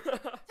lunch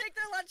take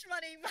their lunch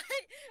money. But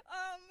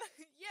um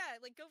yeah,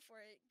 like go for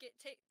it. Get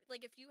take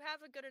like if you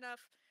have a good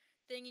enough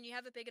thing and you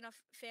have a big enough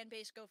fan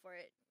base, go for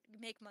it.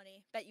 Make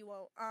money. Bet you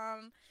won't.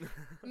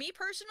 Me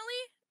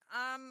personally,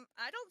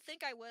 I don't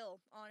think I will,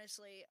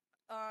 honestly.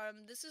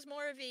 This is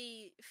more of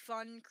a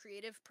fun,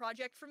 creative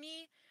project for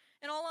me.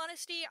 In all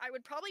honesty, I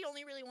would probably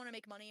only really want to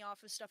make money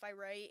off of stuff I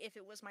write if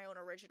it was my own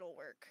original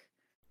work.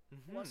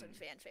 It wasn't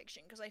fan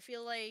fiction, because I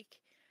feel like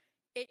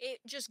it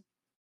just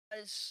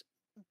does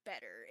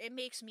better. It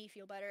makes me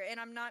feel better, and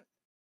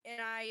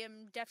I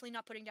am definitely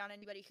not putting down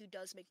anybody who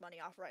does make money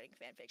off writing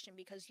fan fiction,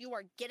 because you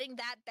are getting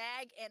that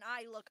bag and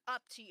I look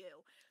up to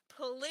you.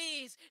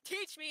 Please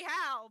teach me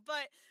how.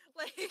 But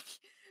like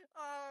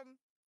um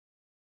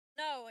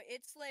no,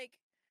 it's like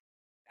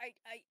I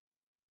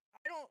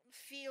don't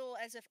feel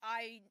as if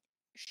I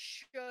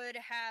should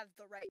have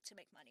the right to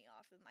make money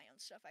off of my own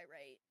stuff I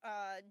write,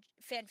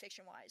 fan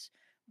fiction wise.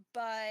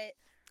 But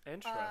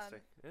Interesting.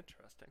 um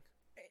Interesting.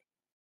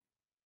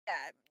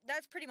 yeah,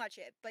 that's pretty much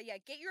it. But yeah,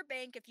 get your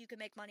bank if you can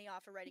make money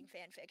off of writing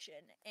fan fiction.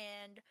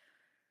 And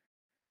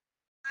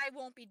I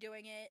won't be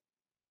doing it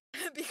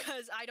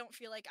because I don't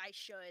feel like I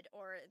should,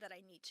 or that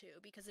I need to,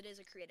 because it is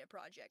a creative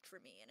project for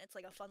me and it's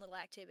like a fun little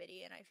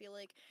activity, and I feel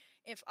like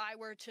if I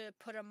were to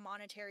put a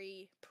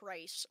monetary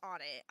price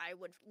on it, I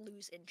would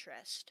lose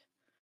interest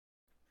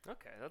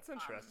Okay, that's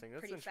interesting. That's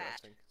pretty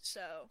fast. interesting.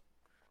 So,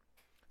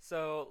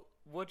 So,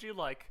 would you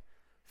like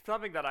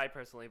something that I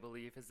personally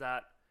believe is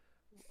that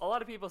a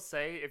lot of people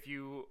say if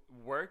you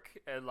work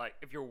and like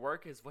if your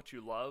work is what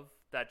you love,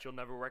 that you'll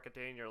never work a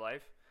day in your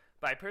life.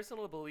 But I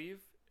personally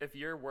believe if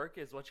your work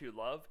is what you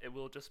love, it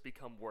will just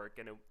become work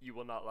and you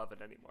will not love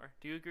it anymore.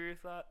 Do you agree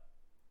with that?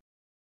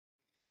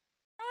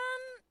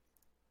 um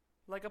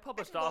Like a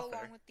I published can go along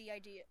author, with the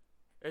idea.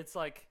 it's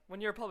like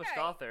when you're a published Right.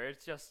 author,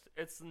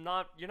 it's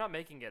not you're not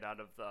making it out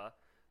of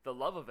the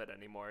love of it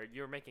anymore.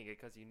 You're making it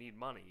because you need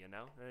money, you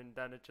know. And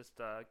then it just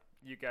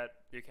you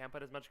can't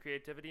put as much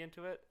creativity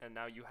into it, and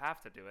now you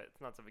have to do it.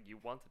 It's not something you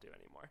want to do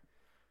anymore.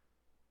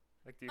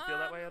 Like, do you feel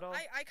that way at all?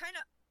 I kind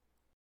of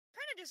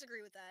kind of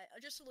disagree with that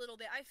just a little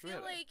bit. I feel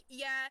Really? like,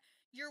 yeah,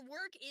 your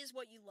work is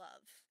what you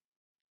love.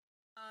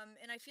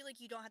 And I feel like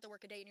you don't have to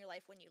work a day in your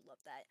life when you love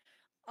that.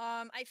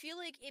 I feel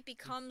like it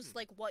becomes Mhm.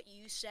 like what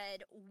you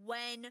said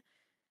when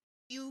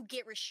you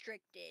get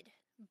restricted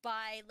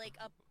by like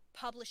a Oh.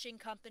 publishing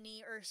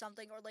company or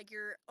something, or like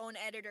your own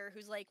editor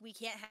who's like, we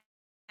can't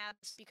have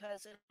this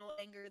because it'll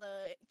anger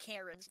the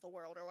Karens of the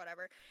world or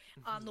whatever.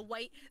 The Mhm.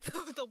 white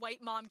the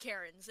white mom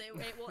Karens. It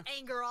will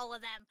anger all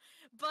of them.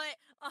 But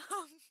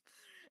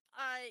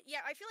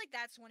yeah, I feel like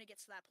that's when it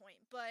gets to that point.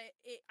 But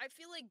I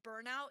feel like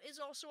burnout is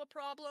also a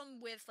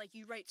problem with like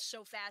you write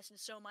so fast and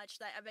so much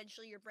that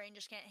eventually your brain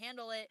just can't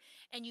handle it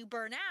and you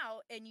burn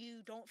out and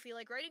you don't feel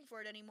like writing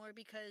for it anymore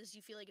because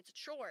you feel like it's a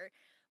chore,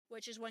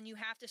 which is when you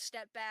have to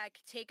step back,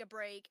 take a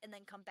break, and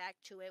then come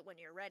back to it when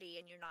you're ready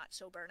and you're not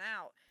so burnt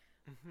out.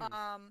 Mhm.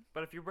 Um,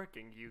 But if you're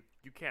working, you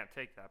can't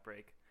take that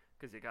break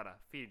because you gotta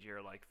feed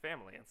your like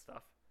family and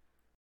stuff.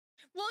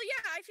 well,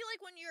 yeah, I feel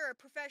like when you're a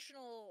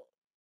professional,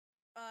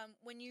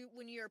 when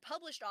you're a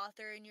published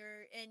author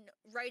and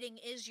writing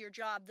is your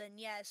job, then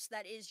yes,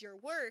 that is your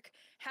work.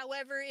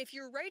 However, if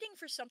you're writing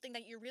for something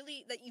that you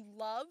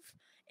love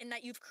and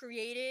that you've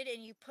created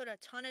and you put a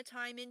ton of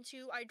time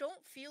into, I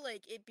don't feel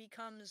like it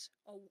becomes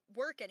a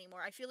work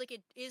anymore. I feel like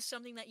it is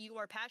something that you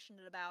are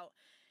passionate about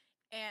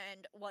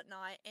and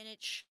whatnot, and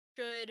it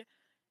should,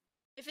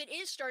 if it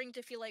is starting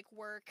to feel like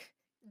work,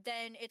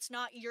 then it's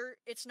not your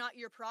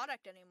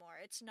product anymore.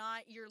 It's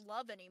not your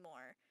love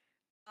anymore.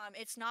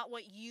 It's not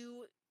what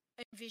you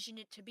envision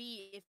it to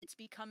be if it's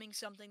becoming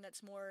something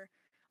that's more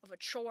of a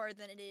chore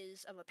than it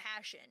is of a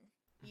passion,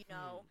 you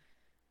know.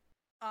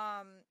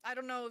 Mhm. I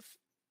don't know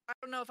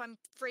if I'm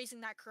phrasing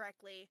that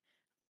correctly.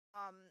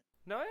 Um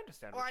No, I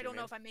understand or what I you don't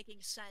know mean. if I'm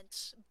making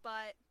sense,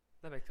 but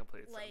That makes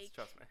complete sense. like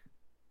Trust me.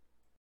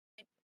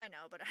 I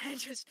know, but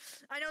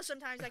I know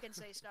sometimes I can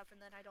say stuff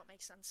and then I don't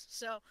make sense.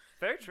 So,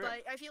 Very true.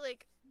 but I feel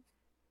like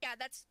yeah,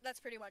 that's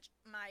pretty much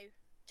my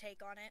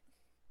take on it.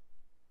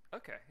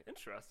 Okay,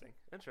 interesting.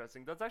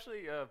 Interesting. That's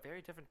actually a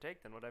very different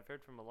take than what I've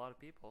heard from a lot of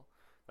people.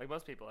 Like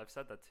most people I've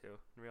said that to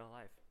in real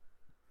life.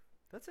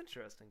 That's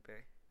interesting,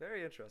 Bay.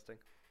 Very interesting.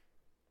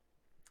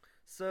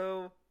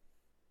 So,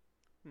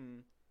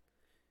 hmm.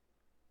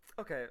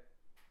 Okay,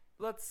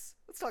 let's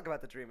talk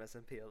about the Dream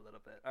SMP a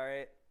little bit. All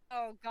right.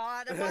 Oh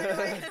God, why do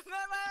I?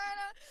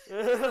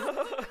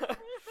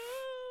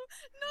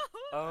 No.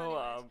 Oh,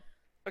 Anyways,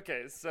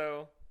 okay,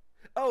 so.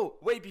 Oh,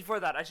 wait, before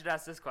that, I should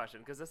ask this question,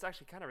 because this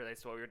actually kind of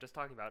relates to what we were just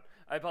talking about.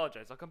 I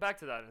apologize, I'll come back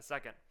to that in a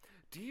second.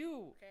 Do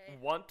you okay,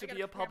 want I to gotta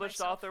be a prepare published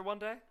myself. author one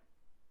day?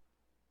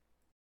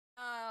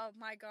 Oh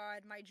my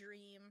God, my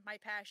dream, my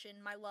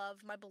passion, my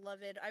love, my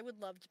beloved. I would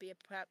love to be a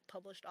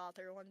published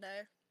author one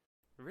day.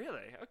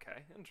 Really?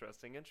 Okay,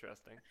 interesting,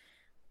 interesting.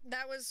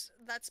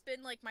 That's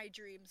been like my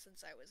dream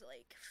since I was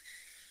like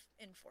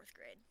in fourth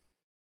grade.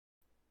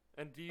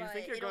 And do you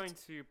think But you're going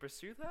to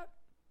pursue that?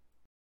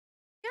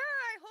 yeah,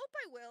 I hope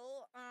I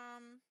will.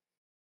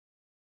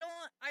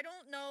 I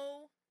don't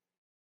know.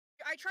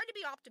 I try to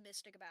be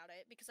optimistic about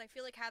it because I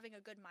feel like having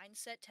a good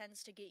mindset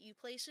tends to get you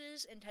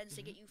places and tends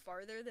to Hmm. get you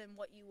farther than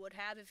what you would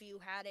have if you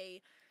had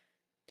a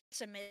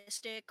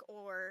pessimistic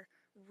or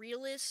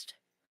realist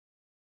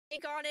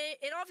take on it.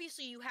 And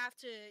obviously, you have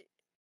to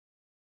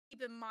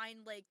keep in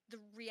mind like the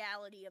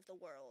reality of the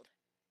world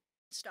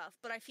and stuff.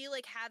 But I feel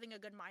like having a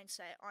good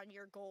mindset on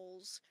your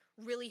goals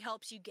really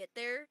helps you get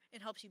there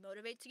and helps you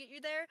motivate to get you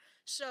there.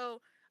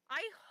 So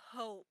I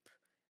hope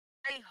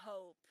I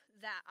hope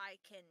that I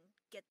can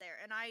get there,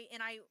 and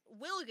I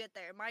will get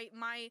there.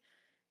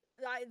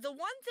 The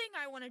one thing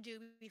I want to do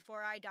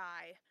before I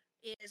die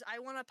is I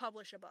want to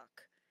publish a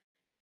book.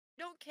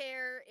 I don't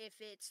care if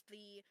it's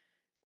the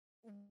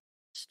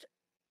worst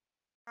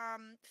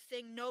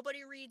thing.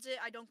 Nobody reads it.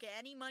 I don't get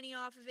any money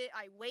off of it.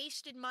 I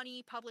wasted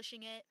money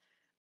publishing it.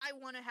 I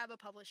want to have a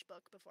published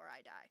book before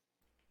I die.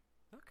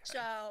 Okay.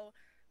 So,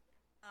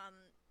 um,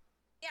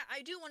 yeah,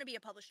 I do want to be a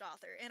published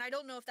author, and I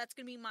don't know if that's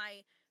gonna be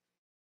my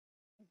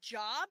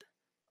job,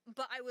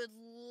 but I would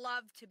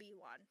love to be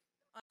one.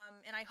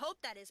 And I hope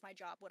that is my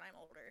job when I'm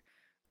older.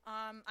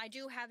 I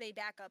do have a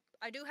backup.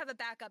 I do have a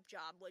backup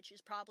job, which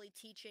is probably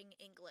teaching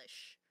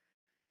English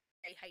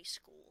at high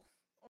school,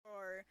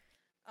 or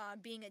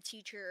being a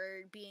teacher,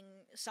 or being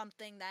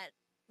something that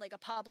like a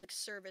public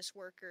service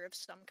worker of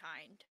some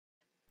kind.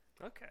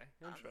 Okay,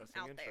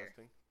 interesting, Out there.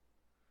 interesting.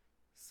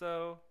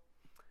 So,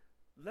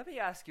 let me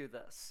ask you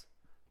this.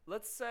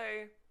 Let's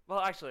say,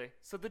 well, actually,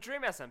 so the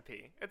Dream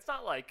SMP, it's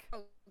not like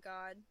Oh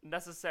God.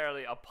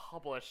 necessarily a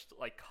published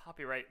like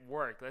copyright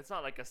work. It's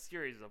not like a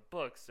series of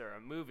books or a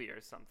movie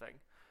or something.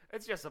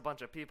 It's just a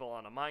bunch of people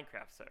on a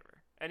Minecraft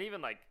server. And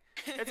even like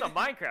it's a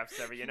Minecraft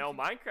server, you know,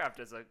 Minecraft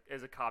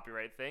is a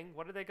copyright thing.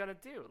 What are they going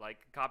to do? Like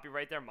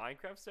copyright their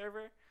Minecraft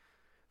server?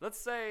 Let's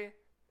say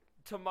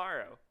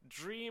tomorrow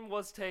Dream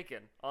was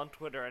taken on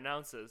Twitter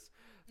announces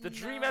the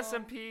Dream No.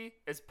 SMP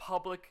is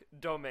public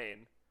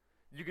domain.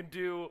 You can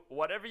do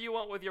whatever you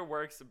want with your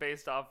works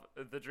based off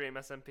the Dream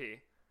SMP.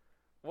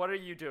 What are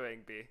you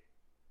doing, B?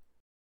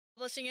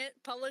 Publishing it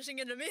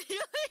immediately.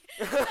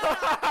 No,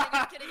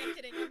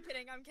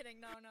 I'm kidding.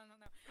 No.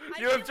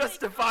 You have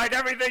justified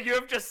everything you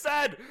have just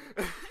said.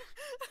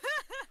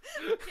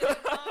 Kidding,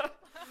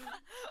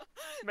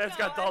 Man's no,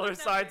 got dollar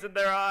signs in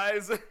their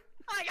eyes.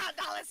 I got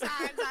dollar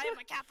signs. I am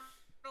a capitalist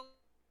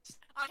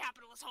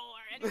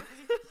whore. Anyways,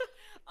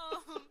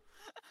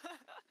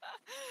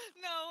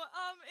 no,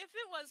 if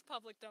it was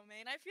public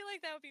domain, I feel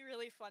like that would be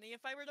really funny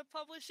if I were to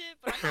publish it,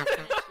 but I'm not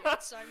finished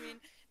yet, so I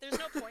mean, there's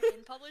no point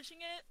in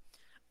publishing it.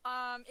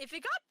 If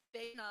it got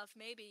big enough,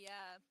 maybe,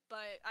 yeah,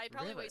 but I'd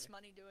probably waste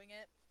money doing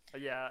it.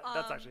 Yeah,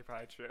 that's actually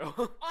probably true.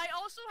 I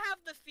also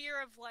have the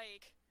fear of,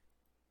 like,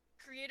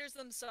 creators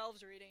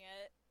themselves reading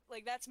it.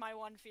 Like, that's my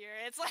one fear.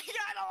 It's like,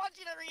 I don't want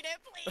you to read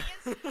it,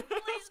 please!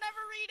 Please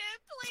never read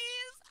it,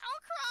 please!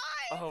 I'll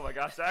cry! Oh my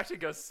gosh, that actually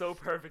goes so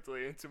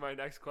perfectly into my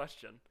next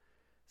question.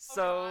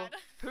 So,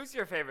 who's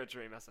your favorite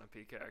Dream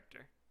SMP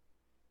character?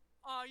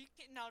 Oh, you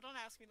can't, no, don't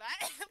ask me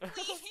that,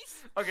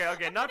 please.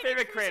 Okay, not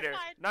favorite creator,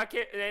 not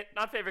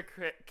favorite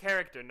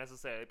character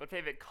necessarily, but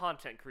favorite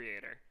content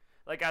creator,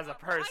 like as a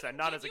person,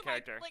 not as a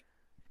character. Like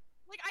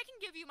I can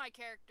give you my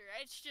character.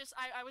 It's just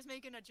I was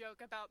making a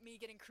joke about me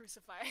getting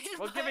crucified.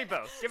 Well, give me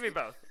both.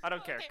 I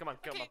don't care. Come on,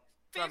 kill them.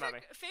 Throw them at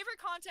me. Favorite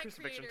content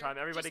Crucifixion creator. time.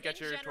 Everybody get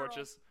your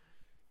torches.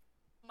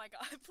 Oh my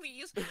god,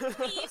 please, por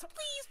favor.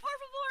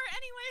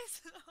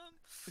 Anyways,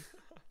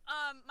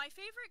 my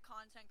favorite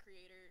content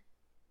creator.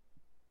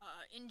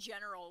 In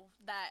general,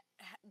 that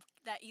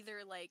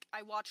either like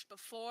I watched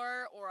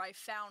before or I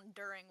found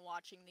during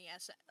watching the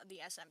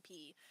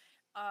SMP.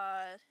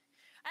 I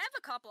have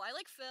a couple. I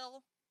like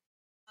Phil.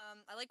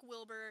 I like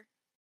Wilbur.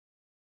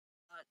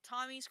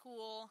 Tommy's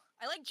cool.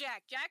 I like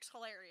Jack. Jack's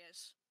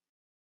hilarious.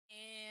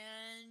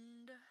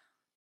 And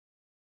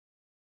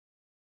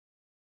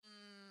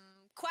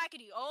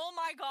Quackity. Oh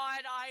my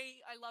god,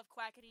 I love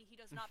Quackity. He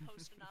does not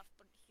post enough,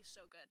 but he's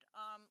so good.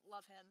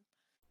 Love him.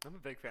 I'm a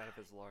big fan of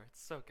his lore.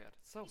 It's so good.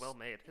 It's so well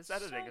made. His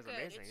editing is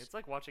amazing. It's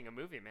like watching a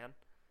movie, man.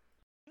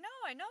 No,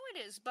 I know it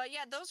is, but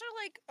yeah, those are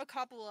like a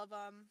couple of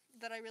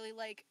that I really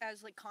like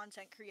as like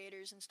content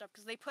creators and stuff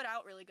because they put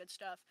out really good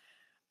stuff.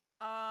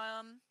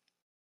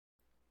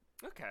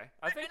 Okay,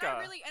 I think. I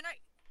really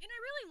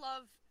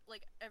love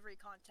like every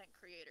content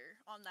creator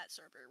on that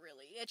server.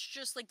 Really, it's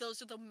just like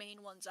those are the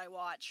main ones I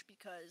watch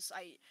because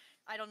I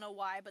don't know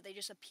why, but they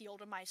just appeal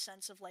to my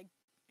sense of like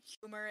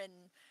humor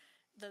and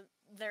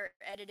their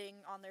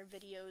editing on their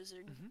videos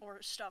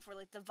or stuff, or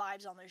like the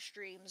vibes on their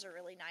streams are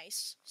really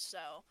nice.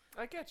 So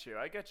I get you.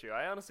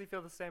 I honestly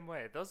feel the same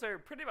way. Those are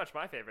pretty much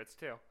my favorites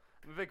too.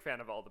 I'm a big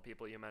fan of all the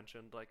people you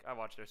mentioned. Like I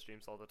watch their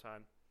streams all the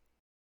time.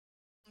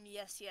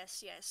 Yes.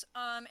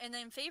 And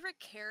then favorite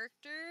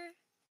character.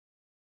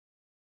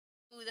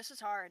 Ooh, this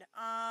is hard.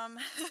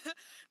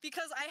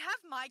 Because I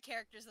have my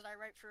characters that I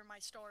write for my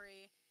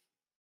story.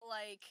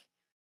 Like,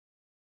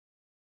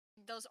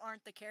 those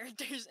aren't the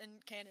characters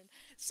in canon.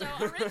 So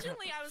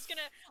originally I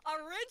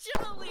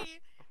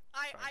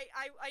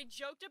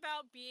joked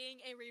about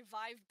being a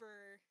Revive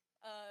Burr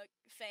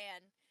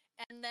fan,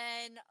 and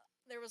then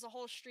there was a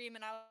whole stream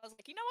and I was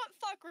like, you know what,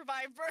 fuck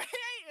Revive Burr, I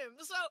hate him.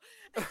 So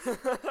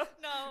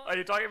no. Are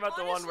you talking about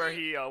the one where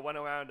he went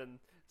around and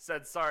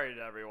said sorry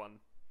to everyone?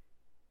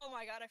 Oh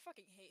my god, I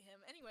fucking hate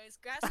him. Anyways,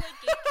 Gaslight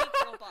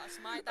Gatekeep Girl Boss.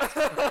 That's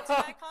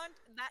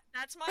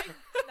my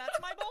boy. That's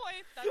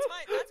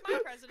my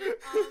president.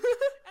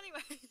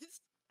 Anyways.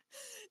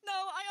 No,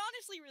 I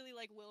honestly really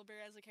like Wilbur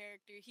as a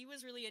character. He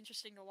was really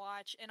interesting to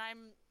watch, and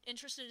I'm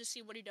interested to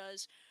see what he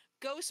does.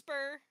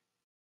 Ghostbur.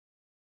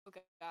 Oh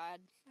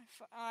god,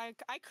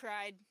 I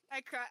cried.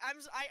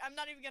 I'm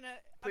not even gonna.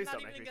 Please I'm not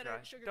don't even make me gonna cry.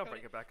 sugarcoat Don't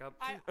bring it. it back up.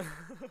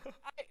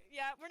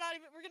 Yeah, we're not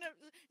even. We're gonna.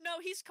 No,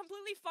 he's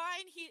completely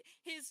fine.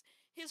 His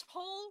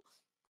whole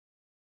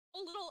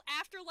little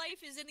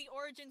afterlife is in the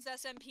Origins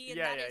SMP, and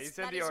he's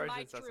in the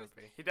Origins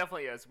SMP. He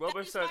definitely is.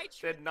 Wilbur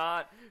did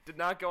not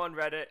go on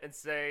Reddit and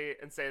say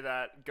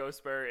that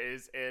Ghostbur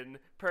is in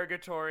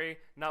purgatory,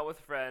 not with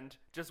friend,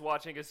 just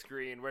watching a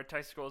screen where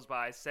text scrolls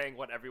by saying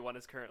what everyone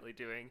is currently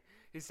doing.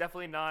 He's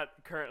definitely not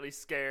currently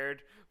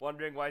scared,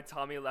 wondering why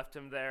Tommy left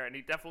him there, and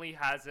he definitely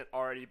hasn't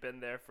already been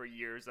there for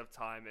years of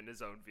time in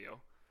his own view.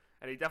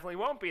 And he definitely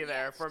won't be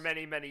there for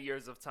many, many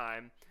years of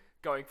time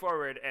going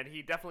forward, and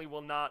he definitely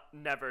will not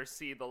never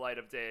see the light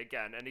of day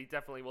again, and he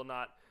definitely will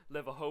not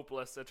live a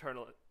hopeless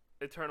eternal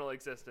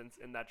existence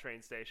in that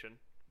train station.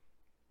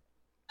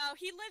 Oh,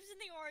 he lives in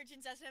the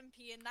Origins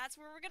SMP, and that's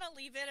where we're gonna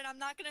leave it, and I'm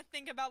not gonna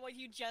think about what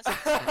you just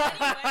said.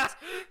 Anyways,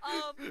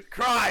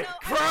 cry!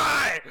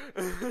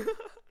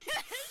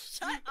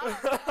 Shut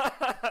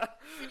up.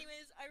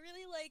 Anyways, I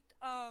really liked,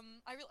 I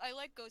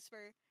like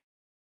Ghostbur.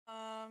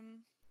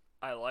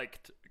 I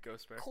liked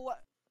Ghostbur.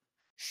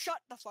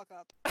 Shut the fuck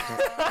up. I'm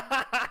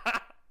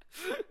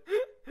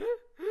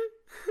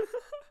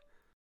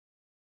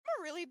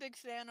a really big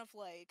fan of,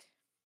 like,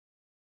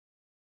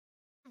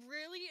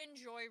 really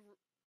enjoy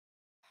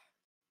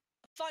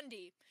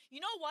Fundy. You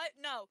know what?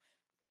 No.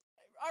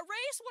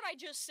 Erase what I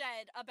just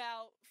said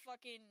about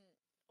fucking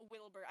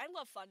Wilbur. I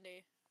love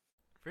Fundy.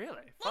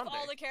 Really? Love Fundy.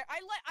 all the I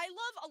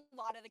love a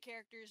lot of the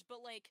characters,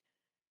 but like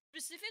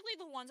specifically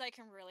the ones I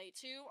can relate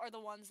to are the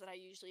ones that I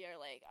usually are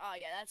like, oh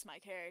yeah, that's my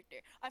character.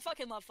 I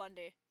fucking love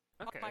Fundy.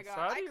 Oh Okay, my so god,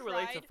 how do I you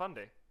relate to cried.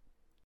 Fundy?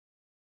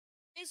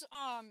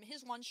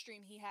 His one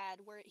stream he had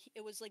where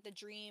it was like the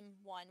dream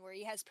one where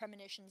he has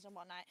premonitions and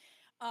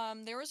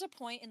whatnot. There was a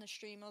point in the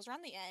stream, it was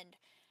around the end,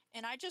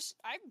 and I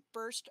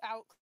burst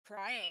out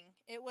crying.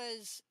 It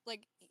was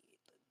like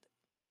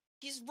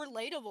he's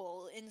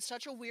relatable in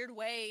such a weird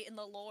way in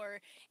the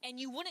lore, and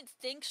you wouldn't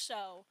think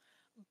so,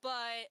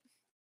 but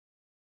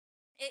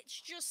it's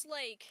just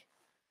like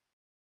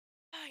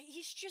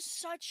he's just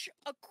such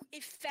a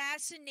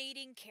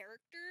fascinating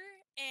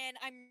character, and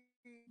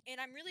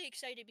I'm really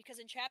excited because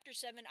in chapter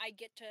 7 I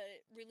get to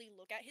really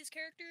look at his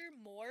character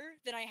more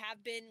than I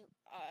have been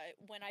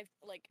when I've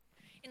like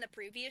in the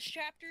previous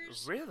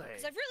chapters, because Really?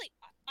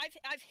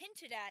 I've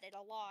hinted at it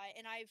a lot,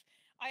 and I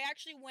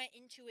actually went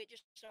into it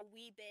just a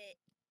wee bit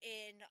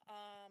in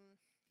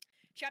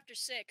chapter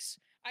 6.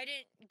 I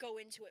didn't go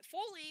into it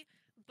fully,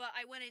 but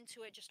I went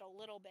into it just a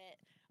little bit.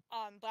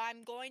 But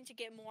I'm going to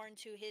get more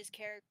into his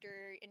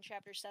character in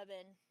chapter 7.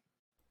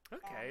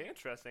 Okay, Um,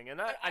 interesting. And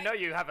but I know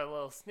you have a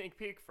little sneak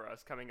peek for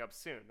us coming up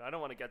soon. I don't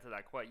want to get to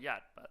that quite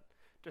yet, but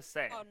just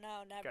saying. oh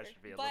no, You never. guys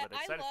should be a little But bit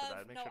excited for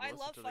that. Make sure to I listen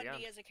love to the Fundy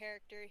end. as a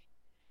character.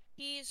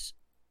 He's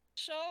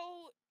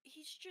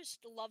he's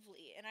just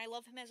lovely, and I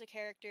love him as a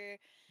character.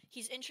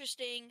 He's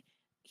interesting.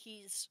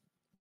 He's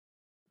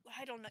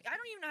I don't know. I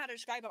don't even know how to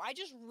describe him. I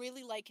just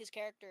really like his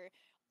character.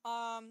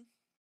 Um,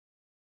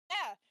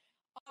 yeah.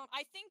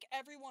 I think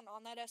everyone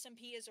on that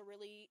SMP is a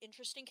really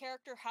interesting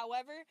character.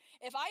 However,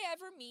 if I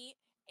ever meet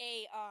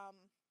a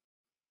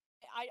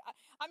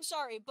I'm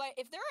sorry, but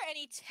if there are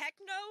any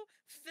Techno,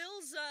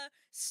 Philza,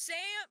 Sam,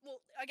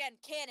 well, again,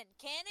 canon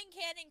character,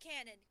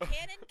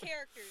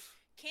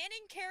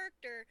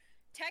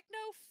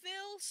 Techno,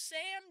 Phil,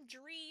 Sam,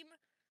 Dream,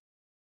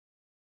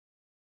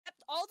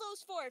 all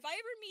those four. If I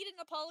ever meet an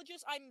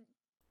apologist, I'm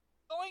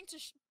going to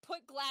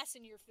put glass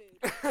in your food.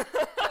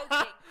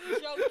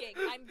 Joking.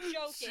 I'm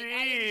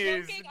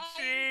joking.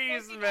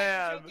 Jeez,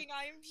 man.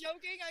 I am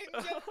joking.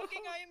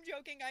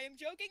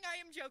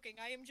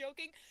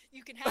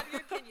 You can have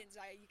your opinions.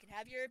 You can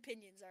have your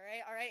opinions. All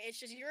right. It's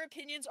just your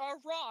opinions are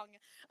wrong.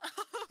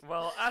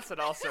 Well, as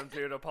an awesome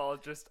dude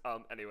apologist.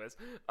 Anyways.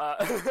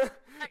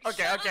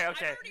 Okay. I've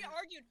already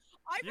argued.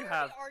 You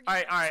have.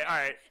 Argued All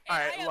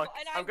right. Look,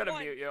 I'm gonna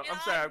mute you. I'm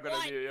sorry. I'm gonna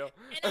won. mute you.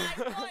 And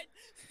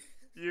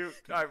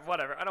I won.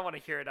 Whatever. I don't want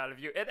to hear it out of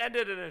you. It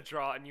ended in a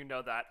draw, and you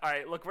know that. All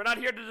right, look, we're not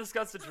here to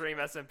discuss the Dream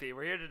SMP.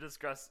 We're here to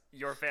discuss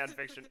your fan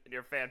fiction and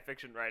your fan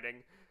fiction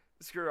writing.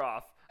 Screw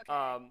off.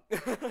 Okay.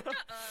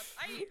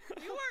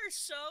 You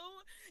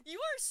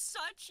are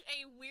such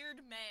a weird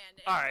man.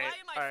 And all right, why am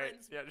I all right.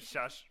 friends Yeah, with you?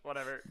 shush.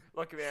 Whatever.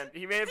 Look, man,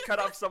 he may have cut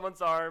off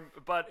someone's arm,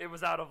 but it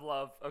was out of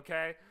love.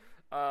 Okay.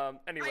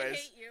 Anyways. I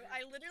hate you.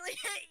 I literally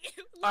hate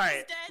you. All Love right.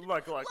 is dead.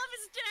 Look. Love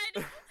is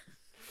dead.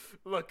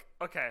 Look.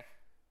 Okay.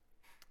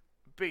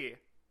 B.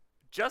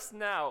 Just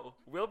now,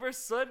 Wilbur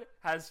Soot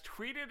has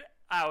tweeted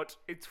out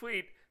a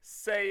tweet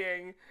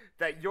saying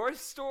that your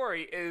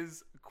story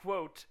is,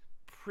 quote,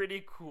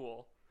 pretty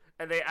cool.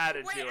 And they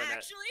added you in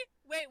actually?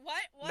 Wait,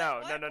 what?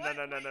 No.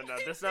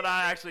 This did not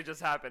actually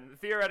just happen.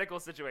 Theoretical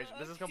situation.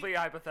 This is completely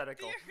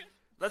hypothetical.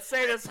 Let's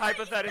say this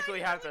hypothetically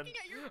happened.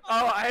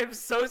 Oh, I am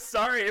so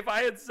sorry if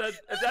I had said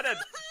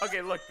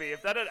okay, look, B,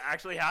 if that had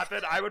actually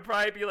happened, I would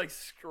probably be like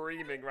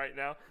screaming right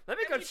now. Let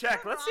me go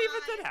check. Let's see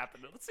if it did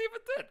happen. Let's see if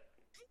it did.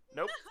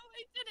 Nope. No,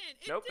 it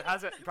didn't. Nope, it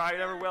hasn't. Probably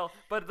never will.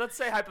 But let's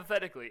say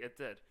hypothetically it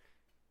did.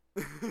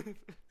 I'm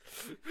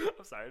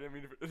sorry, I didn't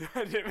mean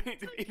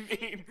to be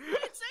mean.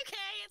 It's okay.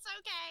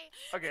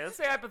 Okay, let's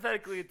say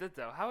hypothetically it did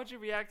though. How would you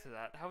react to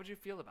that? How would you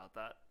feel about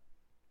that?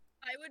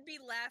 I would be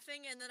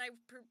laughing, and then I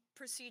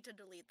proceed to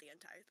delete the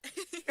entire thing.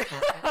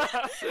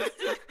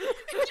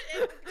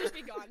 It would just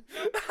be gone.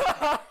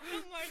 No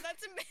more.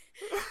 That's I'm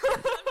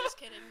just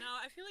kidding. No,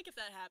 I feel like if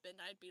that happened,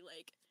 I'd be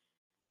like,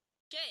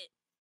 shit.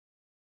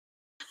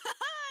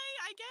 Hi,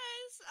 I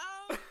guess.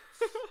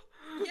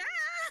 Yeah.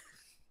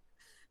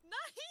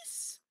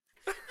 Nice.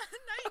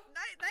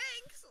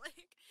 Thanks.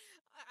 Like,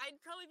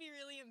 I'd probably be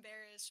really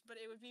embarrassed, but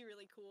it would be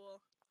really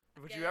cool.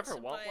 Would you ever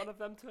want one of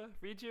them to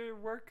read your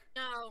work?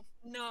 No,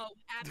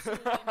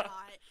 absolutely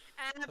not.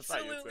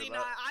 Absolutely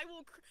not. That.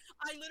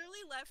 I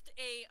literally left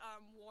a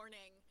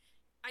warning.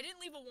 I didn't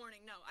leave a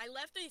warning. No, I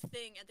left a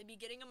thing at the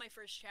beginning of my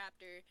first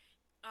chapter.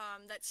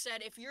 That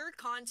said, if you're a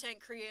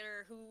content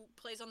creator who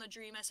plays on the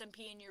Dream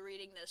SMP and you're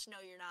reading this, no,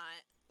 you're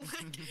not.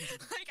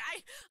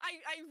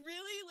 I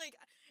really like.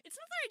 It's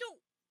not that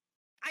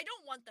I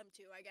don't want them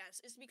to. I guess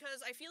it's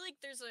because I feel like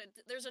there's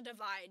a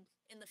divide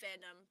in the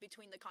fandom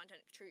between the content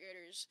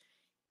creators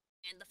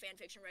and the fan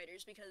fiction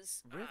writers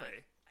because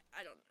really,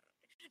 I don't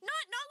know.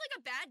 Not like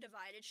a bad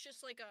divide. It's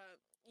just like a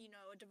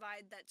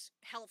divide that's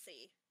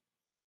healthy,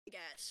 I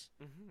guess.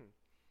 Mm-hmm.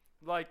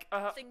 Like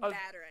nothing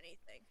bad or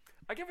anything.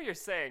 I get what you're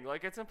saying.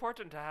 Like, it's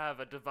important to have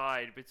a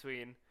divide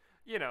between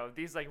you know,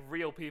 these like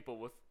real people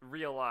with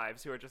real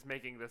lives who are just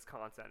making this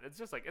content. It's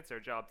just like it's their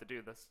job to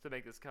do this, to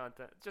make this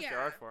content. It's just their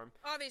art Yeah, form.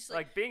 obviously.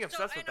 Like being So,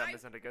 obsessed with and them I,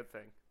 isn't a good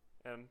thing,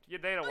 and they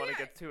don't oh want to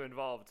yeah, get too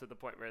involved to the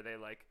point where they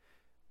like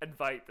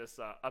invite this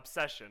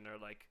obsession or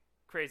like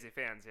crazy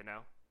fans. You know.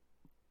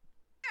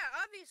 yeah,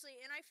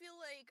 obviously. And I feel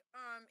like,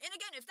 and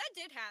again, if that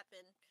did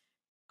happen,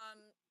 um,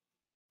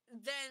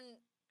 then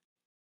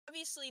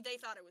obviously they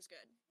thought it was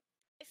good.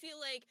 I feel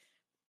like,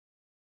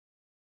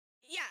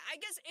 yeah, I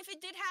guess if it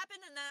did happen,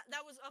 then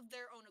that was of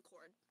their own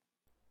accord.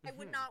 I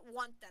would not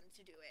want them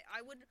to do it.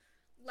 I would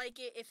like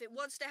it if it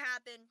wants to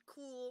happen.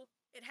 Cool,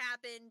 it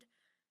happened.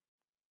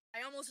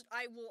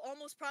 I will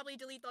almost probably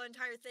delete the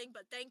entire thing,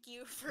 but thank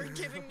you for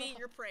giving me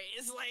your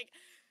praise. Like,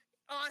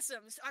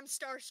 awesome. I'm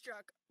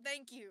starstruck.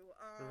 Thank you.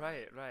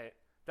 Right, right.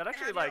 That I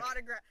actually have like your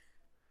autograph.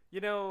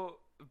 you know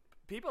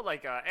people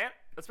like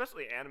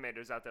especially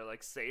animators out there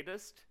like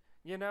Sadist.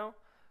 You know,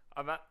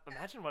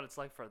 imagine what it's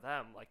like for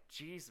them. Like,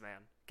 geez,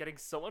 man, getting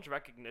so much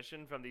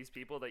recognition from these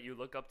people that you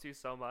look up to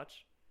so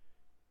much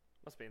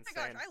must be Oh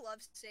my insane. gosh, I love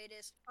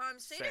Sadist.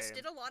 Sadist Same.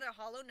 did a lot of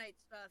Hollow Knight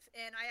stuff,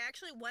 and I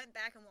actually went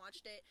back and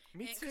watched it.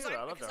 Me And too. I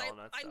love the because Hollow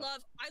Knight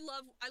stuff.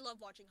 I love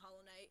watching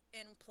Hollow Knight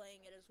and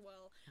playing it as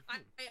well.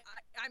 I'm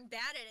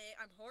bad at it.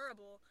 I'm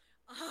horrible.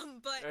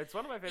 But It's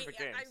one of my favorite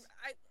it, games.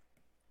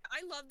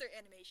 I love their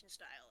animation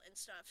style and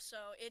stuff.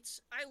 So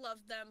I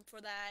love them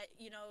for that.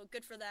 You know,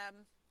 good for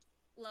them.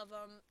 Love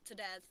them to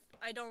death.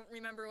 I don't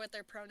remember what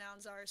their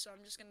pronouns are, so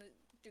I'm just gonna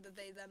do the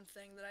they them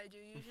thing that I do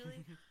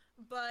usually.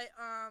 But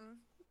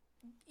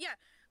yeah,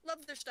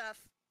 love their stuff.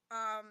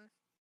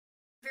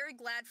 Very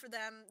glad for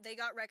them. They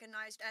got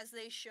recognized as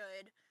they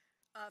should,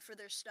 for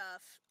their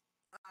stuff.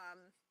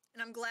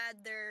 And I'm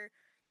glad they're,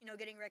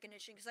 getting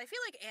recognition because I feel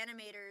like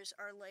animators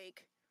are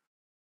like,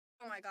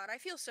 oh my god, I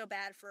feel so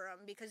bad for them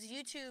because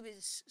YouTube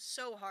is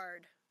so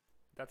hard.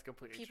 That's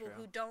completely People true.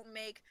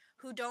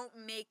 who don't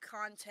make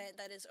content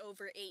that is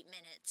over 8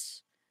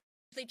 minutes.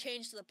 They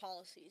changed the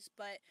policies,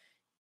 but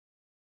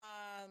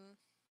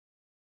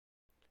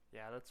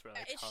Yeah, that's really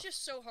it's tough.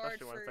 just so hard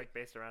Especially when it's for like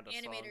based around a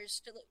song.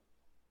 animators to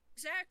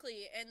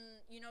exactly, and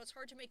it's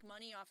hard to make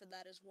money off of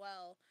that as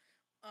well.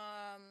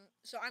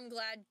 So I'm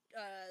glad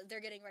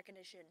they're getting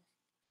recognition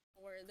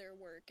for their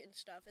work and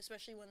stuff,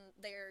 especially when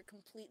they're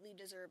completely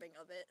deserving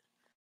of it.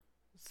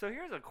 So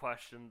here's a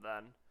question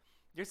then.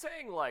 You're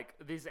saying like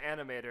these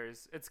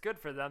animators, it's good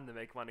for them to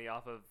make money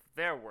off of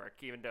their work,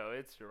 even though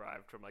it's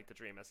derived from like the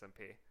Dream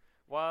SMP.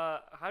 Well,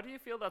 how do you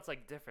feel that's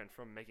like different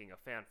from making a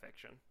fan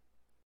fiction?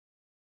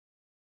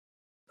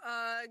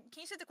 Can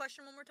you say the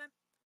question one more time?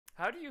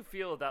 How do you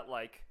feel that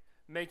like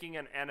making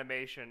an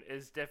animation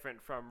is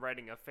different from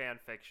writing a fan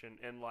fiction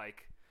in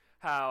like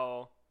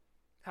how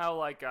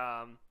like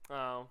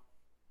oh,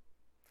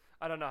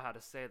 I don't know how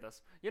to say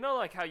this. You know,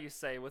 like how you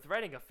say with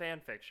writing a fan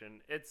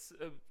fiction, it's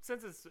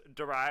since it's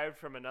derived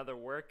from another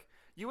work,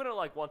 you wouldn't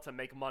like want to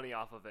make money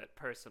off of it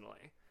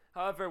personally.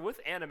 However, with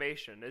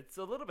animation, it's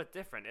a little bit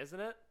different, isn't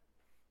it?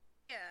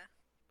 Yeah.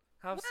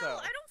 How Well, so?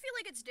 I don't feel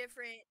like it's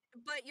different,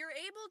 but you're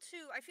able to.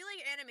 I feel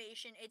like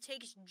animation, it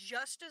takes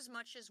just as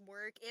much as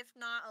work, if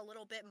not a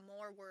little bit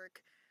more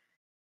work.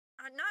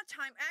 Not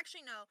time.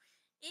 Actually, no.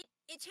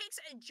 It takes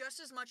just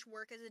as much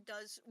work as it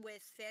does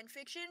with fan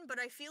fiction, but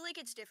I feel like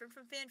it's different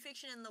from fan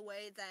fiction in the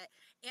way that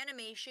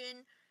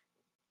animation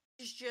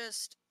is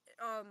just.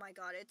 Oh my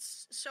god,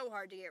 it's so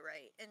hard to get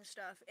right and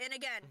stuff. And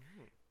again,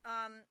 Mhm.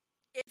 um,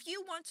 if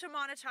you want to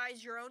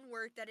monetize your own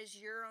work, that is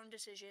your own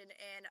decision,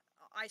 and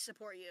I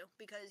support you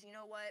because you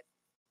know what,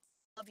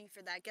 love you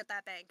for that. Get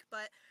that bank.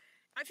 But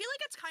I feel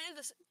like it's kind of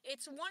this.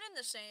 It's one and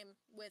the same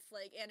with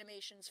like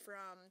animations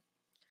from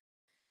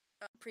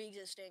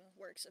pre-existing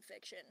works of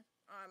fiction,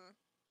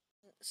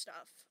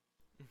 stuff.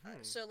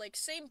 Mhm. So like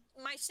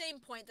my same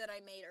point that I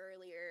made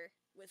earlier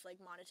with like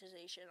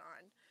monetization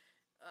on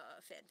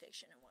fan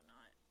fiction and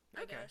whatnot.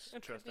 I Okay, guess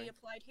could be interesting.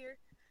 applied here.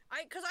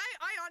 I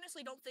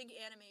honestly don't think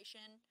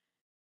animation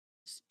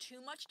is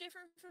too much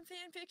different from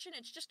fan fiction.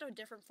 It's just a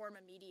different form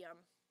of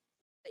medium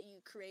that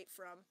you create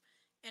from,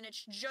 and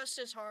it's just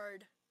as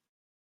hard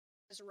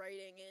as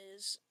writing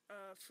is,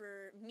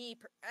 for me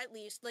at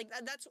least. Like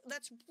that's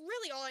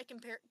really all I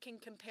can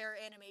compare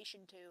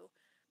animation to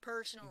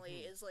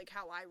personally Mhm. is like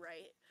how I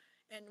write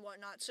and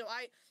whatnot. So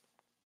I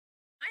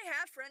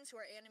have friends who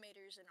are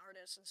animators and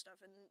artists and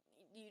stuff, and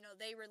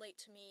they relate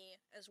to me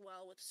as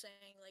well with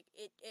saying like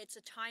it's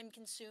a time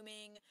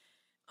consuming,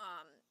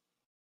 um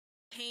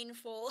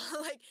painful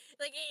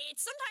like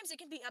sometimes it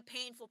can be a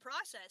painful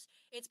process.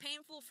 It's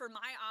painful for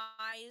my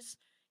eyes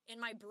and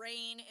my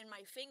brain and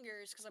my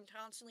fingers because I'm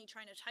constantly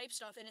trying to type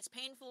stuff, and it's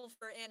painful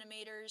for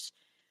animators.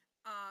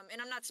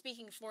 And I'm not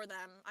speaking for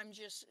them, I'm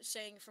just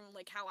saying from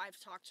like how I've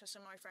talked to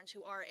some of my friends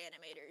who are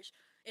animators.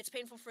 It's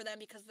painful for them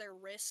because their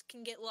wrists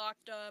can get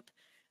locked up.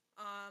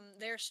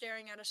 They're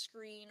staring at a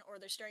screen or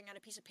they're staring at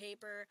a piece of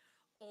paper,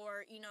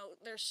 or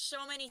there's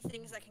so many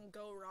things that can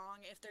go wrong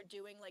if they're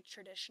doing like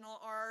traditional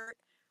art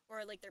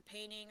or like they're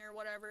painting or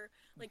whatever.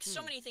 Like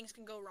so Mhm. many things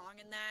can go wrong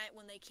in that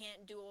when they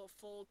can't do a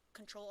full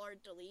control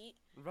art delete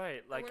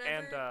Right, or like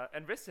whatever.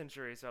 and wrist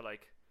injuries are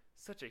like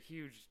such a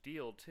huge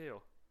deal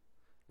too.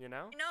 You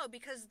know? No,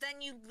 because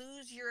then you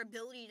lose your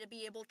ability to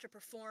be able to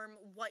perform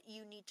what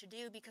you need to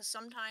do, because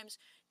sometimes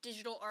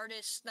digital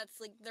artists,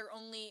 that's like their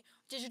only,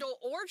 digital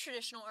or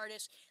traditional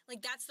artists,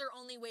 like that's their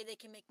only way they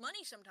can make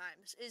money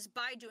sometimes, is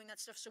by doing that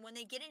stuff. So when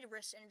they get into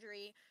wrist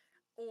injury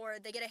or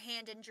they get a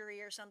hand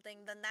injury or something,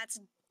 then that's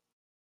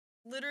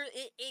literally,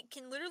 it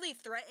can literally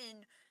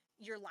threaten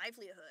your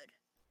livelihood.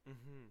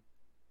 Mm-hmm.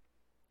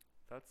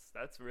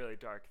 That's really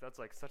dark. That's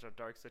like such a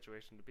dark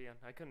situation to be in.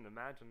 I couldn't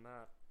imagine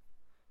that.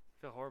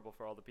 I feel horrible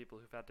for all the people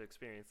who've had to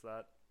experience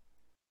that.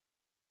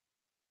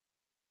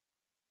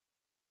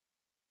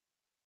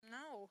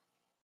 No.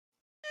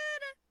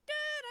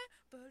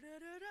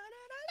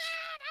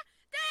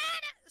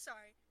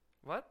 Sorry.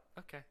 What?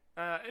 Okay.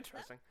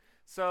 Interesting.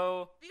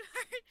 So, Have you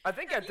heard, I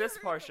think have at you this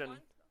heard the portion, one?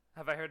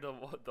 have I heard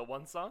the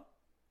one song?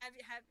 Have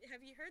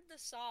you heard the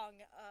song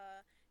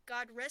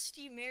God Rest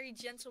You Merry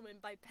Gentlemen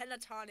by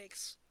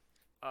Pentatonics?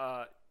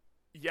 Uh,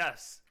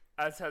 yes,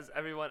 as has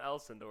everyone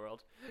else in the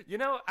world. You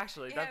know,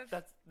 actually, Have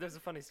that's there's a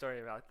funny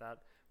story about that.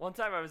 One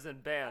time I was in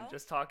band, Oh?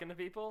 just talking to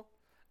people,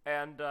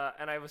 and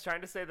I was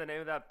trying to say the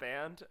name of that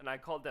band, and I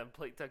called them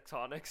Plate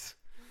Tectonics,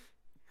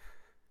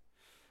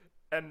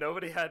 and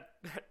nobody had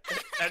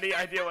any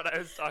idea what I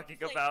was talking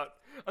Plate- about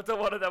until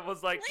one of them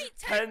was like, Plate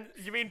Tec- "Pen?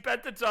 You mean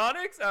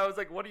Pentatonics?" I was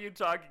like, "What are you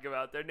talking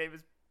about? Their name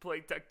is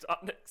Plate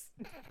Tectonics."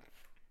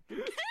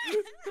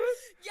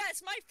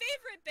 Yes, my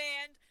favorite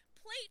band,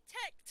 Plate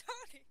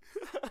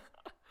Tectonics.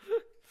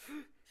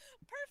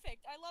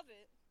 Perfect. I love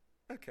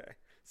it. Okay,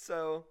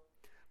 so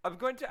I'm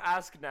going to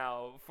ask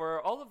now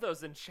for all of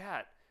those in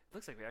chat. It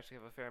looks like we actually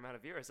have a fair amount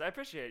of viewers. I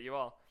appreciate you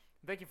all.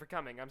 Thank you for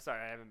coming. I'm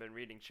sorry I haven't been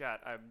reading chat.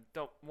 I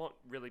won't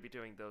really be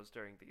doing those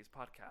during these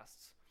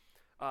podcasts.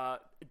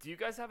 Do you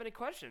guys have any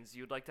questions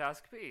you'd like to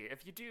ask me?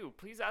 If you do,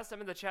 please ask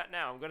them in the chat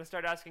now. I'm going to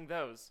start asking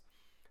those.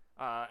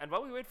 And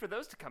while we wait for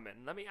those to come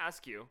in, let me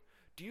ask you: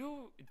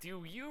 do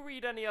you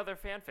read any other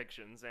fan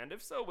fictions? And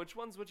if so, which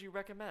ones would you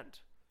recommend?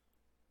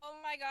 Oh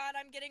my god,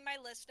 I'm getting my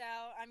list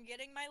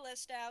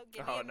out.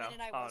 Give me Oh, a no. minute.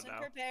 I Oh, wasn't no.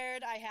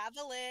 prepared. I have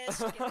a list.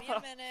 Give me a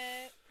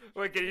minute.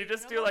 Wait, can you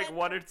just me do a like moment.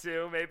 one or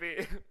two,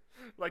 maybe?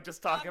 Like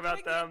just talk I'm about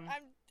doing it- them.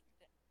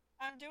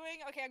 I'm doing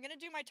okay. I'm gonna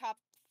do my top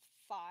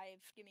 5.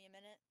 Give me a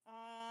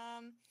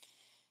minute.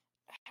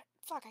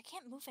 Fuck, I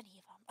can't move any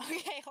of them.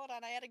 Okay, hold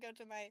on. I had to go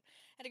to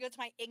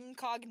my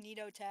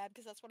incognito tab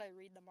because that's what I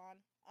read them on.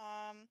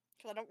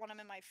 Because I don't want them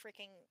in my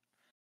freaking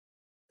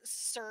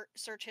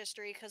search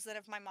history. Because then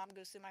if my mom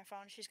goes through my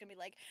phone, she's gonna be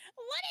like,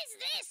 "What is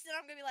this?" And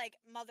I'm gonna be like,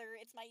 "Mother,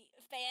 it's my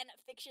fan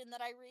fiction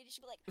that I read."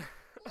 She'll be like,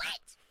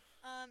 "What?"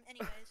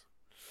 Anyways.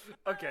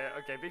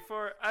 Okay.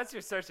 Before, as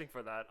you're searching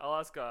for that, I'll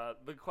ask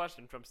the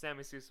question from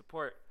Sammy Sue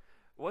Support.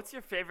 What's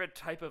your favorite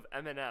type of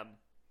M&M?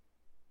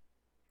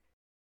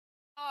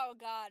 Oh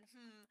God.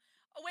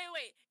 Oh,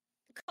 wait.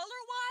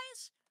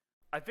 Color-wise,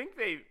 I think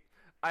they,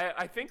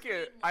 I think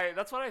it, Green I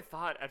that's what I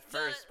thought at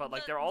first, but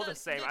like they're all the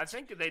same. I the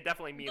think they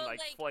definitely mean the, like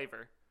like,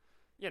 flavor.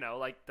 You know,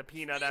 like the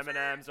peanut flavor,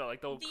 M&Ms or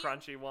like the the-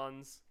 crunchy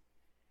ones.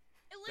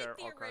 I They're like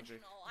the all crunchy.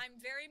 original. I'm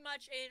very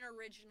much an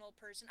original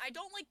person. I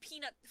don't like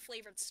peanut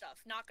flavored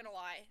stuff. Not gonna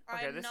lie,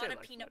 Okay, I'm they not say a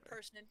like peanut better.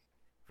 person.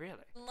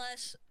 Really?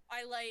 Unless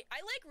I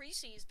like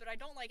Reese's, but I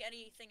don't like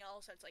anything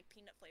else that's like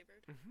peanut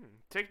flavored.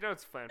 Take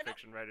notes, fan I don't-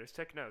 fiction writers.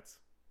 Take notes.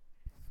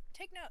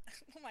 Take note.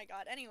 Oh my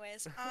God.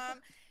 Anyways,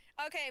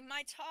 okay,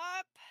 my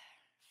top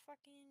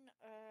fucking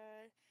 1,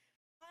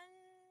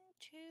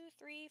 2,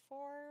 3,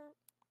 4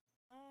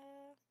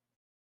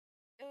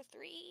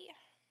 3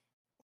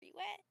 be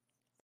wet.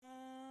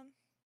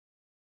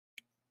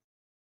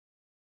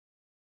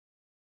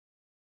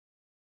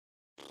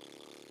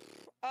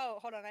 Oh,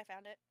 hold on, I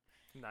found it.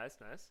 Nice.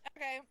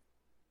 Okay.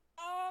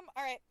 All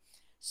right.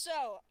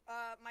 So,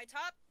 my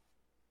top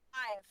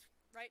 5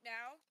 right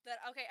now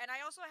okay, and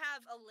I also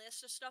have a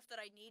list of stuff that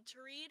I need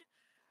to read.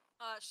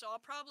 So I'll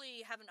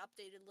probably have an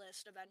updated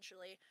list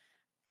eventually.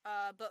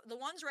 But the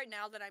ones right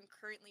now that I'm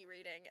currently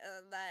reading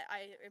that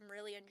I am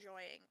really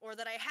enjoying, or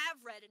that I have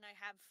read and I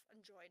have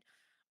enjoyed.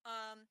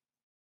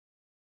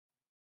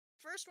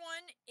 First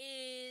one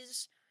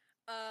is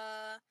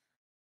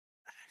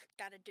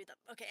gotta do them.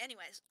 Okay,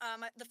 anyways.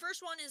 The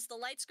first one is The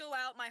Lights Go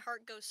Out, My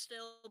Heart Goes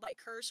Still by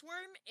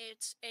Curseworm.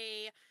 It's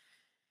a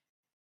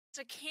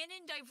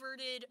canon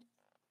diverted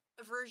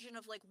version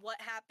of like what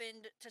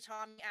happened to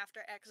Tommy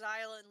after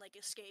exile and like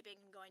escaping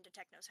and going to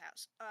Techno's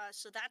house.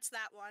 So that's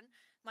that one.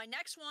 My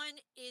next one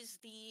is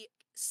the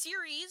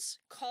series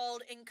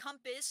called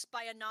Encompass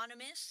by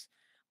Anonymous.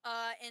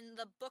 And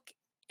the book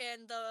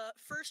and the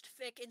first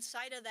fic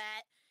inside of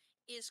that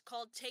is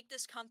called Take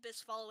This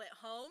Compass, Follow It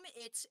Home.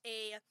 It's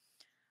a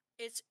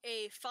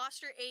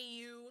Foster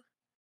AU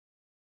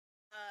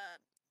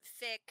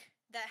fic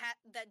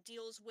that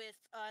deals with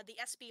the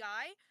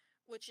SBI,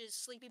 which is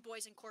Sleepy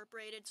Boys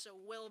Incorporated, so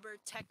Wilbur,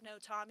 Techno,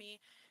 Tommy,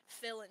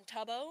 Phil, and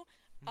Tubbo.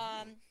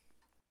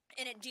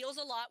 And it deals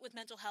a lot with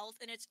mental health,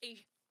 and it's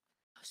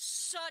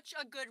such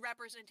a good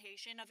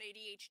representation of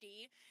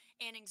ADHD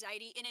and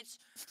anxiety, and it's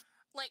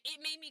Like,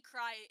 it made me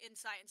cry in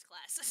science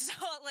class. So,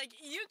 like,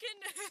 you can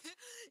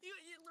you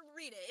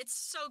read it. It's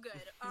so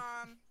good.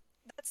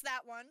 That's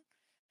that one.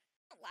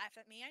 Don't laugh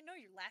at me. I know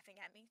you're laughing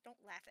at me.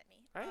 Don't laugh at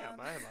me. I am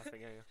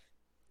laughing at you.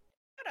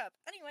 Shut up.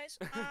 Anyways,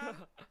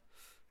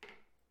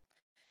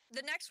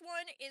 the next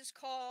one is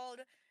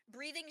called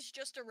Breathing's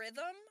Just a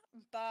Rhythm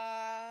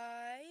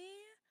by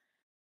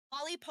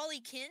Molly Polly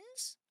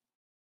Kins.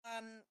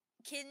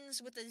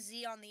 Kins with a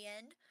Z on the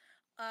end.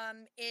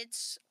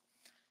 It's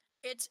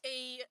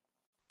a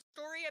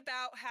story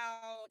about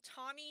how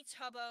Tommy,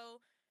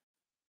 Tubbo,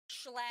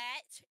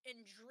 Schlatt,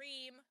 and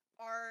Dream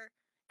are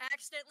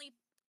accidentally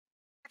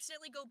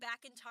go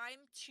back in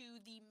time to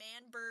the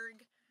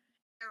Manberg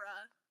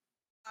era.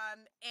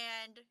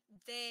 And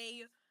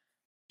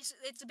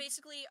it's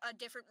basically a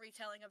different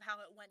retelling of how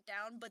it went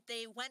down, but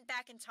they went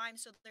back in time,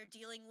 so they're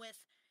dealing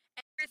with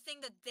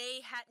everything that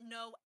they had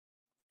no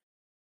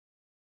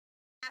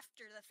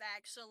after the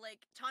fact. So,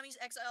 like, Tommy's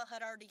exile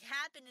had already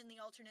happened in the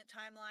alternate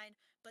timeline,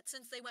 but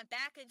since they went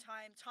back in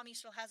time, Tommy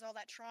still has all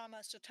that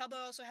trauma. So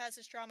Tubbo also has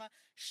his trauma.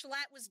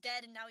 Schlatt was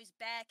dead, and now he's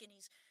back, and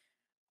he's...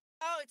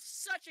 Oh, it's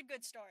such a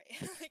good story.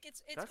 Like,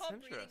 it's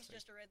called Breathing's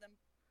Just a Rhythm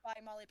by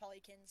Molly Polly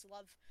Kins.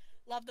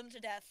 Love them to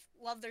death.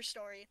 Love their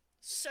story.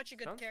 Such a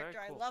good character.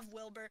 Cool. I love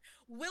Wilbur.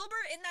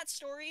 Wilbur in that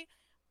story,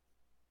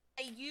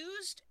 I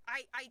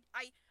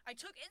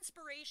took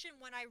inspiration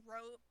when I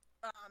wrote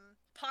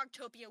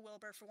Pogtopia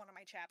Wilbur for one of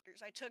my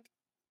chapters. I took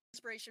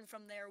inspiration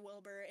from their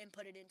Wilbur and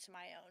put it into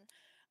my own,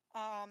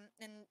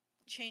 and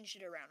changed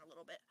it around a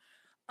little bit.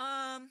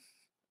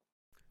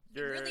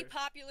 You're really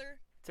popular.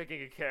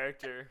 Taking a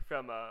character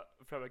from a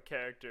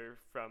character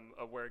from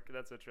a work.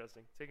 That's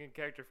interesting. Taking a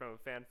character from a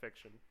fan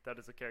fiction that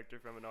is a character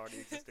from an already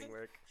existing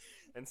work.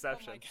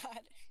 Inception. Oh my god.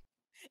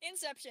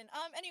 Inception.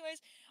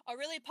 Anyways, a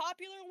really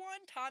popular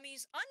one,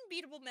 Tommy's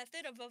Unbeatable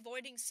Method of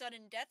Avoiding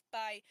Sudden Death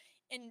by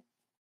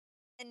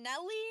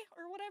Eneli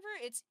or whatever.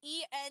 It's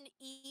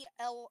Eneli.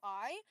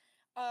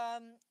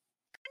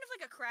 Kind of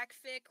like a crack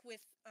fic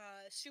with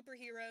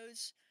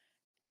superheroes.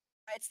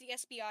 It's the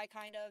SBI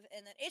kind of,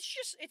 and then it's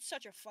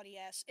such a funny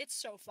ass. It's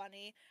so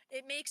funny.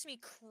 It makes me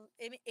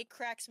it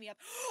cracks me up.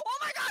 Oh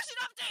my gosh, it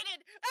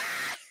updated!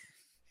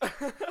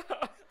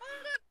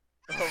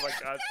 Oh my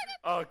god.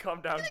 Oh,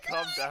 calm down,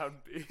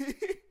 B.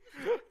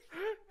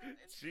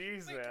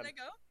 Jeez, man. Can I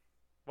go?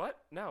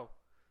 What? No.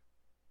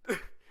 I'm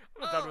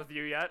not done with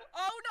you yet.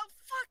 Oh no,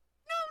 fuck.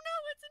 No,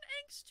 it's an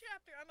angst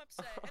chapter. I'm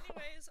upset.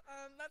 Anyways,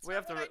 that's we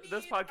have to.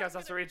 This podcast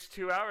has to reach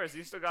 2 hours.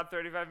 You still got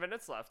 35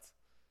 minutes left.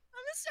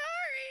 I'm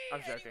sorry.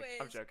 I'm joking.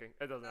 Anyways, I'm joking.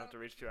 It doesn't have to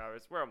reach 2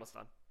 hours. We're almost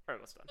done.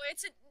 It's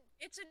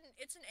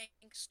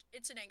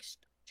an angst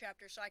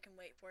chapter, so I can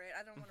wait for it.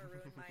 I don't want to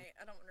ruin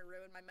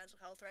my mental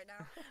health right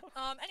now.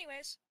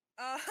 Anyways,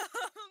 and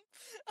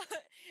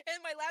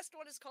my last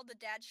one is called the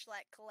Dad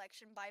Schlatt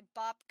Collection by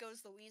Bop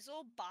Goes the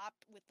Weasel.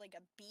 Bop with like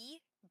a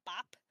B.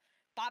 Bop.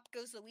 Bop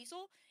Goes the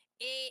Weasel.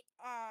 It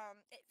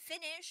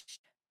finished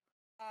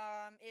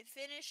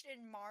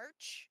in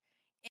March,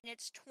 and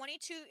it's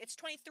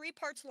 23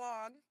 parts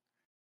long.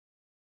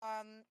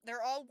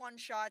 They're all one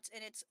shots,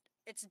 and it's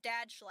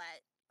Dad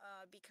Schlatt,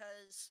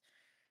 because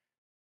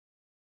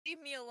leave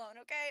me alone,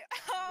 okay?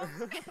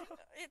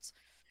 It's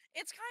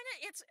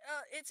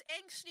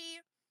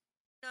angsty,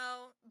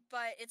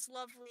 but it's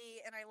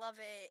lovely, and I love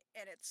it,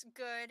 and it's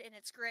good, and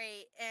it's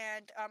great,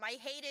 and I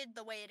hated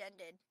the way it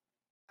ended,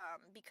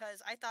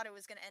 because I thought it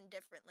was gonna end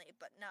differently,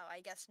 but no, I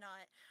guess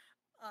not.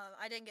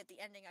 I didn't get the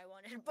ending I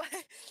wanted,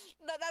 but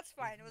no, that's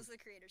fine. It was the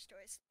creator's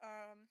choice.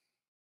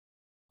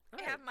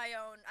 I have my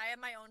own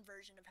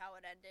version of how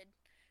it ended.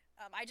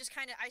 I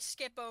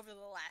skip over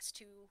the last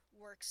two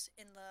works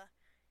in the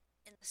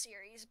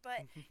series,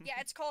 but yeah,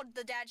 it's called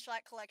the Dad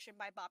Schlatt Collection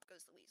by Bop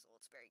Goes the Weasel.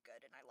 It's very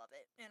good, and I love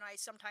it, and I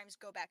sometimes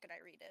go back and I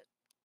read it.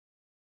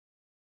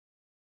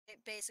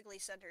 It basically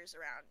centers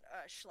around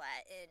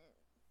Schlatt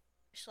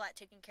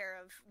taking care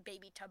of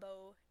baby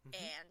Tubbo,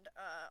 and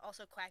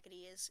also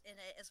Quackity is in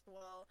it as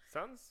well.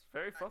 Sounds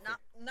very fluffy.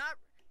 Not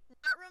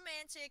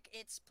romantic.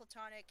 It's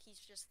platonic. He's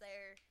just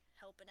there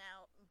helping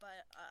out,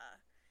 but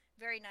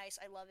very nice.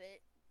 I love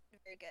it.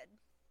 Very good.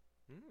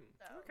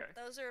 So, okay.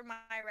 Those are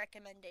my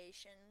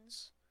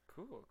recommendations.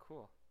 Cool.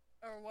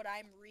 Or what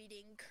I'm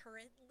reading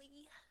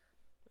currently.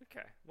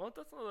 Okay. Well, it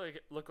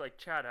doesn't look like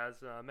Chad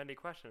has many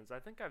questions. I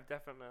think I've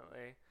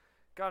definitely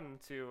gotten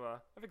to.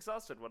 I've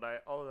exhausted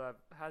all that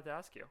I've had to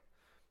ask you.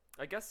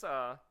 I guess.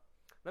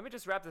 Let me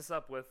just wrap this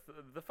up with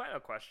the final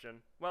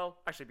question.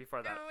 Well, actually,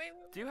 before that, wait.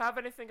 Do you have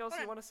anything else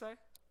you want to say?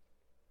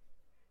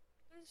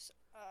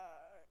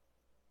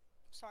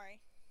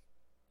 Sorry.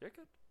 You're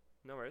good.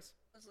 No worries.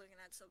 I was looking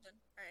at something.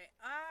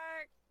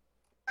 Alright.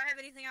 Do I have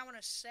anything I want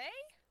to say?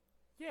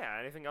 Yeah,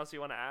 anything else you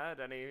want to add?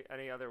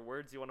 Any other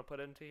words you want to put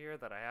into here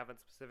that I haven't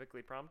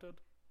specifically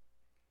prompted?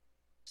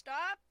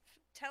 Stop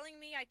telling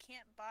me I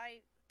can't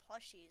buy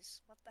plushies.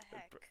 What the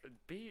heck?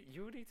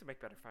 You need to make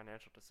better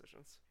financial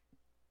decisions.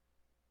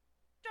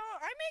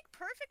 I make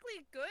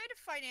perfectly good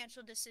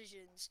financial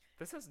decisions.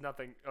 This has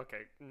nothing...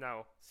 Okay,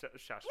 no.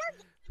 Shush.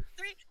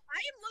 Three. I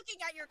am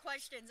looking at your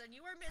questions, and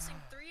you are missing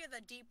 3 of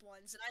the deep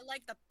ones, and I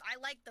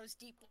like those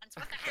deep ones.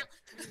 What the hell?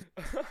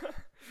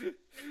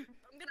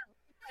 I'm gonna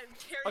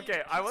tear you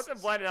Okay, to I wasn't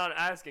pieces. planning on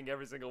asking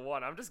every single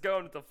one. I'm just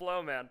going with the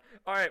flow, man.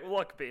 All right,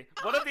 look, B.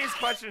 What of these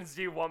questions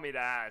do you want me to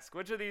ask?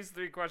 Which of these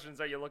 3 questions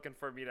are you looking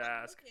for me to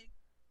ask? Okay.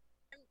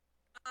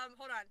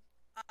 Hold on.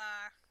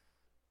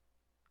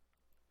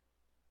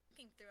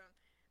 Looking through them.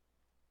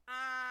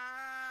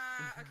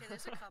 Okay,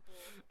 there's a couple.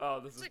 Oh,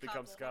 this There's has a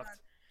become couple. Hold on.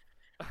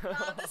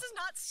 scuffed. This is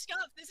not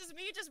scuff. This is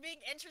me just being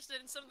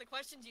interested in some of the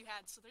questions you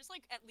had. So there's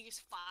like at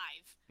least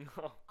 5.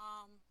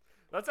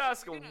 Let's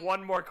ask we're gonna-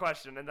 one more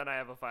question, and then I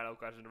have a final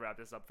question to wrap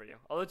this up for you.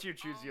 I'll let you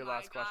choose Oh your my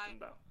last question,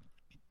 God. though.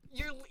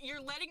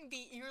 You're letting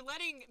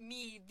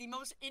me, the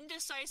most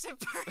indecisive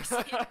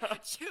person,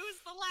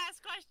 choose the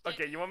last question.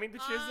 Okay, you want me to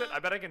choose it? I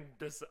bet I can.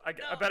 I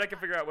no, bet I can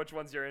figure out which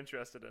ones you're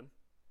interested in.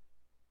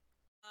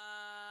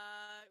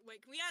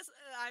 Wait. Can we ask?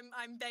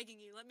 I'm begging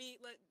you.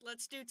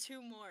 Let's do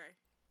 2 more.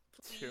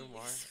 Please. 2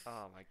 more?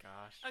 Oh my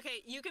gosh.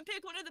 Okay, you can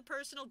pick one of the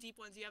personal deep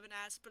ones you haven't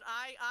asked, but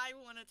I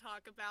want to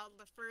talk about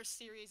the first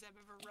series I've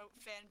ever wrote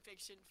fan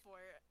fiction for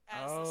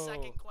as the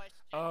second question.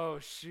 Oh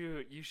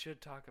shoot, you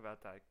should talk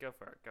about that. Go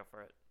for it. Go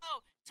for it.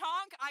 Oh,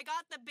 Tonk, I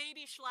got the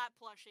baby Schlatt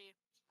plushie.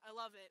 I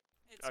love it.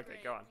 It's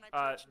Okay, great. go on. And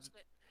I purchased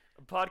it.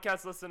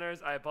 Podcast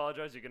listeners, I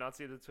apologize. You cannot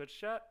see the Twitch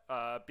chat.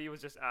 B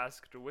was just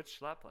asked which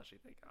slap plushie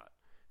they got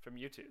from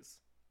YouTube's.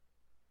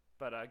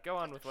 But go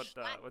on with what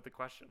with the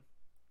question.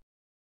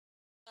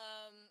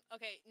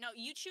 Okay, no,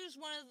 you choose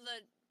one of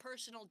the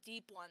personal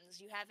deep ones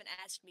you haven't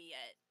asked me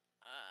yet.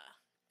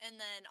 And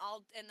then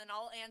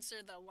I'll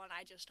answer the one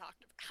I just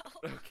talked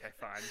about. Okay,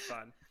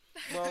 fine.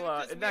 Well,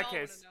 'Cause in we that all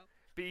wanna case, know.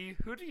 B,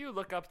 who do you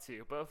look up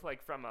to, both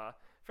like from an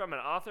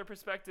author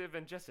perspective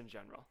and just in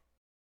general?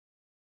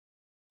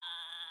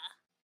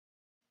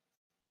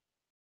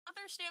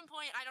 Other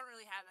standpoint, I don't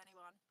really have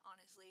anyone,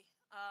 honestly.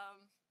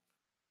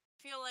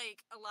 Feel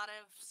like a lot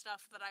of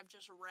stuff that I've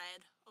just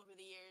read over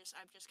the years,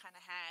 I've just kind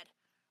of had.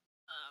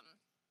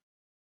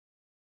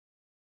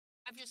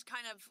 I've just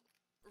kind of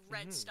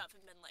read stuff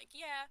and been like,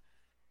 yeah.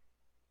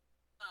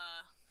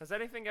 Has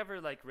anything ever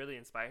like really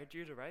inspired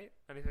you to write?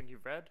 Anything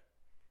you've read?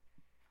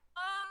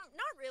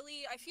 Not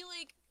really. I feel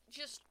like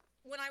just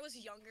when I was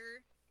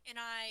younger and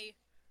I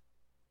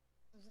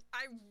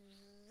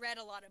read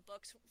a lot of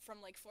books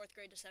from like 4th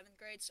grade to 7th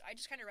grade, so I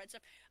just kind of read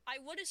stuff. I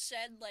would have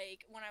said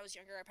like when I was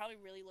younger, I probably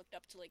really looked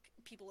up to like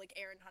people like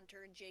Aaron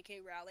Hunter and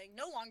J.K. Rowling.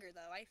 No longer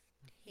though. I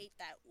hate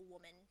that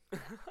woman,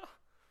 that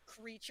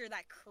creature,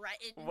 that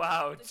cretin.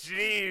 Wow,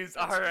 jeez.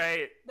 All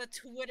right. The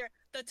Twitter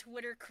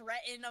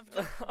cretin of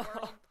the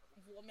world,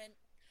 woman.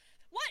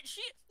 What?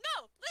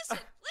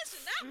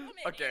 Listen, that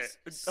woman Okay.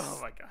 is. Oh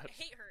my God. I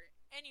hate her.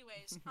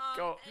 Anyways,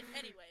 Go.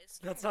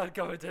 anyways. Let's not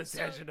go into a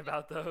tangent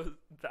about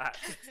that.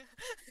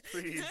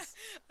 Please.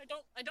 I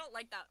don't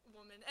like that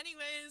woman.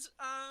 Anyways,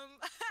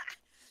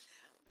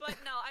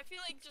 but no, I feel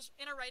like just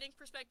in a writing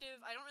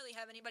perspective, I don't really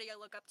have anybody I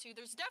look up to.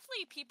 There's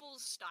definitely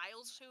people's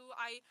styles who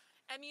I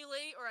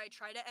emulate or I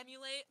try to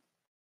emulate.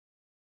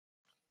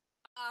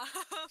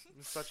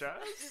 Such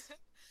as?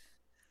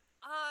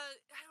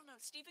 I don't know,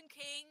 Stephen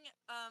King.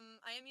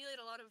 I emulate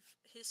a lot of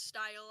his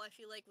style. I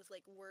feel like with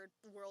like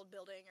world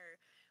building or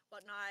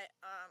whatnot.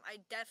 I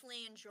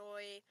definitely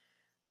enjoy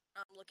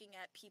looking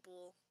at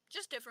people,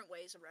 just different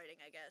ways of writing.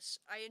 I guess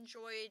I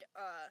enjoyed.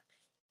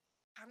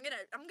 I'm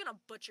gonna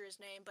butcher his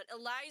name, but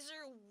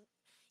Eliezer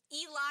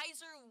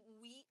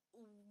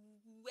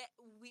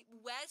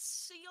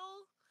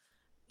Wesiel.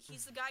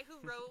 He's the guy who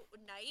wrote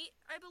Night,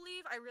 I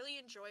believe. I really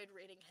enjoyed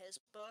reading his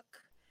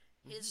book.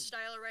 His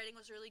style of writing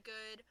was really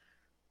good.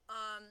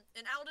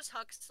 And Aldous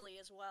Huxley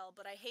as well,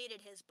 but I hated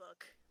his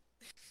book.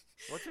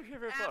 What's your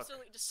favorite book?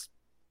 Absolutely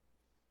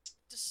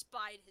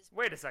despised his book.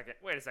 Wait a second.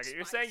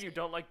 You're saying you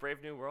don't like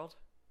Brave New World?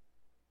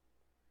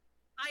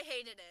 I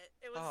hated it.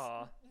 It was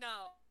Aw.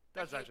 no.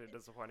 That's I actually hated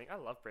it. disappointing. I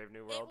love Brave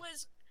New World. It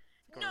was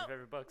It's one of my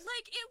favorite books.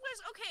 like it was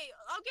okay.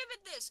 I'll give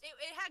it this. It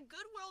had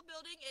good world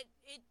building. It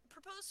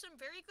proposed some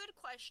very good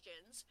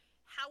questions.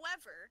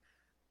 However,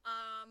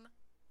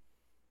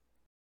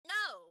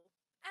 no,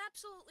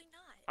 absolutely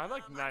not. I'm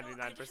like I didn't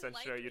 99%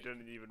 like sure you it.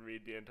 didn't even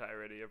read the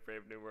entirety of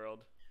Brave New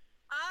World.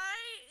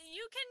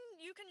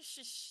 You can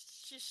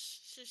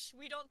shush.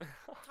 We don't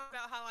talk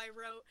about how I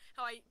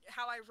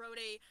wrote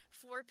a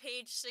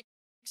 4-page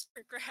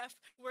 6-paragraph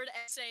word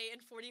essay in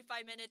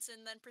 45 minutes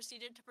and then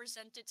proceeded to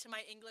present it to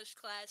my English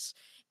class.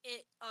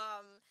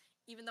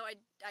 Even though I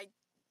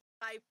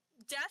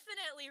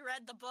definitely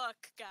read the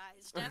book,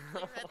 guys.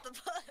 Definitely read the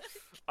book.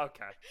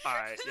 Okay. All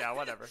right. Yeah.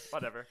 Whatever.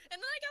 And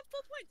then I got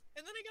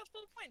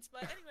full points.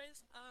 But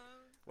anyways,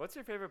 What's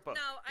your favorite book?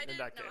 no, I in didn't.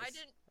 that No, case? I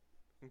didn't.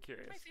 I'm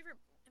curious. My favorite.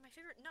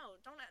 No,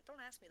 don't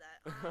ask me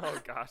that. Oh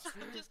gosh.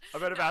 Just- I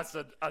better have no, asked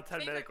a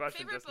 10-minute favorite-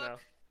 question favorite just now.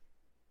 book.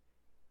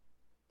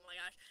 Oh my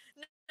gosh.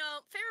 No,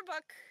 favorite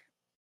book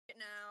right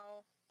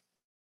now.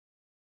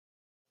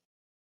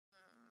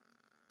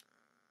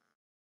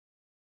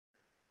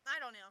 I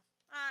don't know.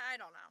 I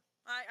don't know.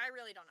 I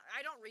really don't know. I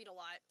don't read a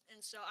lot,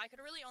 and so I could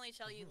really only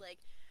tell you like,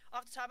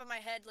 off the top of my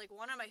head, like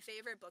one of my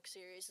favorite book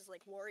series is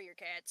like Warrior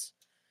Cats.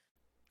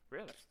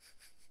 Really?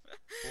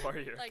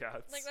 Warrior Like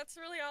Cats. that's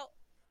really all.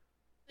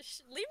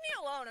 Leave me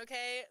alone,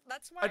 okay?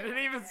 That's my. I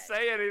didn't even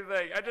say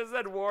anything. I just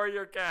said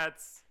Warrior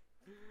Cats.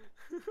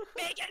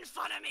 Making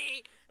fun of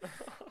me.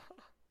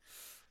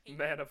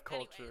 Man of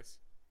culture. Anyways,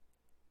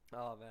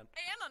 Oh man.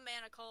 I am a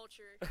man of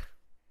culture.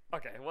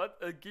 Okay, what?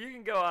 You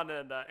can go on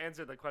and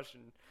answer the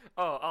question.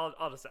 Oh,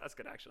 I'll just ask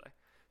it actually.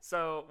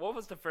 So, what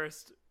was the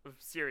first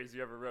series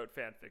you ever wrote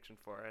fan fiction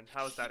for, and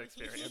how was that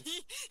experience?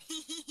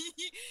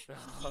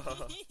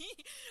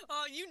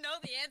 Oh, you know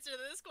the answer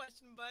to this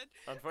question, bud.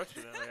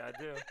 Unfortunately, I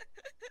do.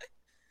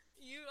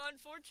 You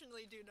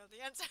unfortunately do know the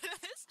answer to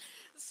this.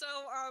 So,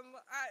 at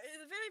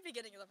the very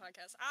beginning of the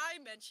podcast, I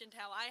mentioned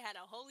how I had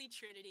a holy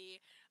trinity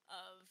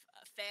of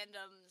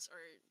fandoms or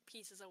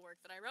pieces of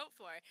work that I wrote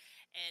for,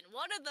 and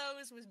one of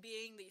those was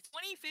being the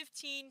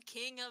 2015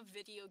 King of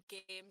Video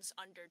Games,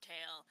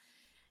 Undertale.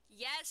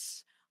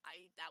 Yes,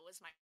 that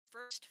was my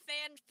first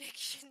fan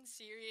fiction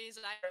series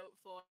I wrote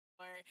for.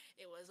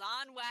 It was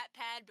on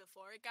Wattpad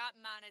before it got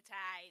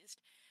monetized.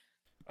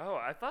 Oh,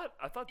 I thought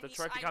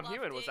Detroit Become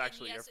Human was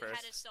actually your It had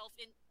a first.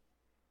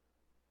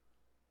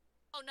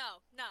 Oh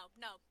no.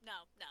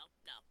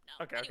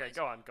 Okay, Anyways,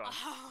 go on.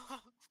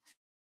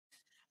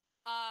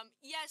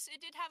 yes,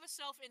 it did have a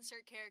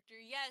self-insert character.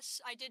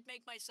 Yes, I did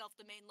make myself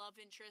the main love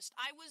interest.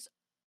 I was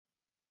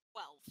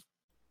 12.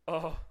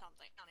 Oh,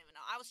 Something. I don't even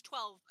know. I was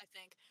 12, I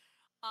think.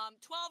 12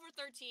 or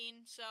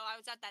 13, so I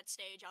was at that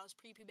stage. I was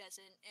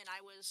prepubescent, and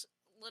I was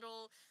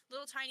little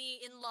tiny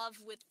in love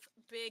with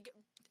big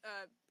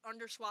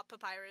underswap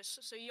papyrus.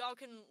 So y'all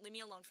can leave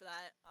me alone for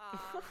that.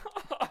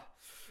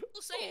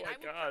 We'll say it. my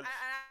gosh.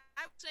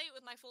 I would say it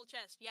with my full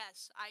chest.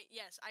 Yes, I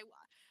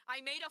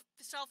made a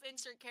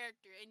self-insert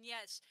character, and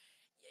yes,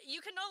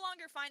 you can no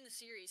longer find the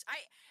series.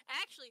 I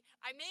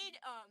made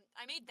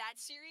that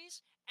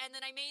series, and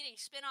then I made a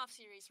spin-off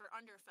series for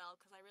Underfell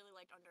because I really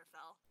liked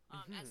Underfell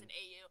as an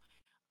AU.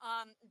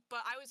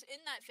 But I was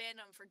in that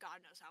fandom for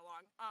God knows how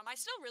long. I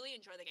still really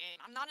enjoy the game.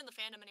 I'm not in the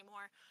fandom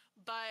anymore,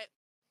 but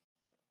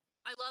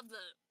I love the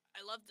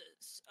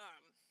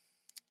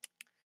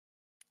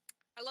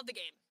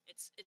game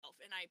itself,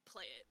 and I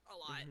play it a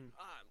lot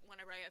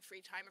whenever I have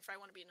free time if I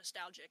want to be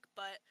nostalgic.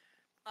 But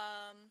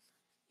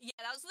yeah,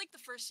 that was like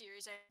the first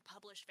series I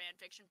published fan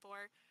fiction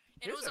for.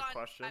 And Here's it was a on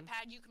question.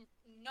 iPad. You can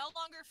no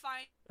longer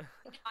find.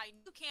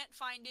 You can't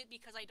find it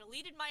because I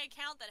deleted my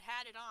account that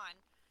had it on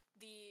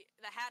the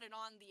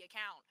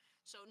account.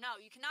 So no,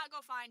 you cannot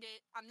go find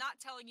it. I'm not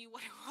telling you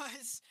what it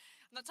was.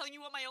 I'm not telling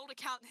you what my old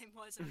account name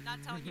was. And I'm not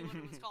telling you what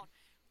it was called.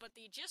 But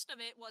the gist of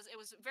it was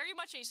very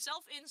much a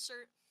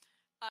self-insert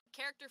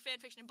character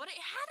fanfiction, but it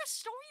had a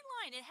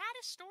storyline.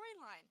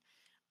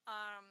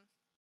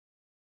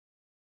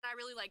 I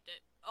really liked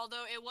it.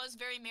 Although it was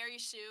very Mary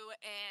Sue,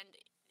 and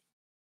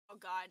oh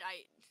god,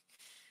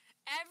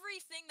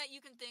 everything that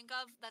you can think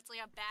of that's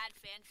like a bad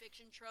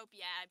fanfiction trope,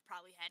 yeah, I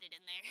probably had it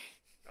in there.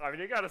 I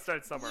mean, you gotta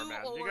start somewhere, Blue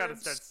man. You gotta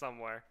orbs. start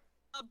somewhere.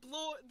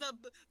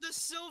 The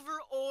silver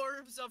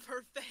orbs of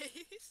her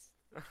face.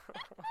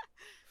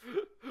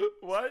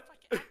 What?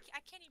 I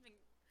can't even.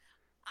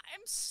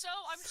 I'm so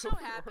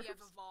happy I've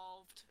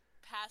evolved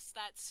past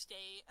that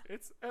state.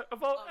 It's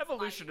of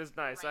evolution my is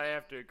nice. I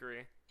have to writing.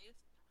 agree.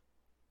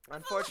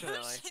 Unfortunately,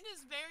 Evolution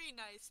is very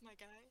nice, my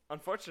guy.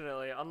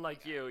 unfortunately,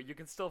 unlike you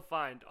can still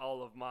find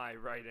all of my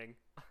writing,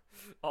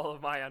 all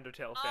of my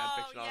Undertale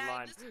fanfiction yeah,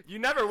 online. this- You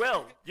never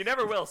will. You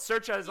never will.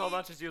 Search as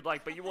much as you'd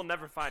like, but you will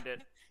never find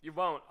it. You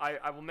won't.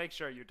 I will make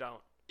sure you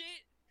don't.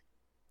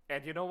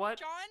 And you know what?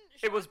 Sean,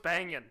 It was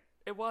banging.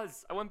 It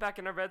was. I went back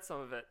and I read some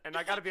of it, and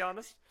I gotta be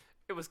honest,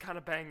 it was kind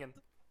of banging.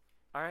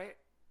 All right.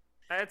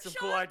 I had some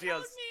cool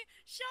ideas.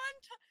 Sean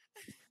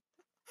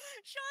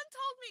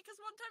told me because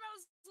one time I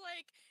was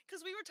like,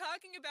 because we were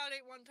talking about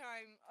it one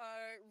time,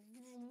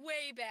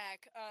 way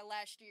back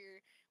last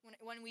year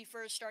when we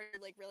first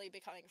started like really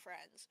becoming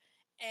friends,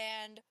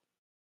 and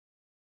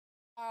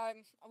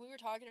we were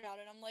talking about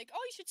it. I'm like,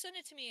 oh, you should send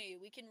it to me.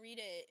 We can read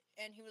it.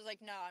 And he was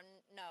like, no.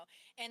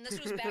 And this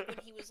was back when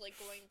he was like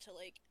going to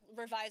like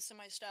revise some of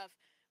my stuff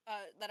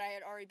that I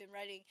had already been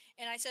writing.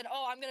 And I said,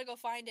 oh, I'm gonna go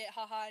find it,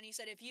 haha. And he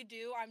said, if you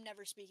do, I'm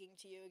never speaking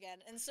to you again.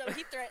 And so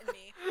he threatened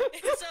me.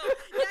 So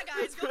yeah,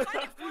 guys, go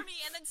find it for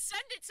me and then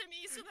send it to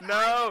me so that No,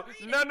 I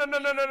can read no, it. no, no,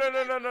 no, no, no,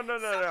 no, no, no, no,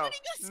 no, Somebody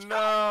go no,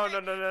 stop no,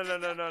 it. no, no, no,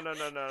 no, no, no,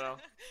 no, no,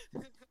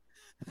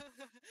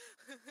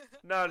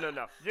 no, no,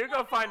 no. You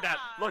go find that.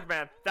 Look,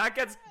 man, that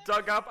gets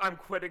dug up. I'm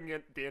quitting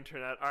the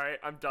internet. All right,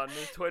 I'm done.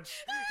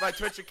 My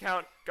Twitch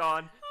account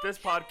gone. This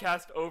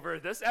podcast over.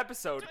 This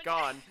episode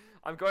gone.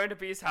 I'm going to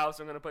B's house.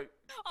 I'm gonna break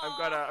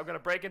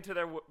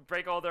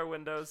all their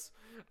windows,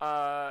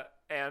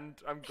 and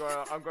I'm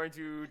going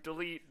to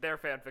delete their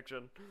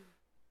fanfiction.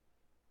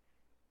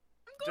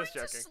 I'm going Just to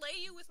joking. slay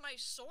you with my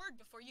sword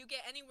before you get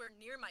anywhere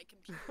near my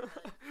computer.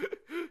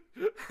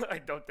 I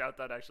don't doubt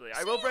that actually. I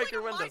See will you break like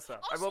your a mile- windows though.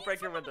 I'll I will see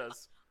break you your from a mi-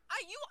 windows.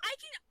 I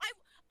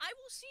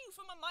will see you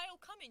from a mile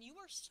coming. You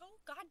are so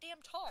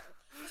goddamn tall.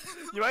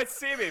 You might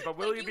see me, but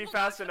will Like, you you be will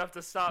fast not- enough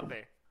to stop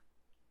me?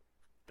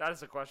 That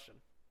is a question.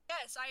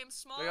 Yes, I am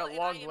small. I got and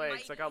long I am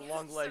legs. I got mighty.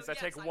 long legs. So, I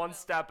take yes, one will.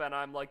 step and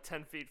I'm like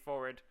 10 feet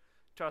forward.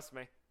 Trust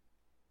me.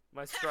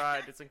 My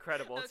stride, it's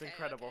incredible. It's Okay,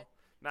 incredible. okay.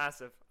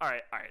 Massive. All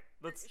right.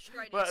 Let's.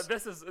 Stride Well, is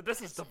this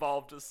has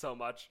devolved so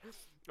much.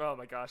 Oh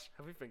my gosh,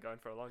 have we been going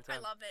for a long time? I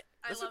love it.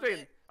 This has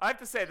been. I have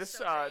to say this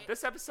so great.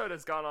 this episode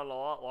has gone on a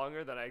lot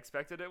longer than I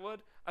expected it would.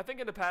 I think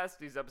in the past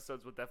these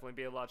episodes would definitely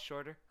be a lot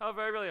shorter.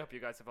 However, I really hope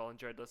you guys have all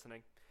enjoyed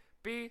listening.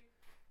 B,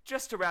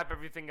 just to wrap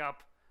everything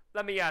up,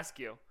 let me ask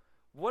you,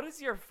 what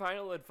is your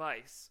final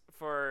advice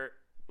for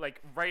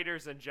like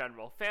writers in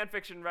general? Fan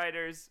fiction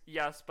writers,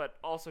 yes, but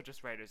also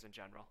just writers in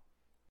general.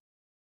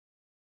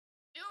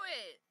 Do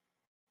it.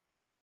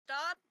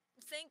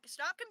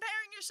 Stop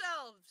comparing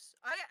yourselves.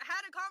 I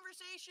had a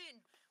conversation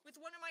with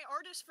one of my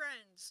artist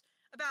friends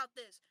about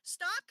this.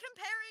 Stop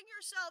comparing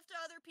yourself to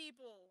other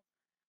people.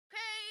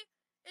 Okay?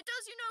 It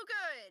does you no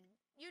good.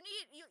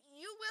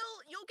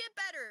 You'll get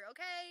better,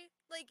 okay?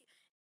 Like,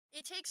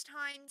 it takes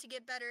time to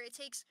get better. It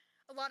takes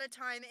a lot of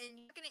time, and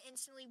you're not gonna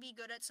instantly be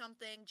good at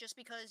something just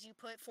because you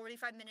put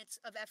 45 minutes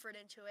of effort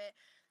into it.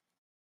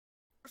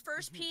 Your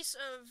first piece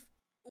of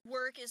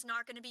work is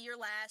not going to be your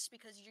last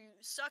because you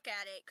suck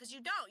at it, because you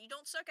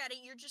don't suck at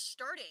it, you're just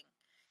starting.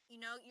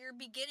 You're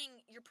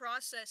beginning your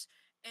process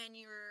and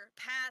your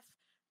path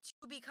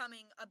to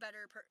becoming a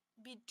better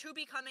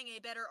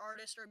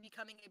artist or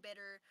becoming a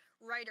better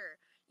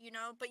writer,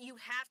 but you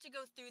have to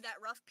go through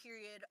that rough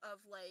period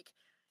of like,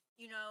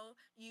 you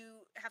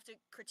have to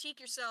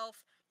critique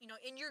yourself,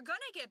 and you're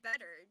gonna get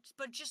better,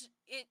 but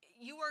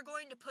you are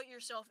going to put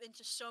yourself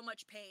into so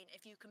much pain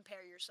if you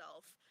compare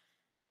yourself.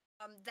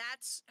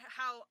 That's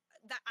how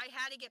that I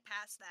had to get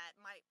past that,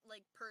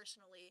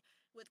 personally,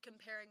 with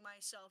comparing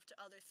myself to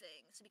other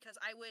things, because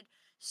I would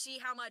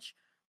see how much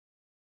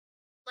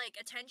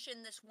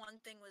attention this one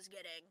thing was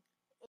getting,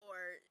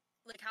 or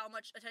how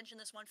much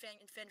attention this one fan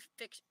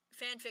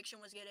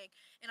fiction was getting,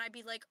 and I'd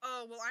be like,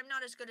 oh well, I'm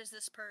not as good as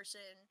this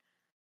person.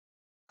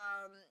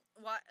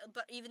 Why?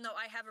 But even though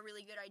I have a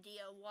really good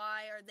idea,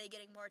 why are they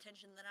getting more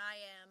attention than I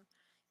am?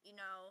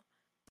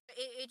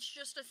 It's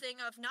just a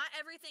thing of not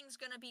everything's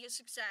gonna be a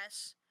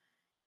success.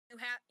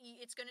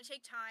 It's gonna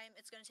take time,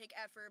 it's gonna take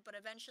effort, but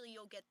eventually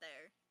you'll get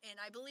there. And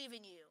I believe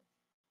in you.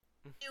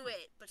 Do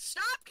it, but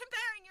stop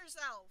comparing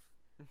yourself.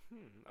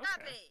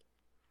 Stop Okay. it.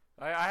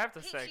 I have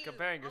to Hit say, you.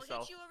 comparing I'll hit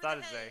yourself, you over that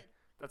the is head.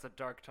 that's a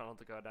dark tunnel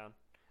to go down.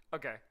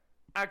 Okay,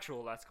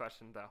 actual last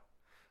question though.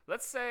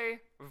 Let's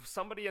say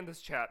somebody in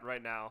this chat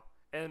right now,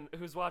 and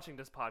who's watching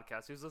this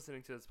podcast, who's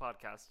listening to this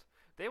podcast,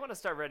 they want to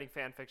start writing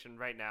fan fiction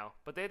right now,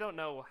 but they don't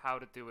know how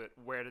to do it,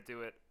 where to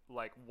do it,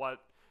 like what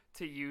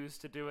to use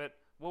to do it.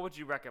 What would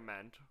you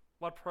recommend?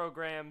 What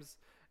programs,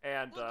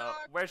 and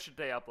where should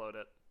they upload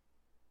it?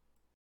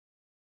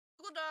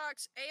 Google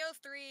Docs,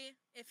 AO3,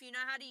 if you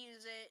know how to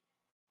use it,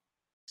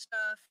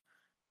 stuff.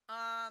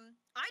 I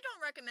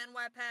don't recommend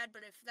Wattpad,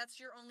 but if that's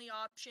your only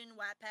option,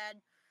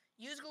 Wattpad,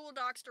 use Google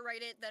Docs to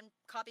write it, then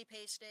copy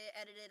paste it,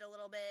 edit it a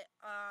little bit.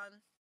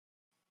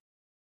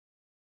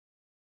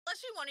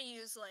 Unless you want to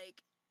use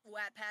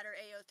Wattpad or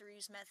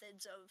AO3's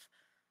methods of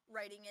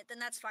writing it, then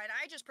that's fine.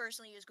 I just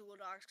personally use Google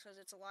Docs because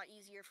it's a lot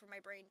easier for my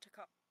brain to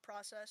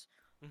process.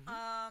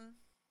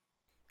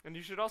 And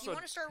you should also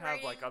have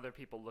writing, other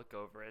people look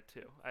over it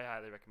too. I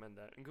highly recommend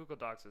that. And Google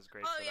Docs is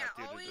great for that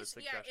due to the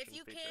suggestion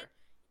feature.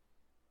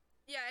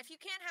 If you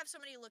can't have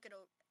somebody look it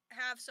over,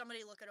 have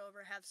somebody look it over,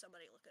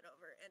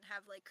 and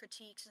have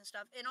critiques and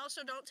stuff. And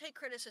also, don't take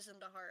criticism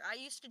to heart. I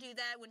used to do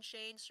that when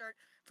Shane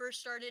first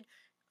started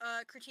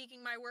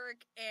critiquing my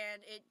work,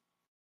 and it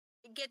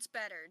gets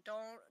better.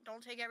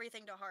 Don't take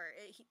everything to heart.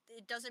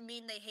 It doesn't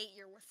mean they hate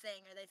your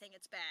thing or they think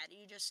it's bad.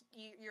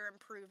 You're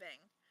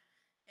improving,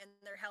 and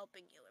they're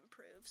helping you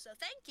improve. So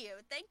thank you,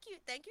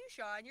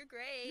 Sean. You're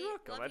great. You're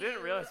welcome. Love I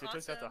didn't realize you awesome.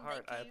 took that to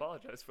heart. Thank I you.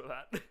 apologize for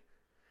that.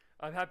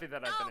 I'm happy that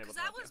I've been able to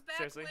help you.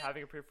 Seriously,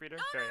 having a proofreader,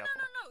 very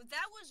helpful. No.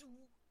 That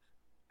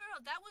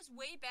was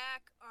way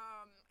back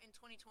in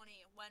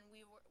 2020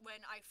 when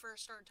I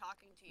first started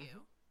talking to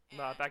you.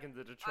 Back in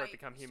the Detroit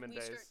Become Human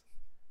days.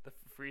 The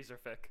freezer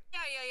fic.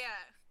 Yeah.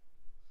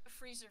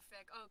 Freezer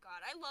fic. Oh god,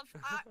 I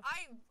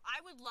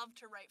would love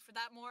to write for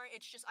that more.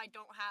 It's just I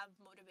don't have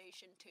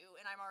motivation to,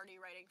 and I'm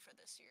already writing for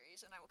this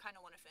series, and I kind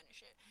of want to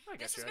finish it.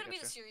 This is gonna be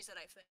the series that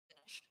I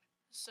finish.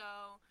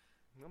 So.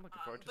 I'm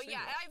looking forward to seeing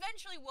that. that. I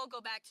eventually will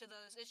go back to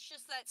those. It's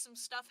just that some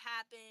stuff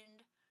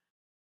happened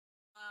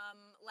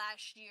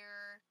last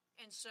year,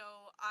 and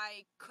so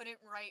I couldn't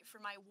write for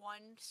my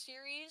one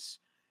series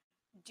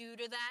due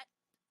to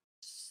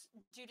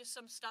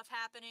some stuff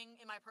happening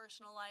in my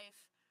personal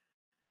life.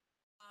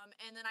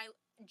 And then I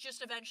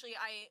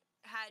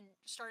had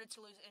started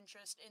to lose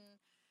interest in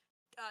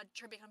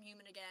Detroit Become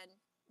Human again,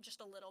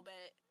 just a little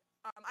bit.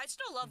 I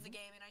still love the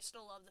game and I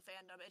still love the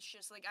fandom. It's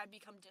just I've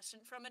become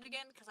distant from it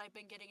again because I've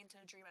been getting into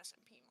Dream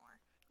SMP more.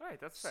 All right,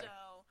 that's fair.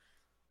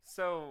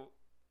 So,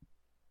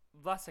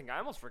 last thing, I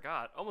almost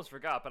forgot,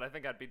 but I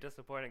think I'd be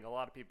disappointing a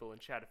lot of people in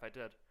chat if I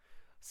did.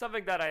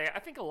 Something that I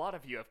think a lot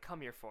of you have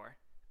come here for.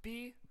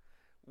 B,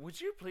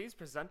 would you please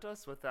present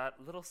us with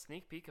that little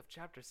sneak peek of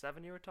Chapter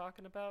 7 you were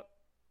talking about?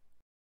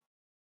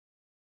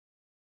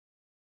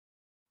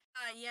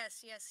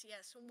 Yes.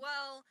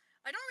 Well,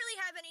 I don't really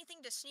have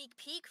anything to sneak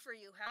peek for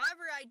you.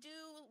 However, I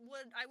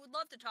would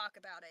love to talk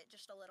about it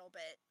just a little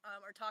bit,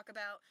 or talk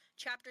about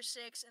chapter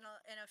 6 and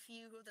a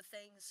few of the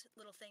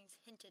little things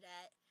hinted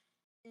at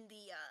in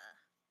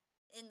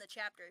the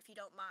chapter, if you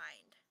don't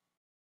mind.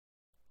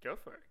 Go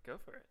for it. Go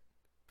for it.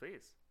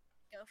 Please.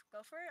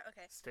 Go for it.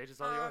 Okay. Stage is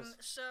all yours.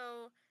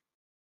 So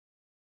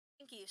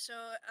thank you.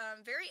 So,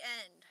 very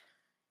end.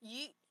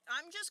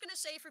 I'm just gonna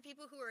say for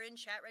people who are in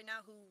chat right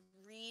now who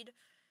read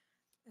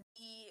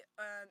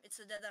it's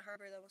the Dead That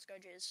Harbor the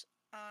Muscoges.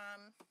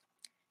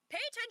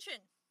 Pay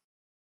attention.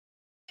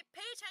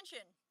 Pay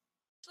attention.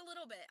 Just a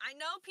little bit. I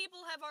know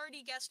people have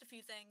already guessed a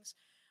few things.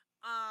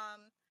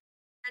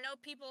 I know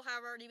people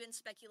have already been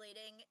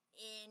speculating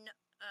in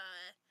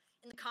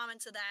the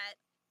comments of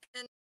that.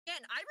 And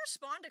again, I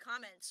respond to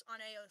comments on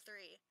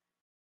AO3.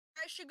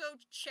 I should go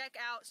check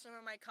out some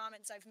of my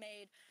comments I've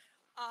made.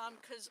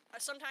 Because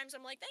sometimes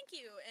I'm like, thank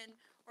you,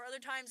 or other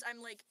times I'm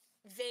like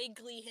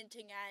vaguely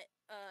hinting at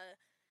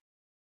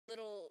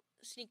little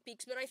sneak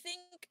peeks. But I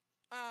think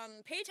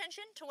pay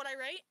attention to what I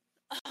write,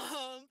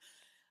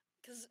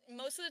 because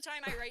most of the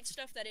time I write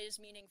stuff that is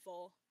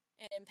meaningful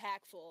and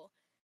impactful,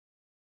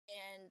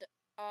 and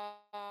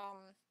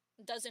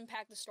does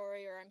impact the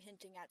story, or I'm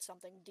hinting at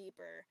something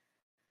deeper.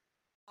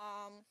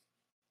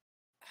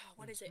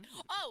 What is it?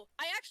 Oh,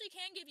 I actually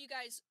can give you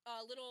guys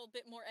a little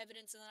bit more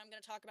evidence, and then I'm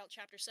going to talk about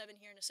chapter 7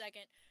 here in a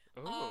second.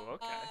 Oh,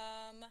 okay.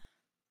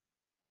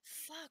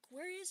 Fuck,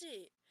 where is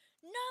it?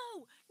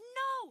 No!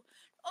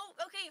 Oh,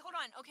 okay, hold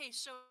on. Okay,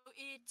 so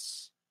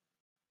it's...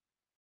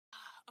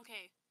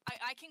 Okay,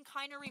 I can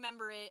kind of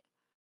remember it.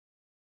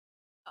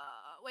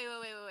 Wait.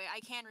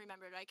 I can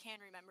remember it.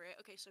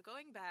 Okay, so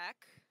going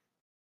back...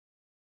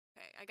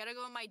 Okay, I gotta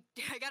go in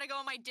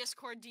my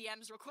Discord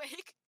DMs real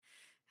quick.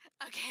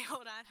 Okay,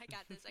 hold on. I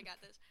got this.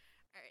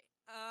 Alright.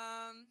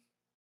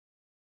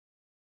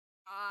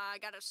 I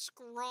gotta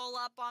scroll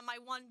up on my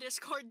one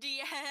Discord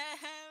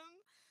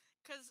DM.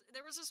 Because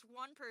there was this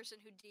one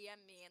person who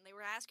DM'd me, and they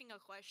were asking a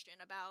question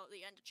about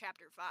the end of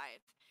chapter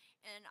 5.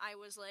 And I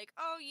was like,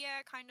 oh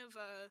yeah, kind of,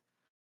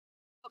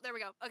 Oh, there we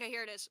go. Okay,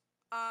 here it is.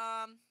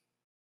 There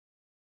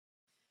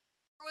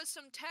was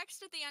some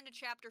text at the end of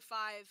chapter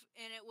 5,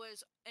 and it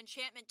was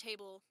enchantment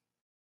table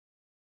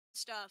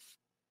stuff.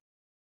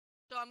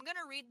 So I'm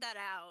gonna read that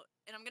out,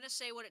 and I'm gonna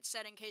say what it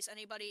said in case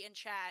anybody in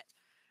chat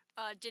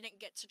didn't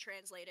get to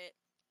translate it.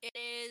 It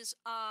is,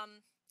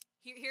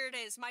 here it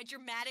is, my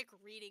dramatic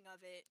reading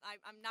of it.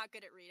 I'm not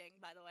good at reading,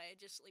 by the way,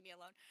 just leave me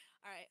alone.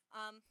 Alright,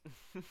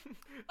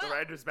 The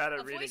writer's bad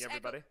at reading,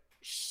 everybody.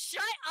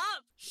 Shut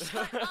up!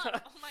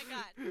 Oh my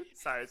god.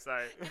 Sorry.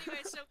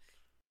 Anyway, so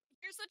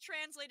here's the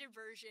translated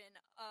version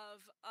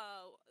of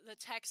the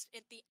text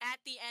at the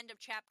end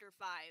of chapter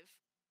 5.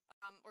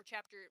 Or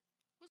chapter...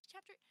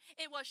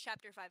 It was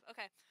chapter 5.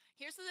 Okay.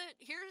 Here's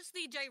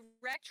the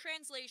direct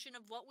translation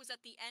of what was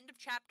at the end of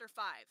chapter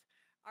 5.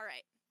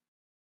 Alright.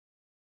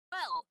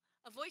 Well,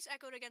 a voice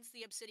echoed against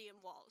the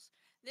obsidian walls.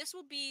 This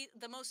will be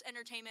the most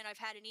entertainment I've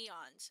had in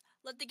eons.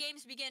 Let the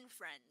games begin,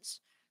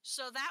 friends.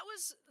 So that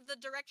was the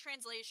direct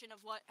translation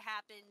of what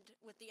happened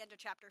with the end of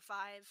chapter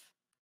 5.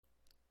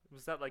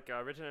 Was that like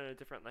written in a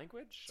different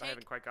language? I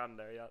haven't quite gotten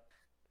there yet.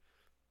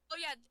 Oh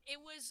yeah,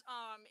 it was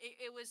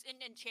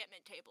in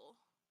enchantment table.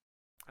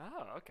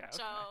 Oh, okay.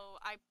 So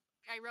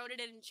I wrote it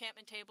in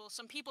enchantment table.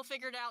 Some people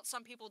figured it out,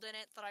 some people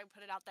didn't, that I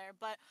put it out there.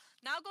 But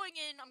now going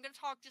in, I'm going to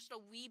talk just a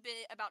wee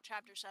bit about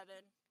chapter 7.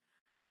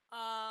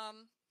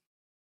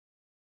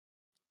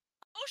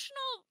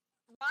 Emotional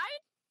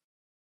ride?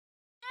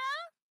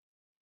 Yeah?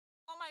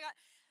 Oh my god.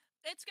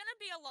 It's going to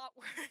be a lot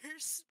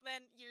worse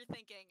than you're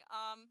thinking.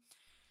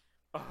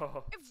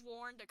 Oh. I've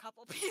warned a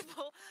couple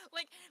people.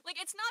 Like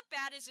it's not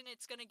bad as in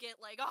it's going to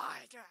get like, oh,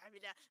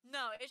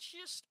 no, it's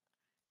just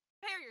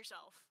prepare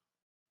yourself.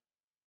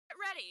 Get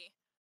ready.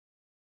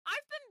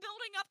 I've been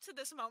building up to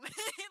this moment.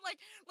 like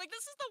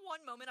this is the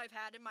one moment I've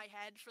had in my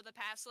head for the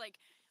past like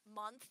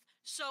month.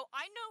 So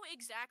I know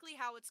exactly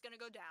how it's going to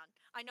go down.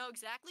 I know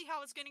exactly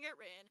how it's going to get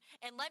written.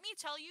 And let me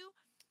tell you,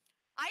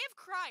 I have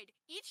cried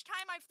each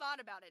time I've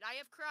thought about it. I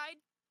have cried.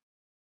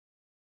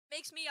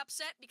 Makes me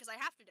upset because I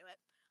have to do it.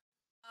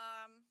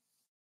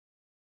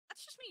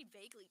 That's just me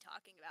vaguely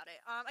talking about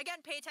it.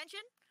 Again, pay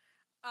attention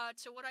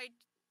to what I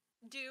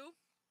do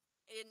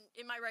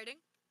in my writing.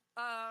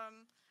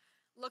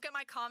 Look at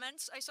my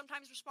comments I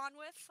sometimes respond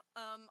with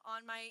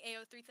on my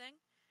AO3 thing.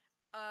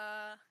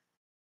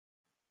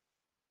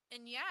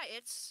 And yeah,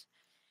 it's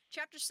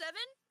chapter 7.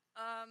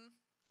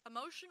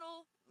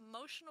 Emotional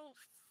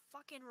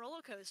fucking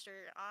roller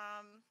coaster.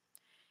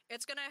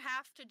 It's gonna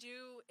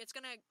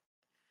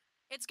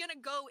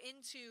go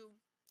into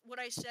what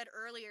I said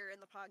earlier in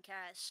the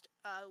podcast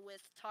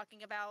with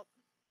talking about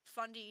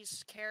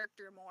Fundy's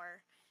character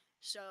more.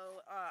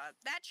 So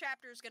that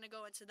chapter is going to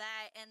go into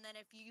that, and then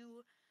if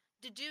you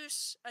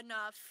deduce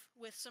enough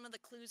with some of the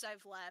clues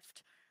I've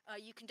left,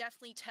 you can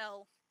definitely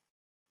tell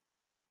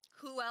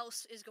who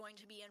else is going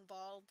to be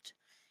involved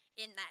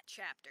in that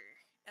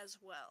chapter as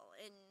well.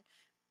 And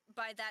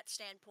by that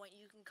standpoint,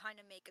 you can kind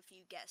of make a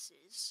few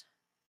guesses.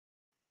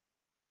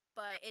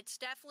 But it's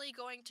definitely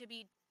going to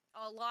be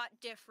a lot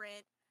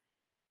different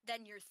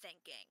than you're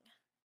thinking.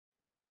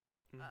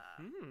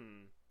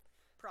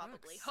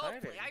 Probably,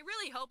 hopefully, I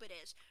really hope it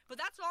is. But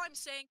that's all I'm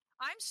saying.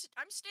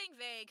 I'm staying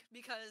vague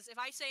because if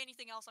I say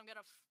anything else, I'm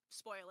gonna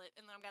spoil it,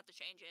 and then I'm gonna have to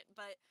change it.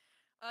 But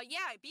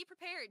yeah, be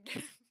prepared.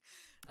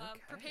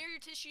 Prepare your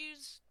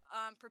tissues.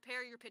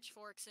 Prepare your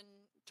pitchforks and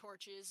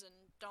torches, and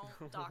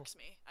don't dox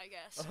me, I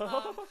guess.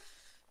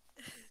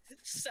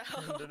 So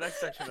the next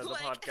section of the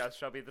like, podcast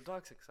shall be the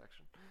toxic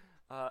section.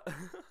 Oh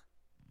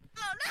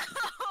no!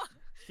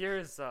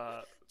 Here's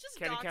Candy dox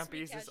me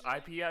Campy's casually.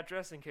 IP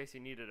address in case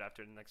you need it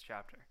after the next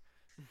chapter.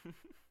 No!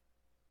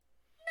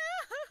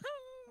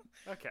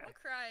 Okay. I'll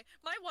cry.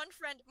 My one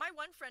friend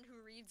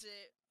who reads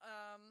it,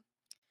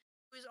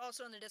 who is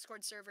also in the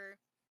Discord server,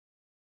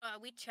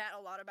 we chat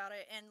a lot about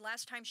it, and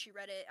last time she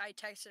read it, I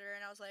texted her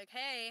and I was like,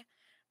 hey,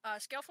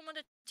 scale from 1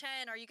 to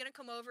 10, are you gonna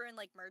come over and,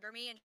 like, murder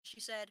me? And she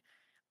said,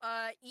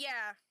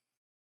 yeah,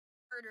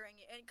 murdering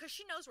you, and because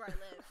she knows where I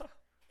live.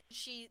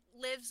 She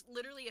lives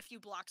literally a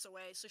few blocks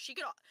away, so she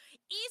could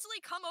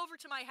easily come over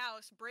to my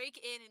house, break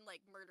in, and,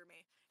 like, murder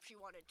me if she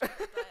wanted to.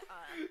 But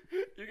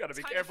you gotta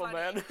be careful,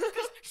 man.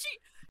 Because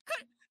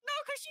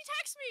she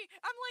texts me.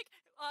 I'm like,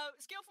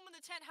 scale from 1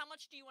 to 10. How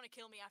much do you want to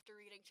kill me after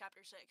reading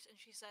chapter 6? And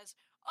she says,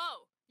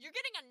 "Oh, you're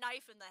getting a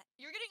knife in the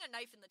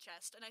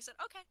chest." And I said,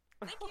 "Okay,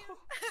 thank you."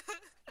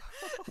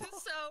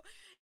 So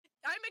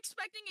I'm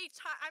expecting a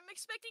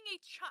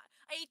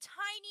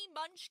tiny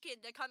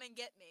munchkin to come and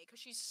get me because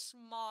she's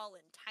small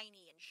and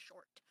tiny and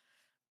short.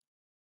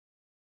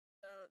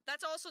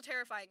 That's also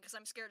terrifying because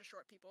I'm scared of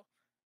short people.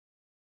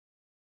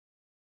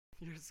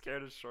 You're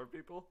scared of short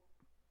people?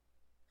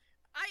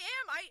 I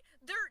am.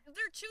 They're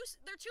too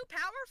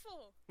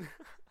powerful.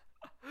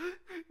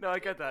 No, I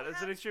get that.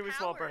 It's an have extremely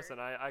small power. person.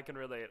 I can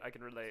relate.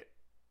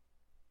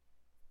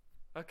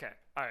 Okay.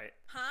 All right.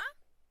 Huh?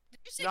 Did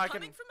you say No, I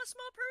coming can- from a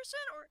small person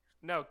or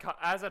No,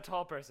 as a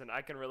tall person,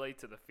 I can relate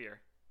to the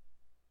fear.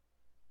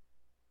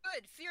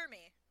 good? Fear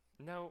me.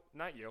 No,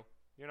 not you.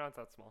 You're not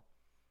that small.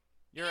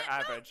 You're Yeah,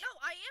 average. No,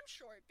 I am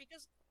short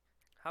because.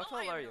 How No, tall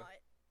I am are you? not.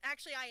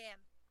 Actually, I am.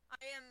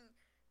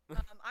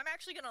 I'm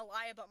actually gonna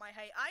lie about my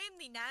height. I am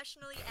the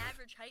nationally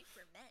average height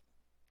for men.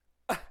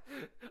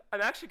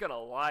 I'm actually gonna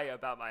lie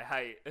about my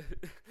height.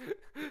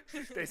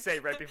 They say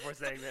right before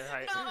saying their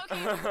height. No,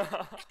 okay.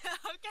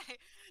 Okay.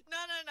 No.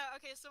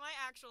 Okay, so my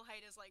actual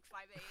height is like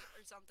 5'8"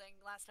 or something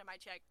last time I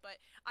checked, but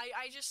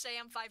I just say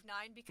I'm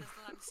 5'9" because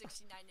then I'm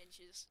 69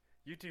 inches.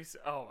 You two.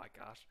 Oh my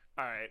gosh.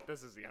 All right,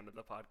 this is the end of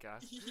the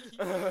podcast.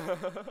 No!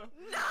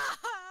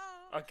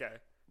 Okay.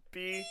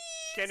 B.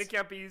 Candy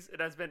Campies,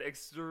 it has been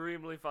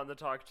extremely fun to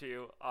talk to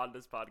you on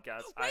this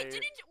podcast. Wait,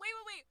 didn't you, wait,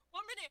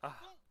 1 minute. Ah.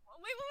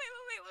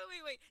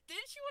 Wait.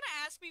 Didn't you want to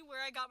ask me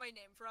where I got my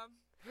name from?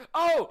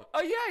 Oh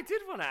yeah, I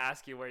did want to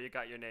ask you where you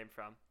got your name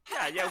from.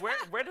 Yeah.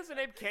 Where does the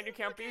name Candy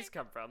Campies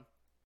come from?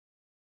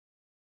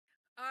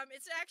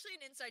 It's actually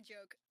an inside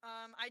joke.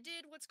 I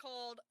did what's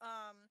called,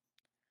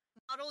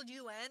 Model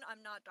UN.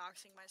 I'm not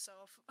doxing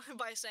myself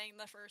by saying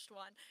the first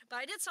one, but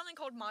I did something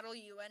called Model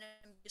UN,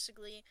 and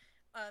basically,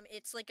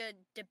 it's like a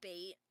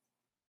debate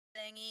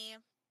thingy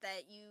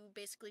that you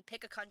basically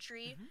pick a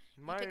country,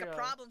 you pick a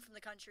problem from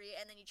the country,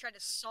 and then you try to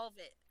solve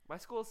it. My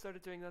school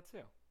started doing that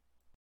too.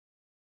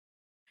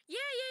 Yeah.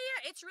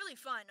 It's really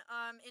fun.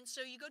 And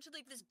so you go to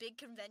like this big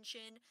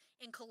convention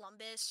in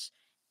Columbus.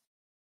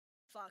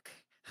 Fuck.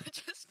 I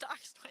just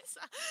doxed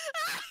myself.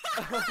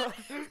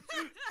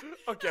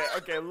 Okay,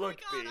 look,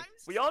 God, B. I'm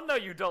We all know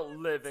you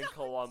don't live in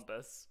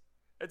Columbus.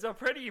 It's a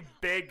pretty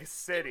big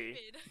city.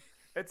 Stupid.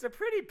 It's a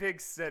pretty big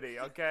city,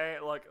 okay?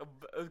 Like,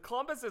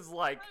 Columbus is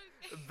like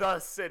the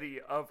city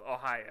of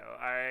Ohio,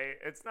 alright?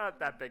 It's not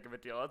that big of a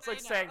deal. It's like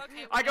I know, saying,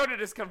 okay, I go to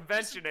this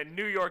convention in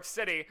New York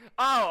City.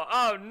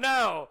 Oh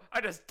no!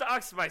 I just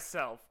doxed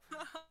myself.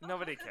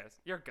 Nobody cares.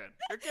 You're good.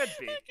 You're good,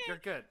 B. Okay. You're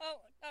good. Oh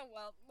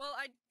well. Well,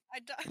 I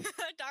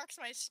dox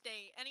my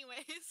state.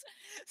 Anyways,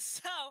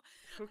 so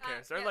Who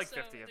cares? yeah, There are like so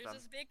 50 of there's them.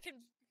 this big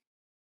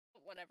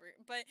whatever.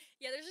 But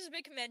yeah, there's this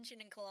big convention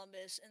in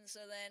Columbus, and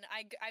so then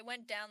I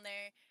went down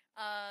there,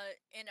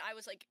 and I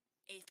was like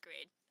 8th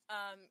grade.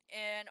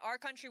 And our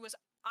country was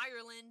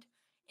Ireland,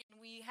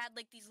 and we had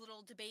like these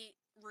little debate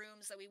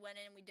rooms that we went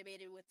in and we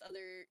debated with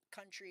other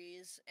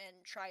countries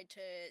and tried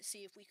to see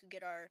if we could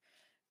get our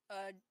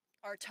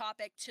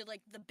topic to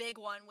like the big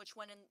one, which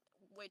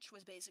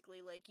was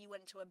basically like you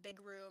went into a big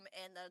room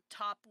and the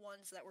top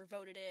ones that were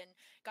voted in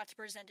got to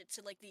present it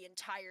to like the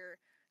entire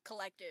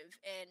collective.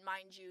 And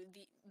mind you,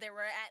 there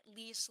were at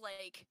least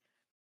like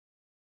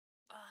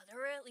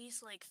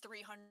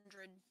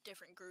 300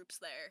 different groups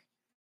there.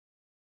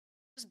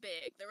 It was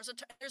big.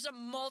 There's a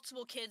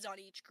multiple kids on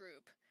each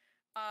group.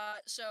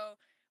 So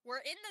we're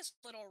in this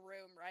little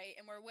room, right?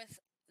 And we're with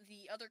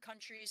the other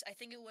countries. I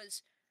think it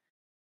was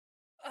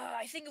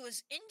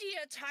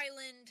India,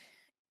 Thailand,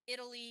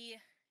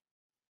 Italy,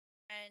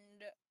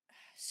 and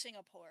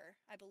Singapore,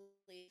 I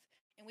believe.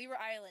 and we were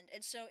Ireland,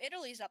 and so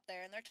Italy's up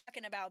there, and they're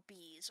talking about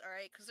bees, all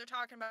right, because they're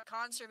talking about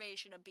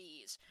conservation of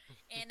bees,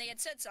 and they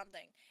had said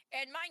something,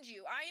 and mind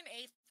you, I'm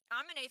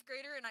an eighth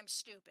grader, and I'm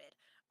stupid,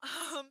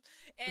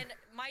 and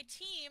my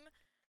team,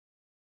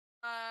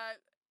 uh,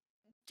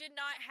 did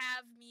not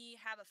have me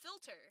have a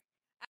filter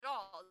at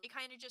all. They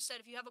kind of just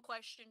said, if you have a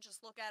question,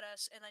 just look at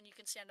us, and then you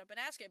can stand up and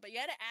ask it, but you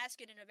had to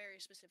ask it in a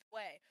very specific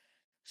way.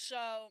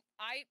 So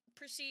I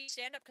proceed to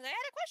stand up because I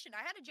had a question.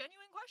 I had a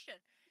genuine question.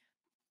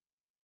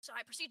 So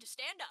I proceed to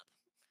stand up,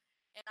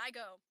 and I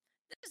go,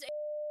 "This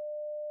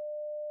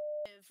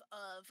is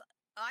of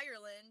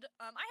Ireland.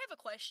 I have a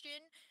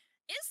question.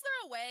 Is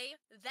there a way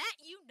that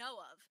you know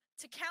of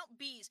to count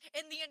bees?"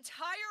 And the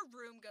entire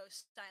room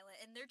goes silent,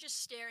 and they're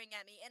just staring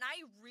at me, and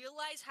I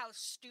realize how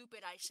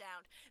stupid I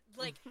sound,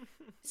 like,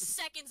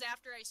 seconds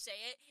after I say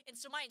it, and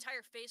so my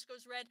entire face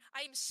goes red.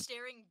 I am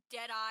staring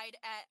dead-eyed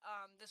at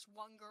this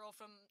one girl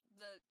from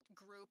the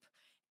group,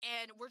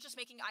 and we're just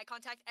making eye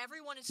contact.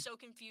 Everyone is so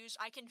confused.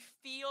 I can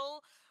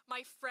feel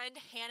my friend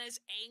Hannah's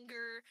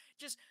anger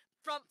just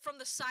from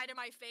the side of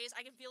my face.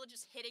 I can feel it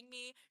just hitting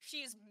me.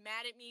 She is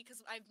mad at me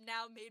because I've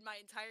now made my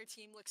entire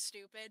team look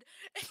stupid.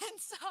 And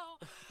so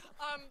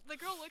the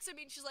girl looks at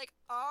me and she's like,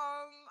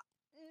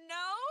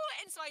 no.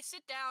 And so I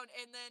sit down,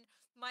 and then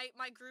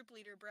my group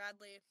leader,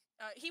 Bradley,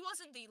 he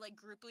wasn't the like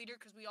group leader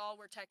because we all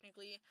were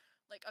technically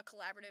like a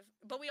collaborative,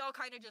 but we all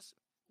kind of just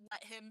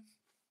let him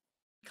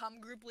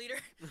become group leader.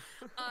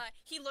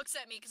 He looks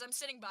at me because I'm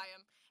sitting by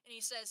him, and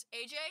he says,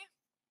 "AJ,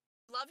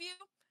 love you.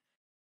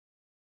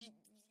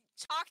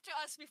 Talk to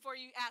us before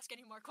you ask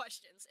any more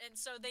questions." And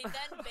so they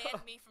then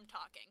banned me from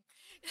talking.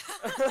 so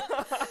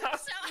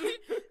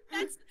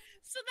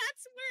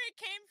that's where it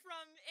came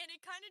from, and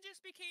it kind of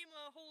just became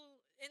a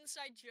whole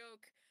inside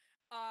joke.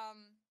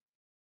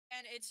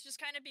 And it's just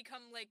kind of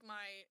become like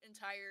my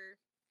entire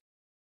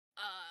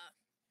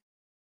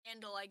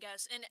handle, I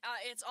guess. And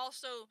it's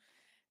also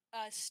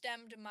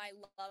stemmed my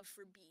love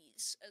for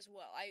bees as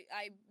well.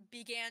 I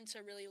began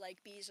to really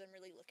like bees and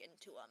really look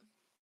into them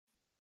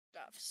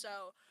stuff.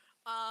 So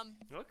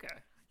Okay.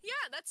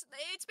 yeah, it's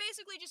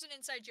basically just an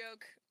inside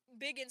joke,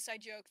 big inside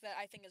joke that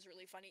I think is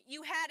really funny.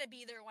 You had to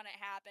be there when it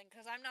happened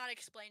because I'm not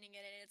explaining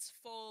it in its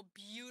full,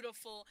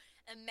 beautiful,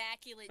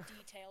 immaculate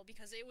detail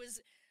because it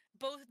was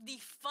both the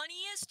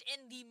funniest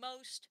and the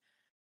most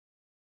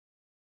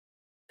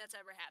that's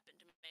ever happened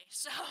to me.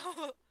 So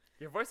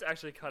Your voice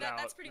actually cut out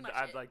that's pretty much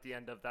at it. like the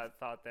end of that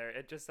thought there.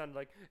 It just sounded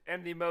like,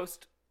 and the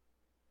most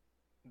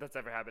that's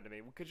ever happened to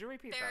me. Could you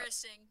repeat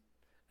Embarrassing.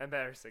 that?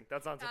 Embarrassing.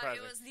 That's not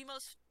surprising. It was the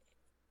most.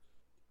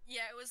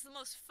 Yeah, it was the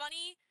most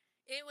funny.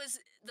 It was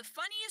the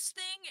funniest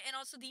thing, and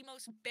also the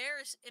most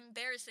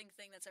embarrassing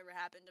thing that's ever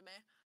happened to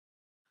me.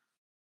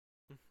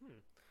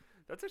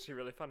 That's actually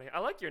really funny. I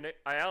like your name.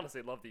 I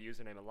honestly love the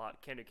username a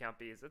lot. Can you count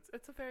bees?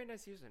 It's a very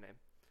nice username,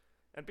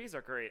 and bees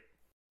are great.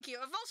 Thank you.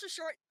 I've also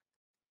Oh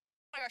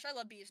my gosh, I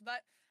love bees,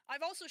 but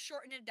I've also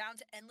shortened it down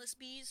to endless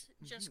bees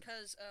just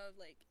because of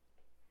like.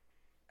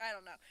 I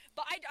don't know,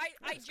 but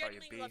I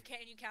genuinely love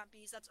Can You Count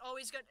Bees. That's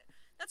always good.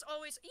 That's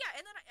always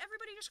and then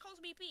everybody just calls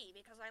me Bee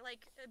because I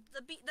like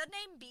the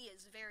name Bee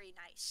is very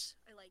nice.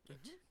 I like it.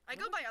 I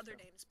go by other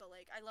names, but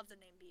like I love the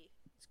name Bee.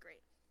 It's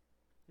great.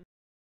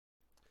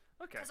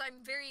 Okay. Because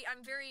I'm very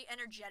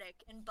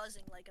energetic and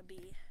buzzing like a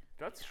bee.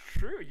 That's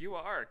true. You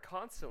are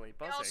constantly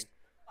buzzing,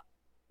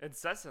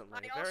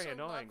 incessantly, very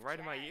annoying, right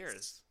in my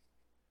ears.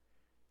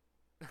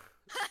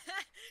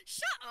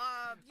 Shut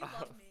up! You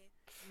love me.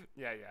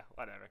 Yeah.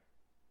 Whatever.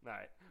 All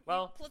right.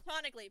 Well,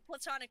 platonically,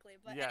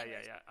 but yeah,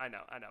 anyways. yeah. I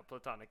know.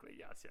 Platonically,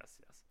 yes.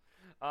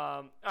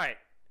 All right,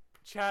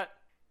 chat.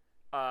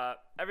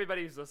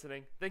 Everybody who's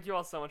listening, thank you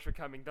all so much for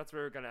coming. That's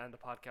where we're gonna end the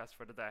podcast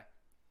for today.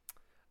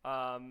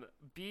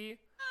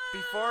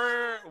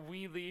 Before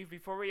we leave,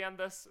 before we end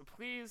this,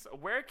 please,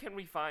 where can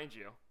we find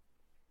you?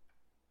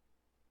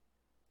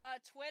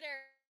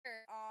 Twitter.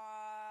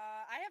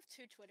 I have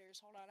 2 Twitters.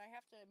 Hold on, I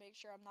have to make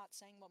sure I'm not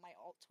saying what my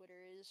alt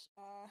Twitter is.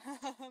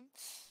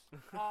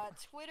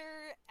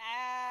 Twitter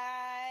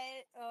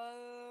at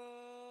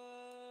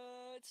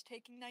it's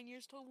taking 9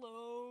 years to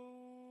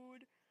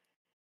load.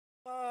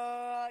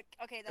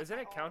 Okay, that's Isn't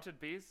it Counted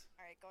Bees?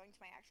 All right, going to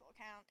my actual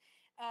account.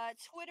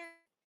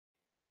 Twitter.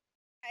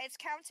 It's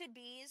Counted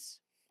Bees.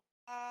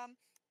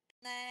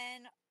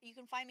 Then you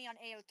can find me on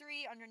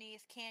AO3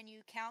 underneath Can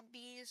You Count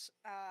Bees.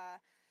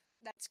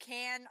 That's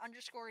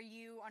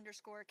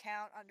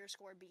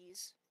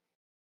can_you_count_bees.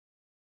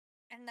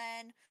 And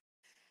then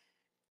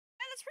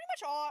that's pretty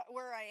much all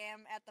where I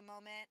am at the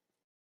moment.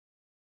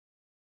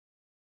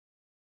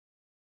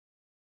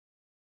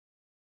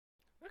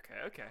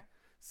 Okay.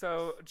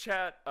 So,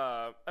 chat,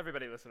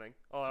 everybody listening,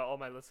 all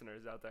my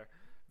listeners out there,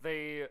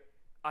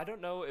 I don't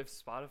know if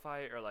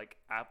Spotify or like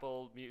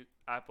Apple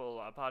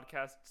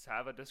podcasts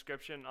have a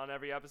description on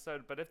every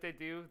episode, but if they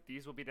do,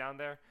 these will be down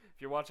there.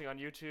 If you're watching on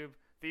YouTube,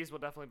 these will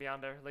definitely be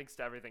on there. Links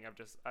to everything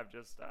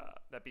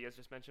that B has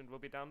just mentioned will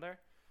be down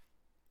there.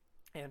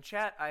 And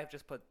chat, I have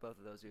just put both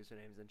of those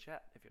usernames in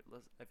chat if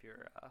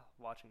you're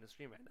watching the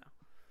stream right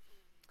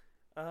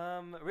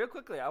now. Real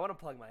quickly, I want to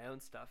plug my own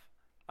stuff.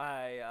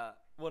 I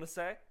want to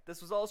say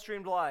this was all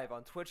streamed live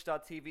on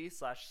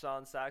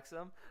twitch.tv/Sean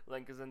Saxum.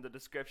 Link is in the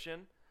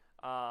description.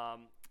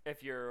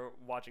 If you're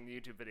watching the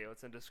YouTube video,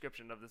 it's in the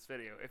description of this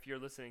video. If you're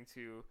listening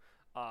to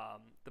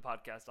the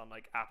podcast on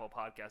like Apple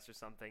Podcasts or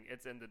something,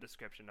 it's in the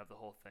description of the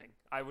whole thing.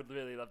 I would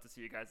really love to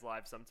see you guys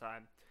live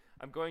sometime.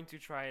 I'm going to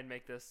try and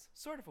make this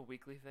sort of a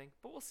weekly thing,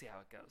 but we'll see how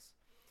it goes.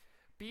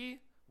 B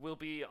will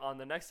be on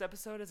the next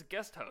episode as a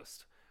guest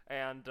host.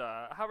 And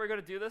how we're going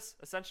to do this,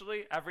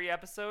 essentially, every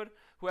episode,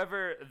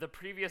 whoever the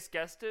previous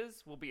guest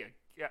is will be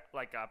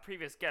a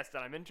previous guest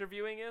that I'm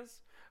interviewing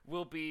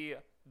will be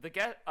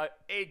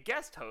a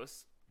guest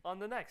host on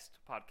the next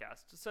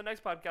podcast. So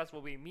next podcast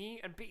will be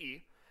me and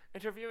B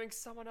interviewing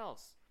someone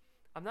else.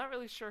 I'm not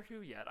really sure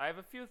who yet. I have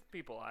a few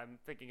people I'm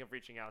thinking of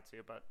reaching out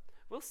to, but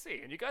we'll see.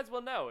 And you guys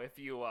will know if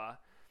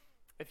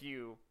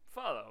you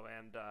follow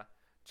and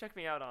check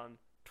me out on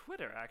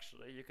Twitter.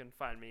 Actually, you can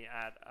find me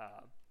at.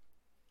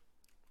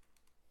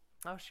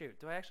 Oh shoot!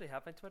 Do I actually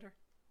have my Twitter?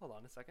 Hold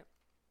on a second.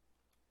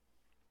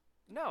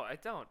 No, I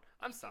don't.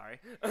 I'm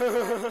sorry.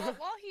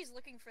 While he's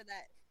looking for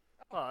that.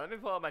 Hold on, let me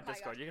pull up my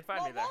Discord. Gosh. You can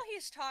find me there. While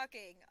he's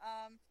talking,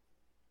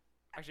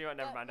 Actually,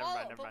 never mind.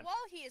 But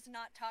while he is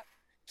not talking,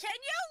 can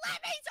you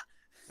let me talk?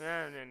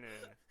 No.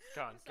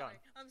 Go on.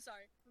 I'm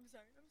sorry.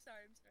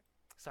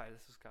 Sorry,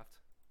 this was cuffed.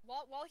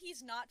 While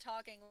he's not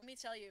talking, let me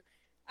tell you,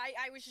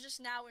 I was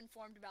just now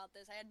informed about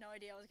this. I had no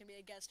idea I was gonna be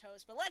a guest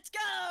host, but let's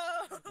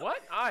go!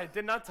 What? I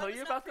did not tell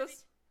you about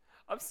this?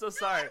 I'm so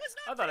sorry.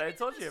 I thought I had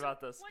told you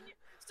about this. So when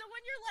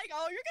you're like,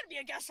 oh, you're gonna be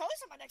a guest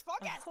host on my next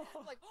podcast,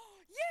 I'm like,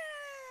 oh,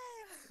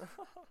 yeah!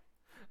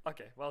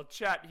 Okay, well,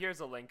 chat, here's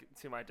a link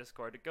to my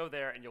Discord. Go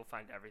there and you'll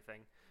find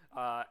everything.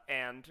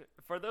 And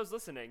for those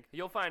listening,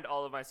 you'll find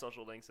all of my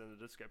social links in the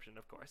description,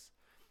 of course.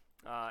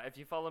 If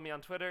you follow me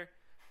on Twitter,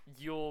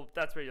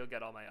 that's where you'll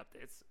get all my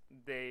updates.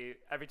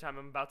 Every time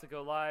I'm about to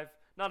go live,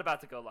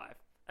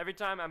 every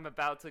time I'm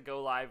about to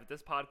go live with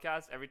this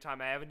podcast, every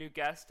time I have a new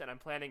guest and I'm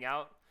planning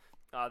out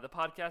the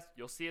podcast,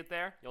 you'll see it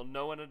there. You'll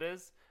know when it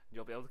is.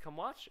 You'll be able to come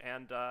watch.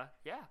 And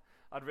yeah,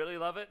 I'd really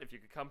love it if you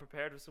could come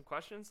prepared with some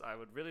questions. I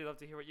would really love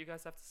to hear what you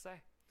guys have to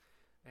say.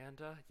 And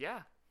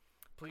yeah,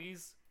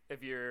 please,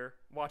 if you're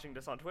watching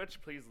this on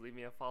Twitch, please leave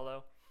me a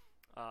follow.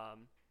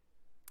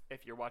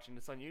 If you're watching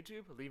this on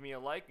YouTube, leave me a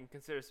like and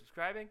consider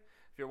subscribing.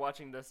 If you're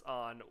watching this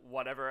on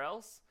whatever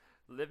else,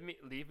 leave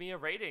me a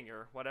rating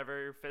or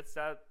whatever fits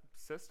that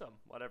system,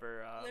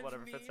 whatever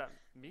fits that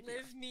media.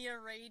 Leave me a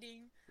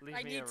rating.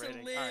 I need to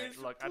live. All right,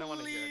 look, I don't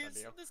want to hear it,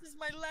 Nadia. This is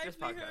my livelihood. This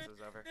podcast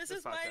is over. This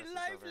is my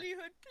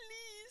livelihood.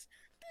 Please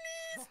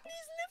leave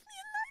me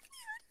a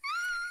livelihood.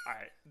 All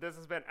right, this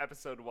has been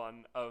episode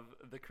 1 of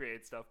the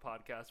Create Stuff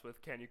podcast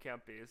with Can You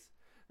Camp Bees.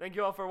 Thank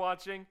you all for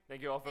watching.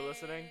 Thank you all for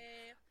listening.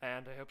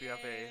 And I hope you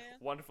have a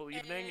wonderful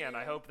evening. And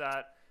I hope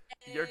that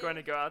you're going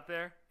to go out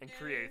there and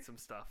create some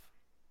stuff.